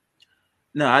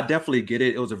 No, I definitely get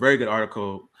it. It was a very good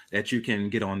article that you can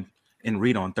get on and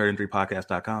read on 3andthree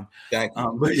podcast.com. Thank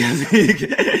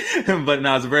you. But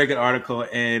no, it's a very good article.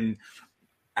 And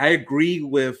I agree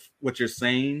with what you're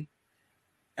saying.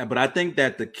 But I think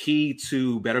that the key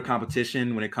to better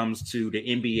competition when it comes to the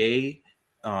NBA,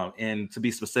 and to be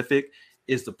specific,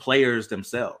 is the players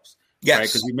themselves. Yes. Right?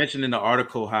 Because we mentioned in the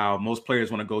article how most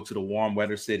players want to go to the warm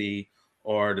weather city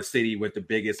or the city with the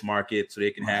biggest market so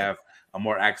they can have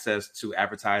more access to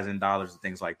advertising dollars and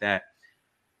things like that.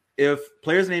 If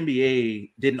players in the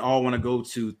NBA didn't all want to go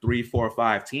to 3, 4,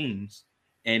 5 teams,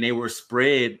 and they were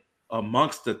spread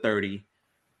amongst the 30,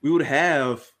 we would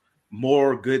have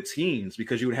more good teams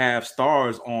because you would have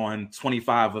stars on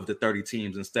 25 of the 30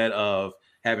 teams instead of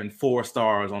having 4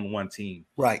 stars on one team.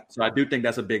 Right. So I do think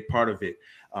that's a big part of it.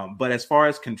 But as far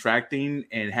as contracting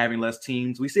and having less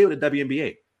teams, we see it with the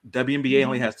WNBA. WNBA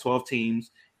only has 12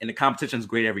 teams, and the competition is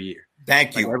great every year.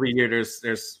 Thank you. Every year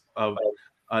there's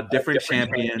a different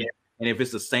champion, and if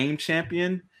it's the same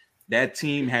champion, that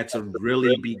team had to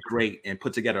really be great and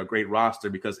put together a great roster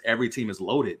because every team is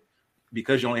loaded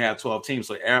because you only have 12 teams.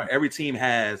 So every team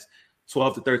has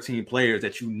 12 to 13 players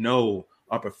that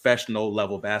are professional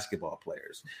level basketball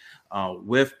players.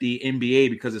 With the NBA,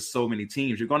 because it's so many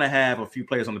teams, you're going to have a few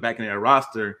players on the back end of their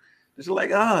roster that you're like,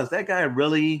 is that guy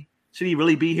really, should he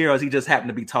really be here, or does he just happen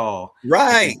to be tall?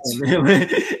 Right.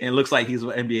 And looks like he's an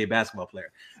NBA basketball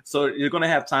player. So you're going to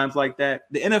have times like that.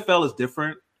 The NFL is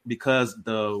different because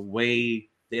the way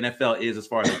the NFL is as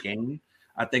far as the game,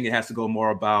 I think it has to go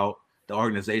more about the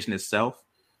organization itself.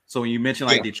 So when you mention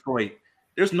Detroit,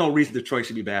 there's no reason Detroit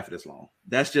should be bad for this long.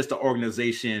 That's just the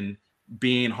organization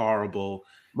being horrible.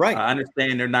 Right. I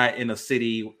understand they're not in a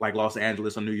city like Los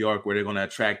Angeles or New York where they're going to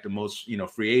attract the most,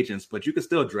 free agents, but you can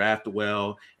still draft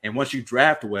well. And once you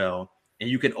draft well and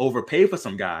you can overpay for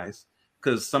some guys,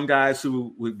 because some guys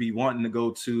who would be wanting to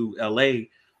go to LA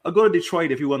or go to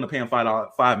Detroit if you want to pay them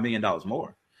 $5 million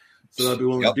more. So they'll be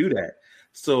willing to do that.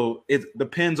 So it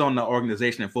depends on the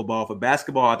organization in football. For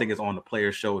basketball, I think it's on the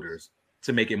players' shoulders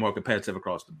to make it more competitive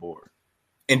across the board.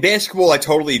 In basketball, I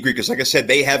totally agree because, like I said,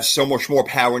 they have so much more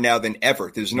power now than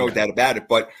ever. There's no doubt about it.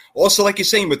 But also, like you're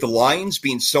saying, with the Lions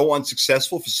being so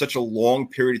unsuccessful for such a long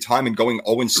period of time and going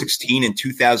 0-16 in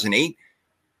 2008,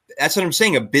 that's what I'm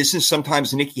saying. A business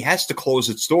sometimes, Nikki, has to close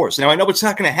its doors. Now, I know it's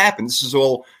not going to happen. This is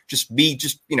all just me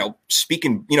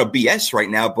speaking, BS right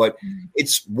now, but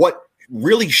it's what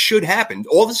really should happen.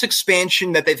 All this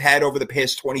expansion that they've had over the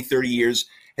past 20, 30 years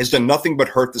has done nothing but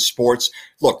hurt the sports.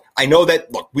 Look, I know that,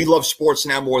 we love sports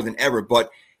now more than ever,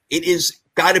 but it is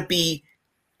got to be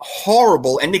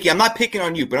horrible. And Nikki, I'm not picking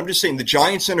on you, but I'm just saying the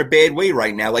Giants are in a bad way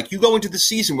right now. Like, you go into the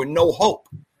season with no hope.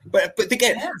 But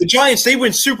again, the Giants, they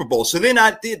win Super Bowl, so they're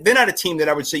not a team that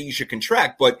I would say you should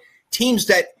contract. But teams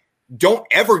that don't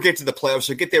ever get to the playoffs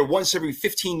or get there once every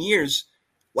 15 years,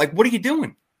 like, what are you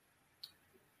doing?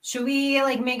 Should we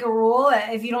make a rule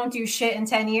that if you don't do shit in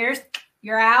 10 years,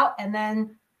 you're out, and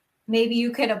then maybe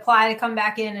you could apply to come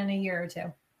back in a year or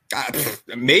two?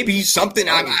 Maybe something.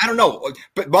 I don't know.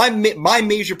 But my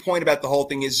major point about the whole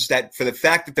thing is that for the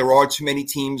fact that there are too many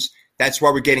teams, that's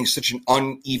why we're getting such an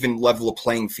uneven level of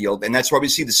playing field. And that's why we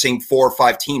see the same 4 or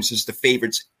 5 teams as the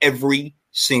favorites every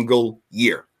single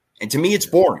year. And to me, it's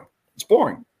boring. It's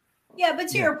boring. Yeah, but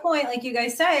to your point, like you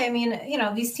guys say, I mean,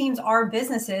 these teams are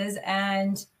businesses,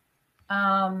 and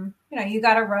you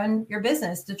got to run your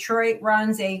business. Detroit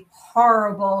runs a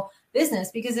horrible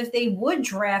business because if they would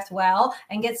draft well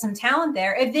and get some talent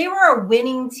there, if they were a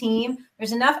winning team,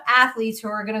 there's enough athletes who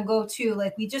are going to go to,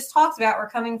 like we just talked about, we're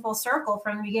coming full circle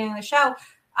from the beginning of the show.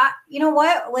 You know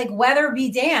what? Like, weather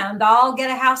be damned, I'll get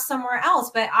a house somewhere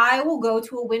else, but I will go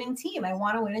to a winning team. I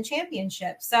want to win a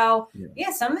championship. So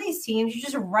some of these teams, you're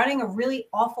just running a really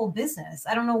awful business.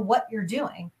 I don't know what you're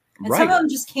doing. And some of them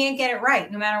just can't get it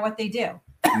right no matter what they do.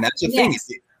 And that's the thing.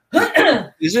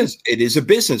 It is a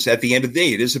business. At the end of the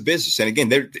day, it is a business. And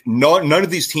again, none of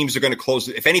these teams are going to close.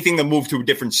 If anything, they'll move to a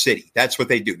different city. That's what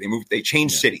they do. They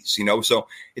change cities, So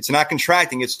it's not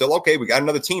contracting. It's still, okay, we got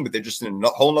another team, but they're just in a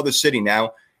whole other city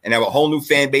now and have a whole new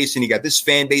fan base. And you got this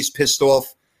fan base pissed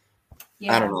off.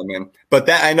 Yeah. I don't know, man. But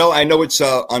that I know it's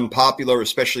unpopular,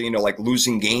 especially, like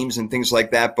losing games and things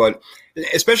like that. But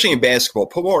especially in basketball,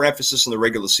 put more emphasis on the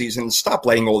regular season and stop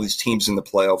letting all these teams in the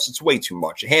playoffs. It's way too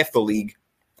much. Half the league.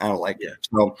 I don't like it.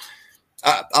 So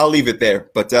I'll leave it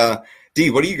there. But D,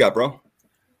 what do you got, bro?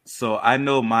 So I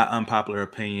know my unpopular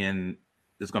opinion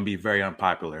is going to be very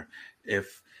unpopular.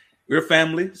 If we're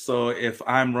family, so if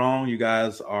I'm wrong, you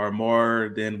guys are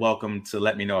more than welcome to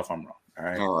let me know if I'm wrong. All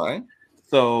right. All right.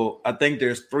 So I think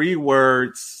there's 3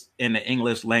 words in the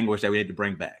English language that we need to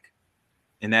bring back,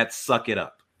 and that's suck it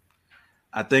up.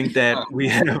 I think that we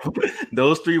have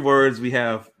those 3 words. We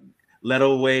have let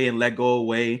away and let go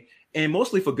away, and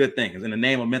mostly for good things. In the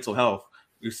name of mental health,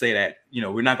 we say that,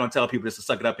 we're not going to tell people just to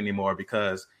suck it up anymore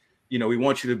because, we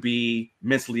want you to be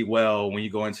mentally well when you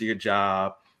go into your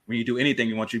job. When you do anything,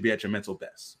 we want you to be at your mental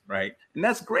best, right? And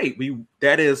that's great.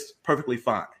 That is perfectly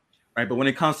fine, right? But when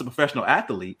it comes to professional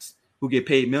athletes who get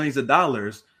paid millions of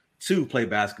dollars to play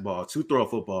basketball, to throw a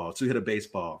football, to hit a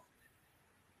baseball,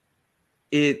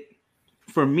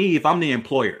 for me, if I'm the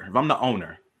employer, if I'm the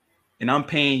owner, and I'm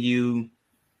paying you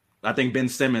I think Ben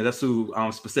Simmons, that's who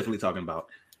I'm specifically talking about.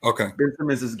 Okay. Ben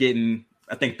Simmons is getting,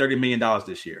 I think, $30 million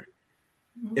this year.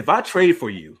 If I trade for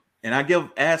you and I give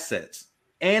assets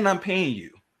and I'm paying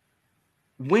you,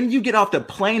 when you get off the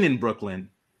plane in Brooklyn,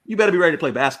 you better be ready to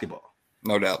play basketball.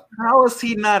 No doubt. How is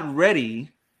he not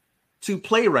ready to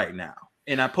play right now?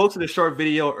 And I posted a short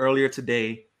video earlier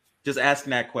today just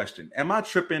asking that question. Am I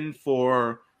tripping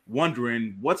for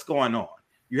wondering what's going on?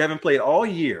 You haven't played all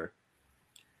year.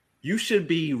 You're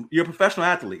a professional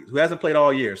athlete who hasn't played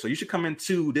all year. So you should come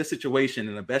into this situation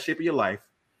in the best shape of your life.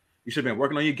 You should have been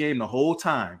working on your game the whole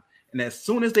time. And as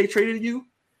soon as they traded you,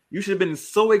 you should have been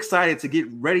so excited to get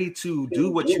ready to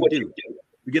do what you do.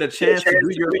 You get a chance to do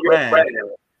your craft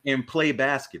and play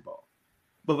basketball.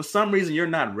 But for some reason, you're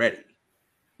not ready.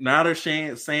 Now they're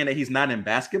saying that he's not in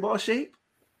basketball shape.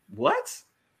 What?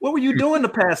 What were you doing the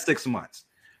past 6 months?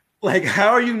 Like, how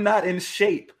are you not in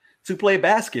shape to play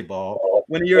basketball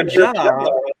when your job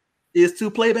is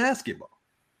to play basketball?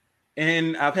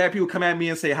 And I've had people come at me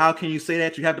and say, how can you say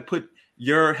that? You have to put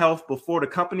your health before the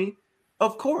company.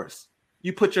 Of course,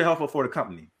 you put your health before the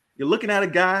company. You're looking at a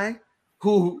guy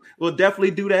who will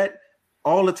definitely do that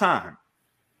all the time.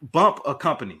 Bump a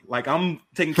company. Like, I'm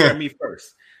taking care of me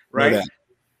first, right? Yeah.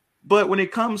 But when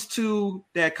it comes to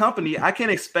that company, I can't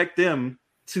expect them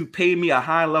to pay me a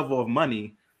high level of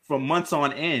money for months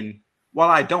on end while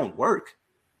I don't work.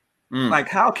 Like,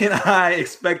 how can I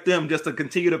expect them just to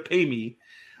continue to pay me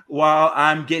while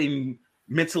I'm getting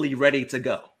mentally ready to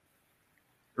go?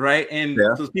 Right. And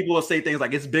so people will say things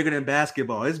like, it's bigger than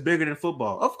basketball. It's bigger than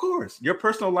football. Of course, your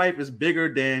personal life is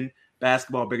bigger than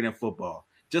basketball, bigger than football.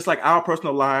 Just like our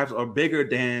personal lives are bigger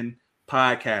than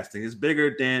podcasting. It's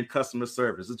bigger than customer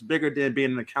service. It's bigger than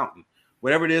being an accountant,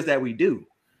 whatever it is that we do.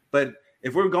 But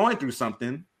if we're going through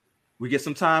something, we get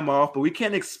some time off, but we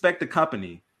can't expect the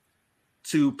company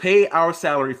to pay our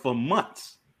salary for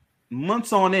months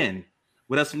on end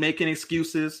with us making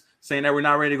excuses, saying that we're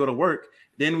not ready to go to work.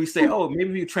 Then we say, oh, maybe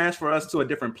if you transfer us to a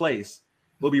different place,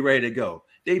 we'll be ready to go.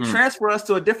 They transfer us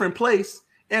to a different place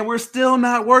and we're still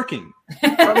not working.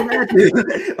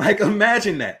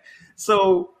 Imagine that.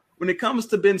 So when it comes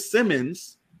to Ben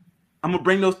Simmons, I'm going to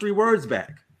bring those 3 words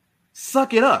back.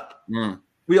 Suck it up.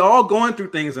 We all going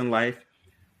through things in life.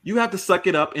 You have to suck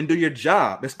it up and do your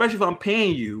job, especially if I'm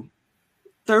paying you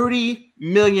 $30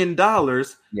 million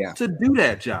to do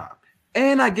that job.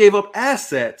 And I gave up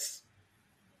assets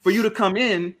for you to come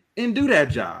in and do that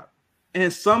job.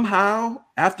 And somehow,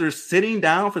 after sitting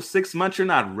down for 6 months, you're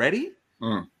not ready.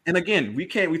 And again, we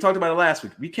talked about it last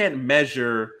week. We can't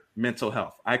measure mental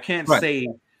health. I can't say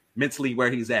mentally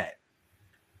where he's at.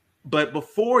 But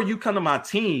before you come to my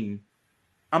team,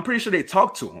 I'm pretty sure they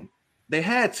talked to him. They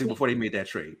had to before they made that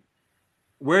trade.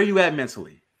 Where are you at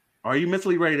mentally? Are you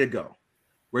mentally ready to go?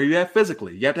 Where are you at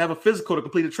physically? You have to have a physical to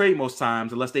complete a trade most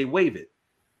times unless they waive it.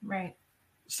 Right.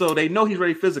 So they know he's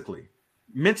ready physically.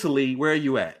 Mentally, where are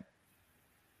you at?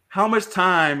 How much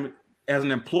time as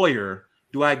an employer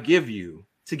do I give you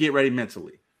to get ready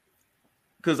mentally?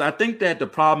 Because I think that the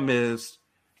problem is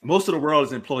most of the world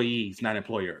is employees, not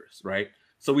employers, right?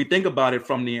 So we think about it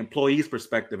from the employee's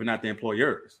perspective and not the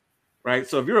employers, right?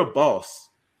 So if you're a boss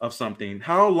of something,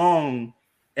 how long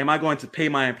am I going to pay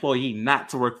my employee not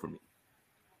to work for me?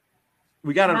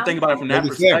 We got to think about it from that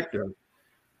perspective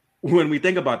when we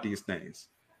think about these things.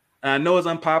 And I know it's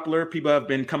unpopular. People have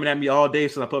been coming at me all day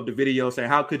since I put up the video saying,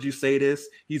 how could you say this?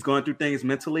 He's going through things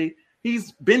mentally.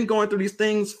 He's been going through these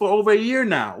things for over a year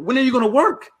now. When are you going to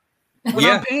work? When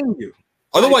I'm paying you.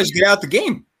 Otherwise, get out the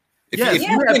game. If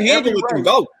you can handle it, then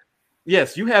go.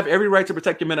 Yes, you have every right to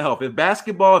protect your mental health. If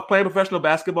playing professional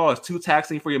basketball is too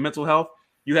taxing for your mental health,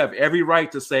 you have every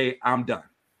right to say, I'm done.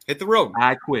 Hit the road.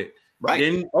 I quit. Right.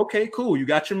 Then, okay, cool. You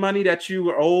got your money that you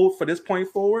were owed for this point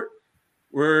forward.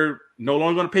 We're no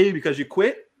longer going to pay you because you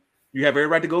quit. You have every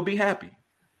right to go be happy.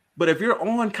 But if you're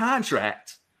on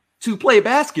contract to play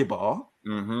basketball,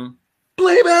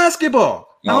 play basketball.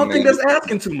 I don't think that's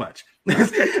asking too much.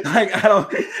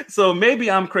 So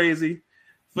maybe I'm crazy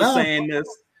for saying this,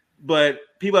 but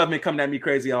people have been coming at me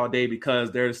crazy all day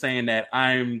because they're saying that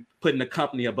I'm putting the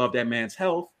company above that man's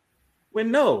health. When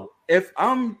no, if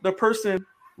I'm the person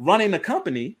running the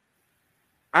company,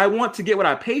 I want to get what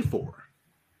I pay for.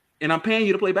 And I'm paying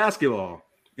you to play basketball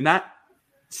and not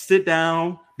sit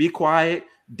down, be quiet,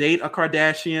 date a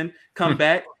Kardashian, come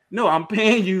back. No, I'm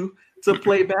paying you to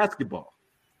play basketball.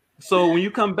 So when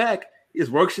you come back,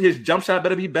 his jump shot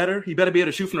better be better. He better be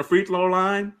able to shoot from the free throw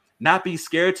line, not be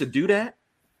scared to do that.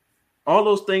 All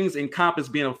those things encompass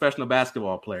being a professional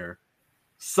basketball player.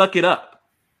 Suck it up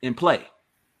and play.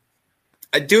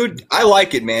 Dude, I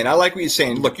like it, man. I like what you're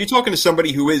saying. Look, you're talking to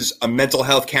somebody who is a mental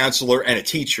health counselor and a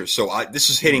teacher. So this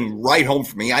is hitting right home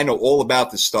for me. I know all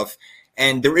about this stuff.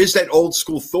 And there is that old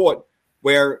school thought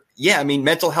where, yeah, I mean,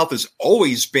 mental health has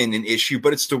always been an issue,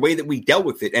 but it's the way that we dealt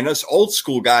with it. And us old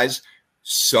school guys,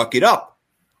 suck it up.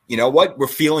 You know what? We're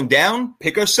feeling down.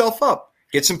 Pick ourselves up.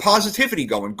 Get some positivity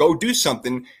going. Go do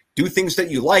something. Do things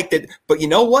that you like. But you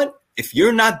know what? If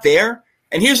you're not there,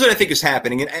 and here's what I think is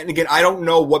happening. And again, I don't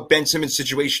know what Ben Simmons'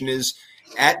 situation is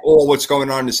at all, what's going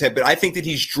on in his head, but I think that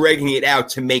he's dragging it out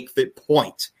to make the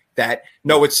point that,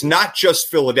 no, it's not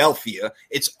just Philadelphia.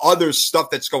 It's other stuff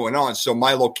that's going on. So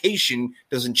my location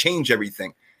doesn't change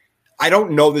everything. I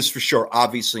don't know this for sure,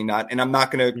 obviously not. And I'm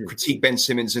not going to critique Ben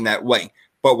Simmons in that way.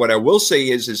 But what I will say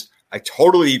is I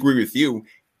totally agree with you.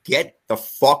 Get the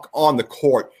fuck on the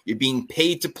court. You're being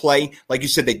paid to play. Like you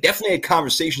said, they definitely had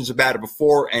conversations about it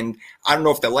before, and I don't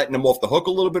know if they're letting them off the hook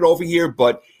a little bit over here,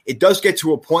 but it does get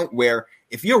to a point where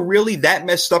if you're really that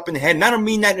messed up in the head, and I don't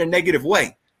mean that in a negative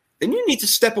way, then you need to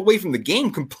step away from the game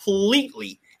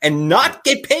completely and not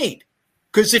get paid.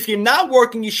 Because if you're not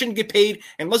working, you shouldn't get paid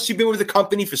unless you've been with the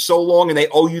company for so long and they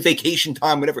owe you vacation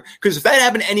time, whatever. Because if that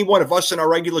happened to any one of us in our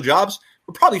regular jobs,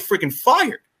 we're probably freaking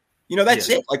fired. You know, that's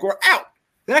it. Like, we're out.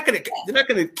 They're not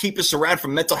gonna keep us around for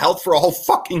mental health for a whole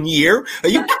fucking year. Are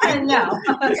you kidding? No.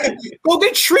 Go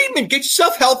get treatment, get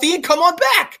yourself healthy, and come on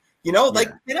back. You know, like,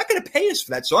 they're not gonna pay us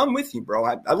for that. So I'm with you, bro.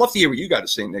 I'd love to hear what you got to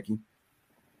say, Nikki.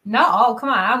 No, oh, come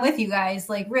on. I'm with you guys.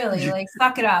 Like, really, like,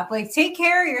 suck it up. Like, take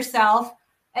care of yourself.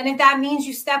 And if that means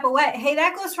you step away, hey,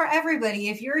 that goes for everybody.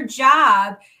 If your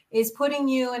job is putting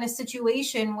you in a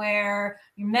situation where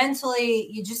you mentally,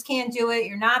 you just can't do it,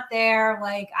 you're not there,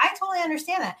 like, I totally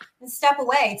understand that. And step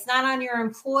away. It's not on your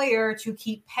employer to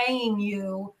keep paying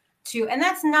you to, and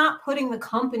that's not putting the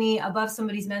company above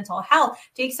somebody's mental health.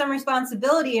 Take some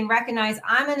responsibility and recognize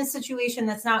I'm in a situation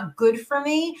that's not good for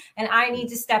me and I need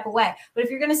to step away. But if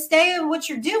you're going to stay in what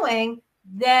you're doing,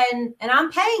 then, and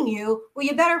I'm paying you, well,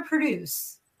 you better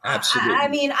produce. Absolutely. I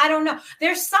mean, I don't know.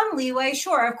 There's some leeway.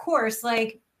 Sure. Of course.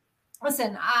 Like,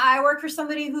 listen, I work for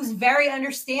somebody who's very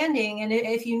understanding. And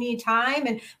if you need time,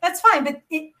 and that's fine, but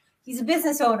he's a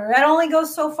business owner. That only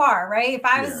goes so far, right? If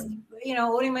I was,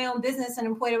 owning my own business and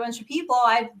employed a bunch of people,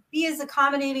 I'd be as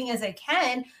accommodating as I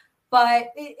can, but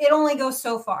it only goes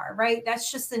so far, right?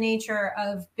 That's just the nature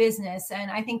of business. And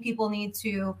I think people need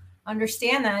to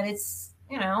understand that it's,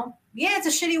 it's a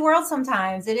shitty world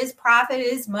sometimes. It is profit, it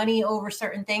is money over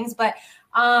certain things, but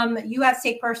you have to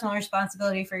take personal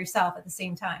responsibility for yourself at the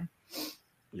same time.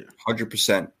 Yeah,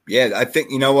 100%. Yeah, I think,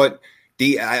 you know what,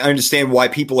 I understand why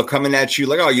people are coming at you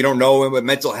like, oh, you don't know him with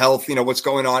mental health, what's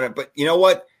going on. But you know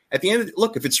what? At the end of it,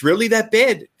 look, if it's really that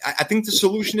bad, I think the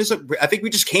solution is, I think we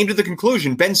just came to the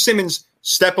conclusion, Ben Simmons,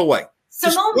 step away.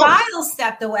 Simone Biles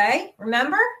stepped away,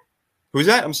 remember? Who's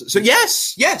that? So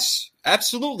yes,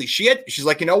 absolutely. She's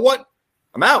like, you know what?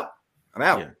 I'm out.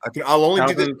 Yeah. I'll only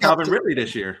do this. Calvin Ridley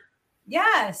this year.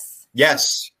 Yes.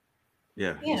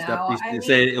 Yeah. He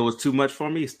said it was too much for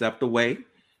me. He stepped away.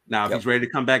 Now, if he's ready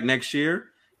to come back next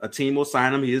year, a team will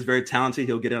sign him. He is very talented.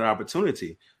 He'll get an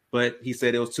opportunity. But he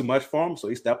said it was too much for him, so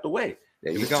he stepped away.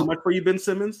 There you if it's go. too much for you, Ben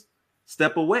Simmons,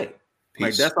 step away. Peace.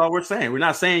 Like, that's all we're saying. We're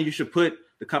not saying you should put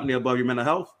the company above your mental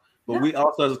health, but we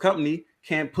also, as a company,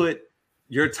 can't put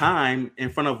your time in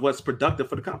front of what's productive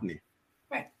for the company.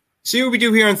 Right. See what we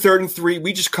do here on 3rd and 3.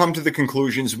 We just come to the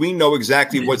conclusions. We know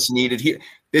exactly what's needed here.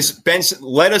 This Benson,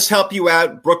 let us help you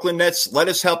out. Brooklyn Nets, let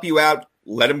us help you out.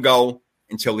 Let him go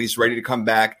until he's ready to come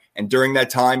back. And during that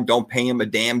time, don't pay him a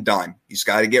damn dime. He's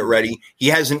got to get ready. He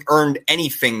hasn't earned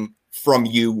anything from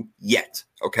you yet.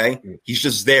 Okay. He's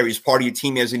just there. He's part of your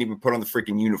team. He hasn't even put on the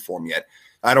freaking uniform yet.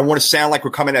 I don't want to sound like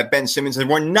we're coming at Ben Simmons, and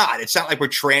we're not. It's not like we're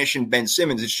trashing Ben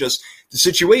Simmons. It's just the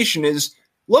situation is,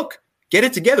 look, get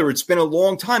it together. It's been a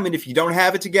long time, and if you don't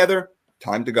have it together,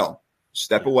 time to go.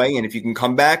 Step away, and if you can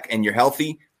come back and you're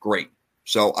healthy, great.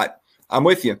 So I'm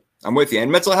with you.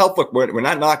 And mental health, look, we're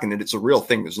not knocking it. It's a real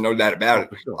thing. There's no doubt about it.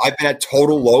 Sure. I've been at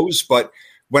total lows, but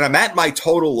when I'm at my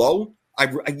total low,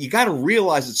 you got to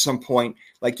realize at some point,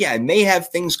 like, yeah, I may have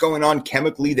things going on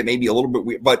chemically that may be a little bit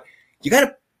weird, but you got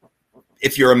to,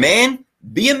 if you're a man,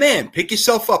 be a man. Pick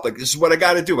yourself up. Like, this is what I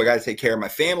got to do. I got to take care of my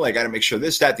family. I got to make sure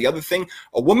this, that, the other thing.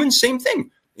 A woman, same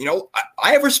thing.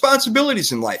 I have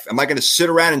responsibilities in life. Am I going to sit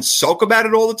around and sulk about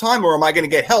it all the time, or am I going to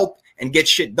get help and get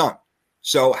shit done?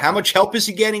 So how much help is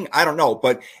he getting? I don't know.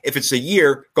 But if it's a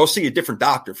year, go see a different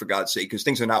doctor, for God's sake, because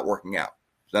things are not working out.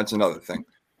 So that's another thing.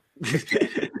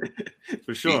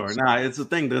 For sure. Nah, it's the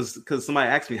thing. Because somebody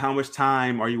asked me, how much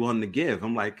time are you willing to give?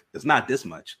 I'm like, it's not this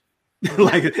much.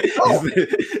 Like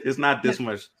it's not this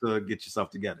much to get yourself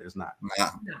together. It's not. Nah.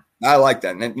 I like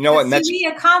that. And you know what? And we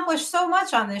accomplished so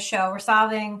much on this show. We're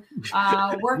solving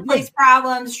workplace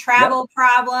problems, travel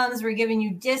problems. We're giving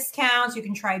you discounts. You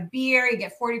can try beer. You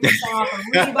get 40% off of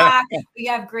Reebok. We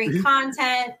have great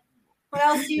content. What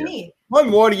else do you need? What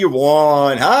more do you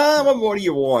want? Huh? What more do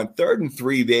you want? 3rd and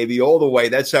 3, baby, all the way.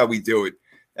 That's how we do it.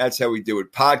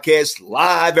 Podcast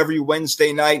live every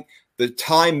Wednesday night. The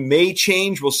time may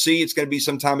change. We'll see. It's going to be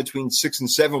sometime between 6 and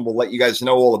 7. We'll let you guys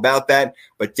know all about that.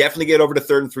 But definitely get over to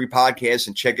 3rd and 3 podcast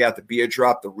and check out the beer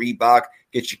drop, the Reebok.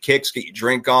 Get your kicks, get your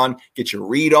drink on, get your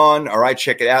read on. All right,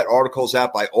 check it out. Articles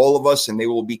out by all of us, and they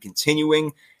will be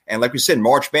continuing. And like we said,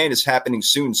 March Band is happening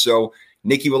soon. So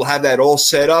Nikki will have that all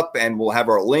set up, and we'll have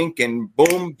our link, and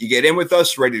boom, you get in with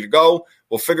us, ready to go.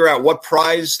 We'll figure out what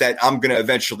prize that I'm going to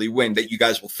eventually win that you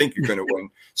guys will think you're going to win.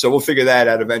 So we'll figure that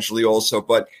out eventually also.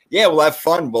 But, yeah, we'll have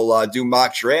fun. We'll do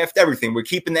mock draft, everything. We're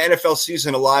keeping the NFL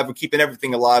season alive. We're keeping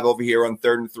everything alive over here on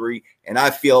 3rd and 3. And I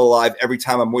feel alive every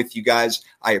time I'm with you guys.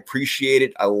 I appreciate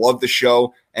it. I love the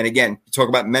show. And, again, you talk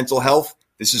about mental health.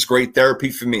 This is great therapy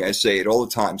for me. I say it all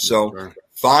the time. So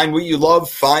find what you love.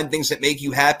 Find things that make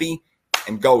you happy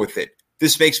and go with it.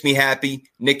 This makes me happy.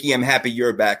 Nikki, I'm happy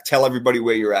you're back. Tell everybody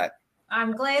where you're at.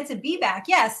 I'm glad to be back.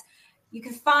 Yes, you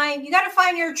got to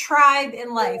find your tribe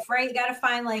in life, right? You got to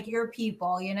find like your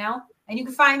people, and you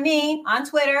can find me on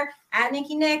Twitter at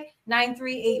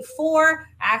NikkiNick9384.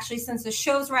 Actually, since the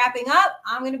show's wrapping up,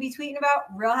 I'm going to be tweeting about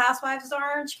Real Housewives of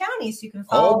Orange County. So you can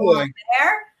follow me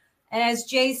there. And as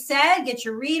Jay said, get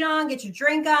your read on, get your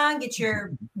drink on, get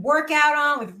your workout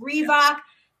on with Reebok. Yes.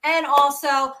 And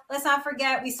also, let's not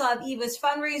forget, we still have Eva's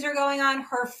fundraiser going on.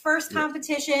 Her first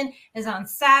competition is on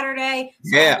Saturday.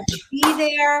 So be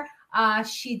there.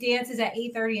 She dances at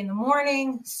 8:30 in the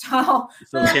morning. So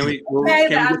can we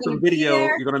get some video?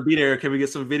 You're going to be there. Can we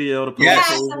get some video to put?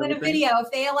 Yes, I'm going to video.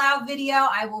 If they allow video,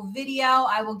 I will video.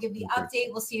 I will give the update.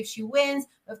 We'll see if she wins.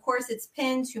 Of course, it's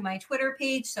pinned to my Twitter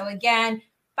page. So again,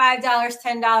 $5,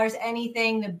 $10,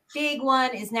 anything. The big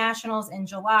one is Nationals in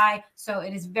July. So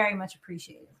it is very much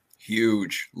appreciated.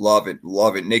 Huge. Love it.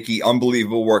 Nikki,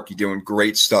 unbelievable work. You're doing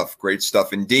great stuff.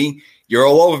 And D, you're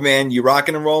all over, man. You're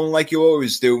rocking and rolling like you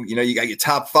always do. You got your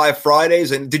top 5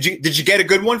 Fridays. And did you get a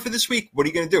good one for this week? What are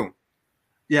you going to do?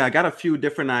 Yeah, I got a few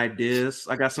different ideas.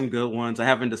 I got some good ones. I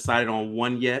haven't decided on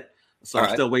one yet. So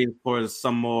I'm still waiting for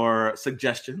some more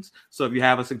suggestions. So if you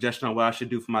have a suggestion on what I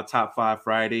should do for my top 5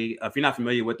 Friday, if you're not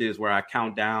familiar with this, where I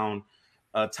count down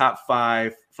top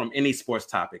 5 from any sports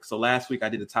topic. So last week I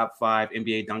did the top 5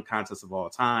 NBA dunk contests of all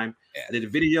time. Yeah. I did a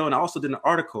video, and I also did an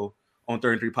article on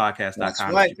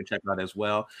 33podcast.com that you can check out as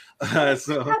well. So I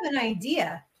have an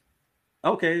idea.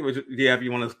 Okay.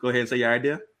 You want to go ahead and say your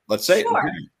idea? Let's say it.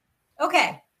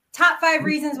 Okay. Top 5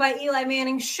 reasons why Eli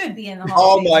Manning should be in the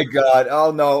Hall of Fame. Oh my God.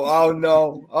 Oh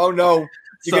no.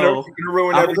 You're gonna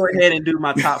ruin everything. I'll go ahead and do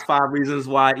my top 5 reasons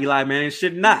why Eli Manning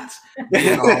should not be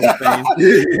in the Hall of Fame.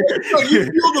 You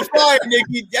fuel the fire,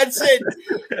 Nikki. That's it.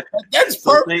 That's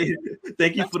perfect.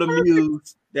 Thank you for the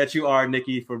muse that you are,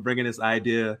 Nikki, for bringing this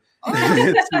idea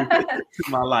to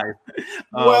my life.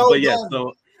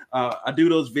 I do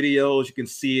those videos. You can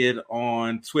see it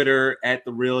on Twitter at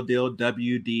The Real Deal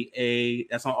WDA.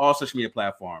 That's on all social media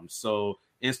platforms. So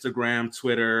Instagram,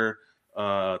 Twitter,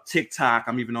 TikTok,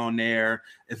 I'm even on there.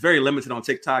 It's very limited on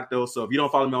TikTok though, so if you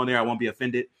don't follow me on there, I won't be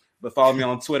offended. But follow me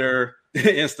on Twitter,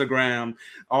 Instagram,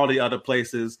 all the other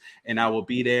places, and I will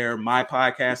be there. My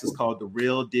podcast is called The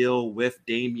Real Deal with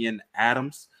Damian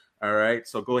Adams. All right,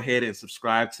 so go ahead and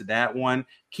subscribe to that one.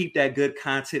 Keep that good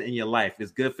content in your life.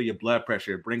 It's good for your blood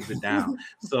pressure. It brings it down.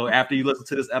 So after you listen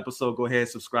to this episode, go ahead and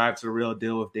subscribe to The Real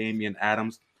Deal with Damian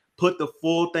Adams. Put the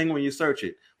full thing when you search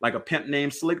it, like a pimp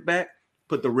named Slickback.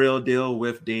 Put The Real Deal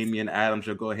with Damian Adams.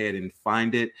 You'll go ahead and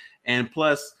find it. And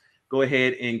plus, go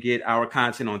ahead and get our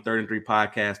content on 3rd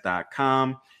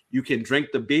and3podcast.com. You can drink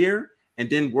the beer and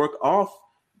then work off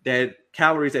that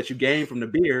calories that you gain from the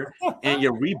beer and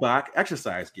your Reebok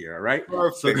exercise gear. All right.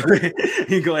 Perfect.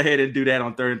 So go ahead and do that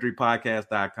on 3rd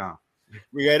and3podcast.com.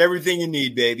 We got everything you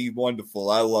need, baby.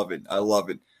 Wonderful. I love it.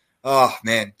 Oh,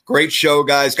 man. Great show,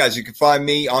 guys. You can find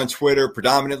me on Twitter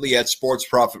predominantly at Sports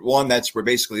Prophet 1. That's where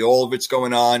basically all of it's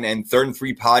going on. And 3rd and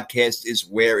 3 podcast is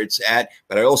where it's at.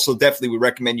 But I also definitely would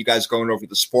recommend you guys going over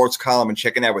the sports column and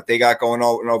checking out what they got going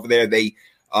on over there. They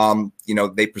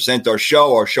present our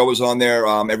show. Our show is on there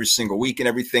every single week and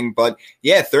everything. But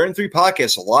yeah, 3rd and 3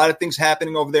 podcast, a lot of things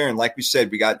happening over there. And like we said,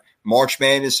 we got March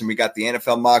Madness and we got the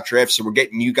NFL mock draft. So we're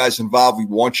getting you guys involved. We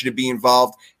want you to be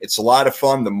involved. It's a lot of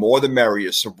fun. The more, the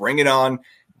merrier. So bring it on.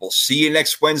 We'll see you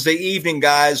next Wednesday evening,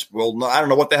 guys. I don't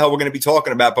know what the hell we're going to be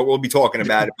talking about, but we'll be talking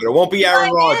about it. But it won't be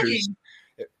Aaron Rodgers.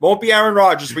 It won't be Aaron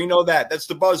Rodgers. We know that. That's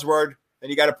the buzzword. Then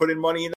you got to put in money in